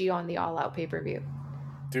isn't she on the All Out pay-per-view?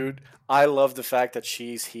 Dude, I love the fact that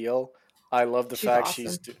she's heel. I love the fact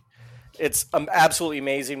awesome. It's absolutely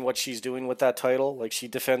amazing what she's doing with that title. Like, she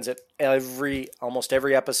defends it almost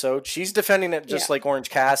every episode. She's defending it just like Orange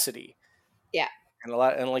Cassidy. Yeah. And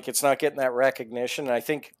like it's not getting that recognition. And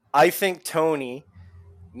I think Tony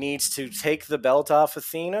needs to take the belt off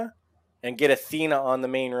Athena and get Athena on the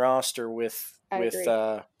main roster with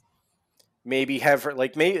maybe have her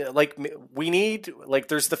we need, like,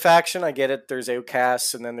 there's the faction, I get it. There's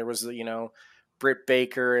Outcasts, and then there was Britt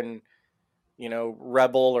Baker and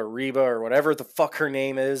Rebel or Reba or whatever the fuck her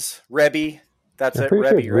name is. Rebby. That's it.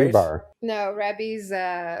 Rebby, right? Rebar. No, Rebby's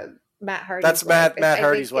Matt Hardy's That's wife. Matt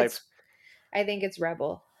Hardy's wife. I think it's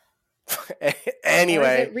Rebel. Anyway.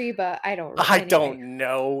 Or is it Reba? I don't know. I don't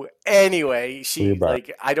know. Anyway, she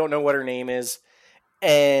Rebar. I don't know what her name is.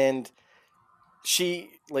 And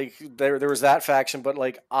she there was that faction, but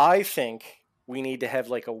I think we need to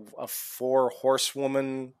have a 4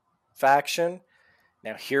 horsewoman faction.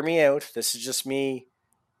 Now, hear me out. This is just me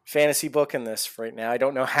fantasy booking this right now. I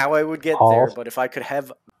don't know how I would get there, but if I could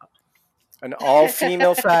have an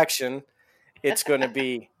all-female faction, it's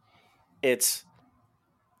the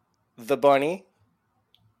Bunny,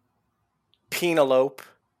 Penelope,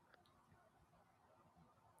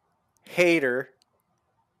 Hater,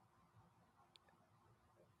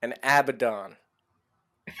 and Abaddon.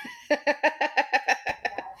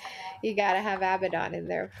 You gotta have Abaddon in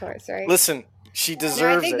there, of course, right? Listen. She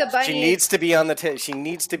deserves it. She needs to be on the. She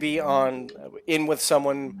needs to be in with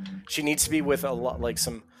someone. She needs to be with a lot,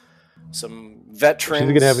 some veterans.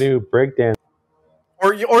 She's gonna have a new breakdance.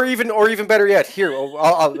 Or even better yet, here.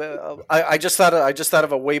 I just thought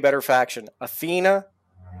of a way better faction: Athena,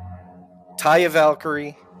 Taya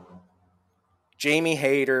Valkyrie, Jamie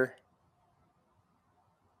Hayter,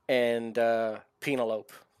 and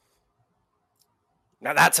Penelope.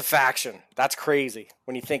 Now that's a faction. That's crazy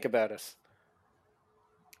when you think about it.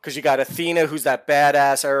 Because you got Athena, who's that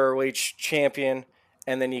badass ROH champion,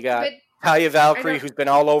 and then you got Taya Valkyrie, who's been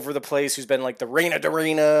all over the place, who's been like the Reina de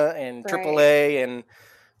Reina and AAA, and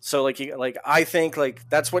so I think like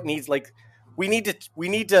that's what needs like we need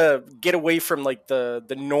to get away from like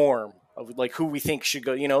the norm of like who we think should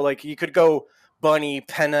go. You know, like you could go Bunny,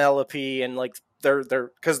 Penelope, and like they're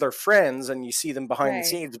because they're friends and you see them behind the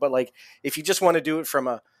scenes, but like if you just want to do it from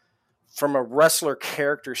a wrestler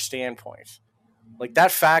character standpoint, like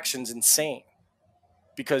that faction's insane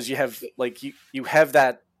because you have like you have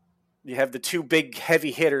the two big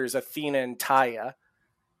heavy hitters, Athena and Taya,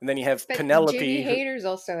 and then you have Penelope. Jamie Hayter's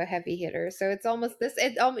also a heavy hitter, so it's almost this. Do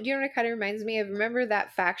you know what it kind of reminds me of? Remember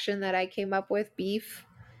that faction that I came up with, Beef?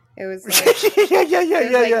 It was like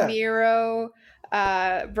yeah. Miro,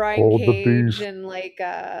 Brian Cage, and was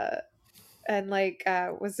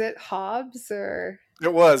it Hobbs or?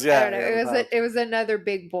 It was, yeah. I don't know. It was another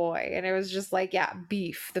big boy, and it was just like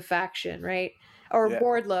Beef, the faction, right? Or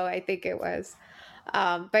Wardlow, I think it was.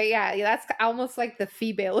 But yeah, that's almost like the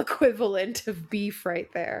female equivalent of Beef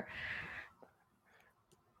right there.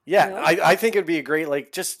 Yeah, you know? I think it'd be a great,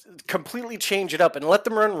 like, just completely change it up and let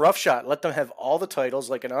them run roughshot. Let them have all the titles,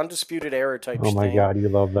 like an Undisputed Era type thing. Oh my God, you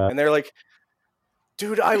love that. And they're like,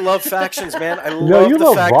 dude, I love factions, man. I love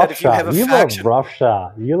the fact that if you have a faction. You love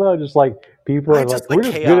roughshot. You love just like people are like, we're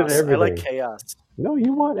just good at everything. I like chaos. No,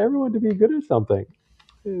 you want everyone to be good at something.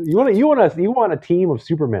 You want a team of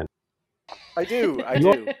Supermen. I do.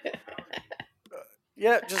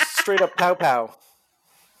 Yeah, just straight up pow pow.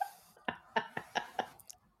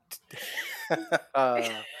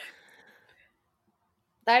 I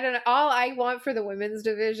don't know. All I want for the women's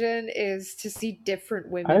division is to see different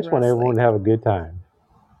women. I just want everyone to have a good time.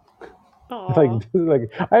 Aww.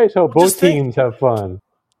 Like I just hope both teams have fun.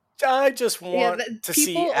 I just want to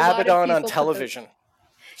see Abaddon on television.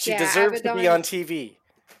 She deserves to be on TV.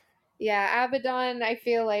 Yeah, Abaddon, I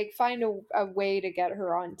feel like find a way to get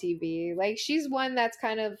her on TV. Like she's one that's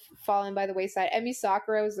kind of fallen by the wayside. Emi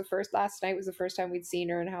Sakura was last night was the first time we'd seen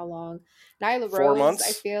her in how long? Nyla Rose, 4 months?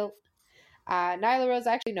 I feel. Nyla Rose,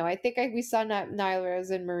 actually no, I think we saw Nyla Rose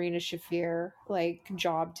and Marina Shafir like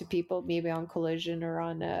job to people maybe on Collision or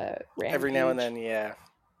on Rampage. Every now and then, yeah.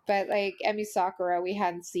 But like Emi Sakura, we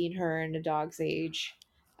hadn't seen her in a dog's age.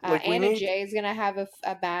 Anna Jay is going to have a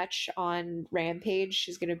match on Rampage.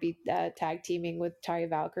 She's going to be tag teaming with Taya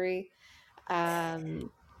Valkyrie. And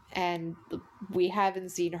we haven't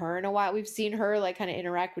seen her in a while. We've seen her like kind of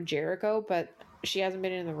interact with Jericho, but she hasn't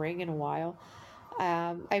been in the ring in a while.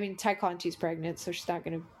 I mean, Ty Conti's pregnant, so she's not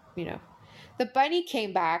going to, The Bunny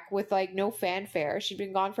came back with like no fanfare. She'd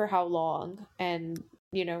been gone for how long? And,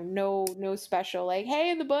 no special like, hey,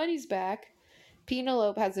 and the Bunny's back.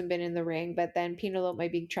 Penelope hasn't been in the ring, but then Penelope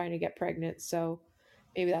might be trying to get pregnant, so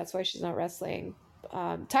maybe that's why she's not wrestling.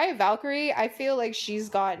 Taya Valkyrie, I feel like she's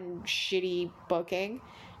gotten shitty booking.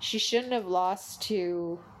 She shouldn't have lost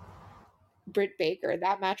to Britt Baker.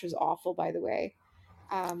 That match was awful, by the way.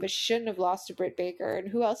 But she shouldn't have lost to Britt Baker. And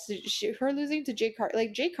who else did her losing to Jade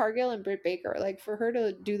Cargill and Britt Baker, like for her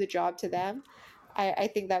to do the job to them, I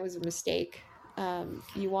think that was a mistake.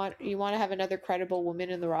 You want to have another credible woman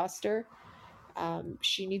in the roster.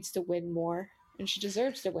 She needs to win more, and she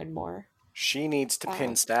deserves to win more. She needs to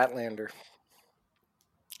pin Statlander.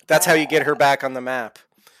 That's how you get her back on the map.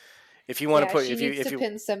 If you want to put, she needs to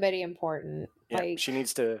pin somebody important. Yeah, she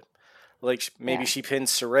needs to, maybe she pins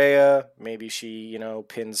Saraya. Maybe she,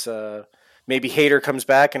 pins. Maybe Hayter comes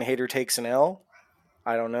back and Hayter takes an L.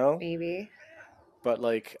 I don't know. Maybe. But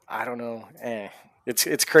I don't know.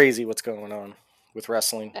 It's crazy what's going on with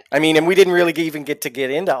wrestling. I mean, and we didn't really even get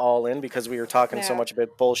into All In because we were talking so much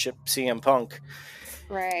about bullshit CM Punk.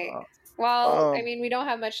 Right. Well, I mean, we don't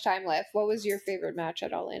have much time left. What was your favorite match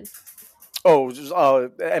at All In?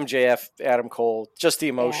 MJF, Adam Cole. Just the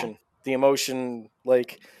emotion. Yeah. The emotion,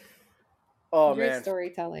 great man.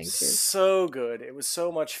 Storytelling, too. So good. It was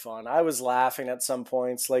so much fun. I was laughing at some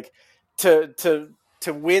points.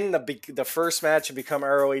 To win the first match and become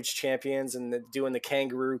ROH champions and doing the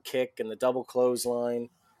kangaroo kick and the double clothesline.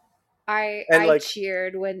 I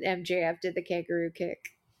cheered when MJF did the kangaroo kick.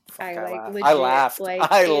 I laughed.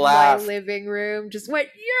 I laughed. My living room just went,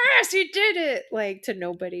 yes, he did it! To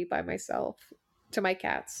nobody by myself. To my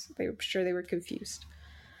cats. I'm sure they were confused.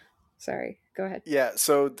 Sorry, go ahead. Yeah,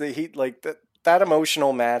 so that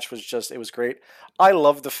emotional match was it was great. I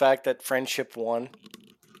love the fact that friendship won.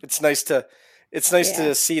 It's nice to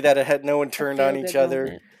see that it had no one turned on each other.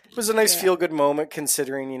 Moment. It was a nice feel-good moment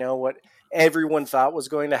considering, what everyone thought was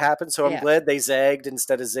going to happen. So I'm glad they zagged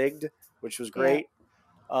instead of zigged, which was great.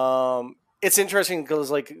 it's interesting because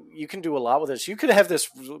like you can do a lot with this. You could have this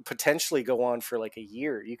potentially go on for like a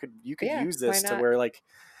year. You could Yeah, use why this to not? where like,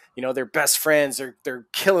 you know, they're best friends. They're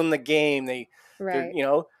killing the game. They're Right. you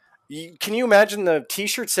know. Can you imagine the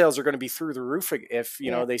T-shirt sales are going to be through the roof if you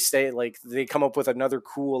Yeah. know they stay like they come up with another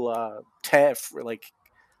cool like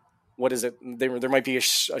what is it? There might be a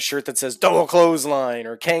shirt that says double clothesline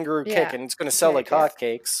or kangaroo kick, Yeah. and it's going to sell like Yeah.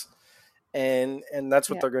 hotcakes. And that's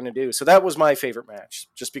what Yeah. they're going to do. So that was my favorite match,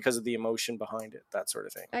 just because of the emotion behind it, that sort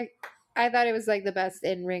of thing. I thought it was like the best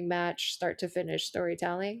in-ring match, start to finish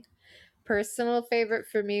storytelling. Personal favorite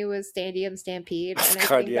for me was Stadium Stampede, and I God,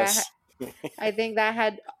 think yes. I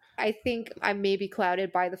think I may be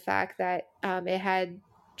clouded by the fact that it had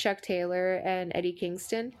Chuck Taylor and Eddie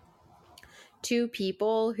Kingston, two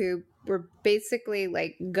people who were basically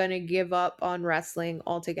like gonna give up on wrestling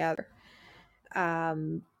altogether.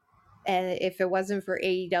 Um, and if it wasn't for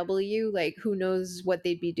AEW, like who knows what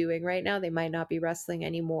they'd be doing right now? They might not be wrestling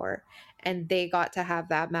anymore. And they got to have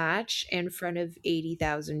that match in front of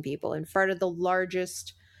 80,000 people, in front of the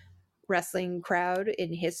largest wrestling crowd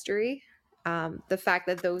in history. The fact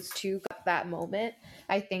that those two got that moment,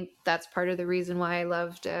 I think that's part of the reason why I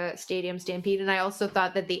loved Stadium Stampede. And I also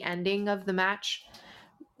thought that the ending of the match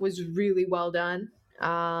was really well done.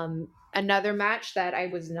 Another match that I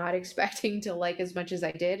was not expecting to like as much as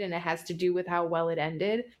I did, and it has to do with how well it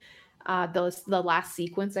ended. The last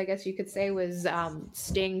sequence, I guess you could say, was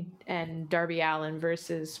Sting and Darby Allin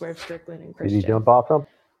versus Swerve Strickland and Did he Christian. jump off him?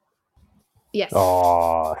 Yes.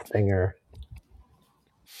 Oh, Stinger.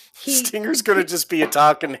 Stinger's gonna just be a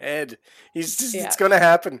talking head. It's Yeah. gonna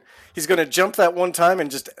happen. He's gonna jump that one time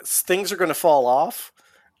and just things are gonna fall off,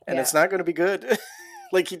 and Yeah. it's not gonna be good.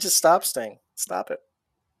 Like he just stopped Sting. Stop it.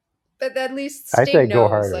 But at least I say Sting go knows,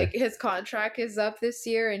 harder. like, his contract is up this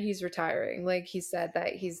year and he's retiring. Like, he said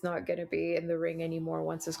that he's not going to be in the ring anymore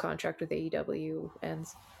once his contract with AEW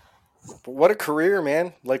ends. But what a career,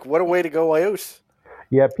 man! Like what a way to go out.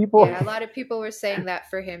 Yeah, people. Yeah, a lot of people were saying that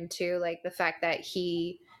for him too, like the fact that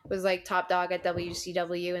he was like top dog at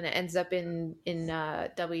WCW and it ends up in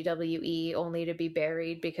WWE only to be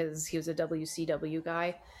buried because he was a WCW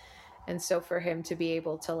guy. And so for him to be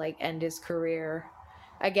able to like end his career,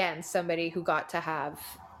 again, somebody who got to have,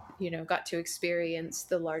 got to experience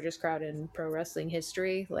the largest crowd in pro wrestling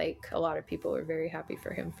history, like a lot of people were very happy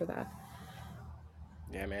for him for that.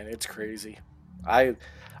 Yeah, man, it's crazy.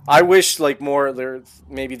 I wish like more there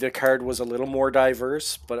maybe the card was a little more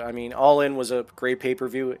diverse, but I mean All In was a great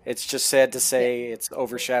pay-per-view. It's just sad to say it's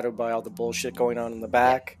overshadowed by all the bullshit going on in the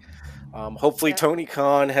back. Hopefully Tony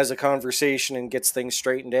Khan has a conversation and gets things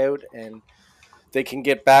straightened out and they can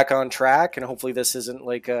get back on track, and hopefully this isn't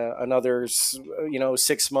like another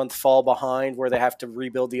 6-month fall behind where they have to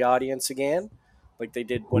rebuild the audience again like they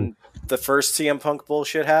did when the first CM Punk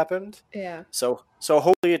bullshit happened. Yeah. So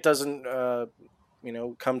hopefully it doesn't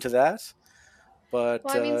come to that. But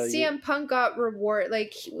well, I mean, CM Punk got reward,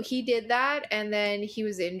 like he did that, and then he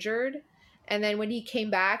was injured, and then when he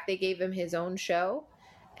came back, they gave him his own show,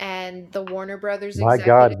 and the Warner Brothers. My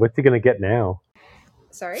God, what's he gonna get now?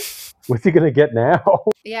 Sorry. What's he gonna get now?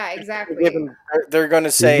 Yeah, exactly. They're going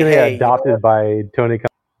to say, he's gonna "Hey, get adopted by Tony Khan."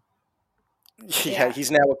 Yeah,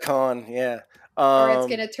 he's now a con. Yeah. Or it's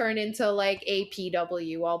gonna turn into like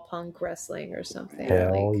A.E.W, all punk wrestling or something.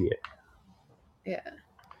 Hell yeah. Yeah.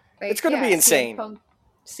 Like, it's gonna be insane.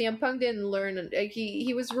 CM Punk didn't learn. Like,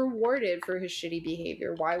 he was rewarded for his shitty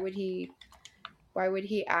behavior. Why would he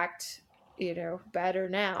act, better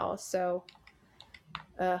now? So,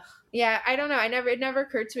 yeah, I don't know. It never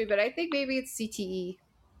occurred to me, but I think maybe it's CTE.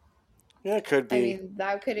 Yeah, it could be. I mean,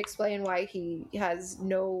 that could explain why he has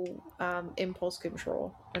no impulse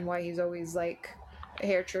control and why he's always like a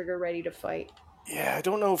hair trigger ready to fight. Yeah, I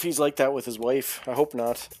don't know if he's like that with his wife. I hope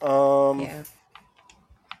not. Yeah.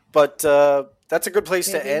 But that's a good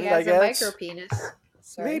place to end, I guess. He has a micro penis.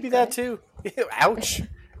 Maybe that too. Ouch!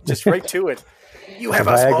 Just right to it. You have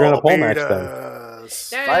a Viagra small pole match,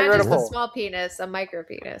 penis. No, not just a small penis, a micro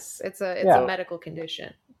penis. It's a medical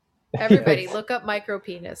condition. Everybody, look up micro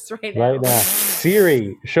penis right now. Right now,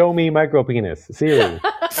 Siri, show me micro penis. Siri.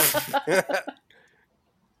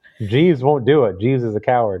 Jeeves won't do it. Jeeves is a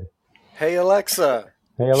coward. Hey Alexa.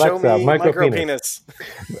 Hey Alexa, show me micro penis.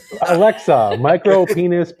 Alexa, micro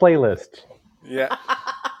penis playlist. Yeah.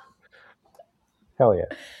 Hell yeah.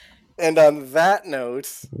 And on that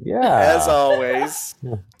note, as always,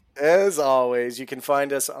 you can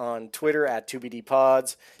find us on Twitter at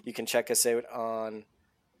 2BDPods. You can check us out on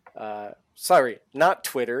not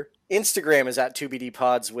Twitter. Instagram is at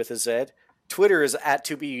 2BDPods with a Z. Twitter is at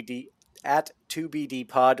 2BD at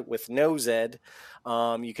 2BDpod with no Z.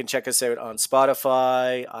 You can check us out on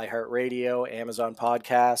Spotify, iHeartRadio, Amazon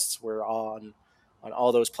Podcasts. We're on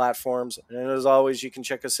all those platforms. And as always, you can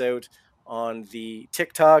check us out on the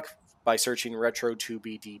TikTok by searching Retro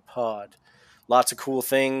 2BD Pod. Lots of cool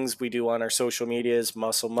things we do on our social medias: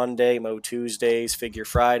 Muscle Monday, Mo Tuesdays, Figure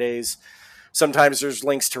Fridays. Sometimes there's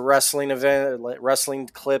links to wrestling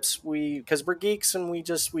clips. Because we're geeks and we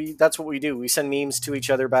that's what we do. We send memes to each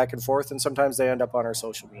other back and forth, and sometimes they end up on our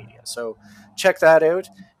social media. So check that out.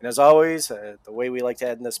 And as always, the way we like to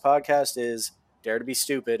end this podcast is dare to be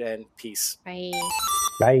stupid and peace. Bye.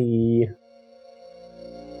 Bye.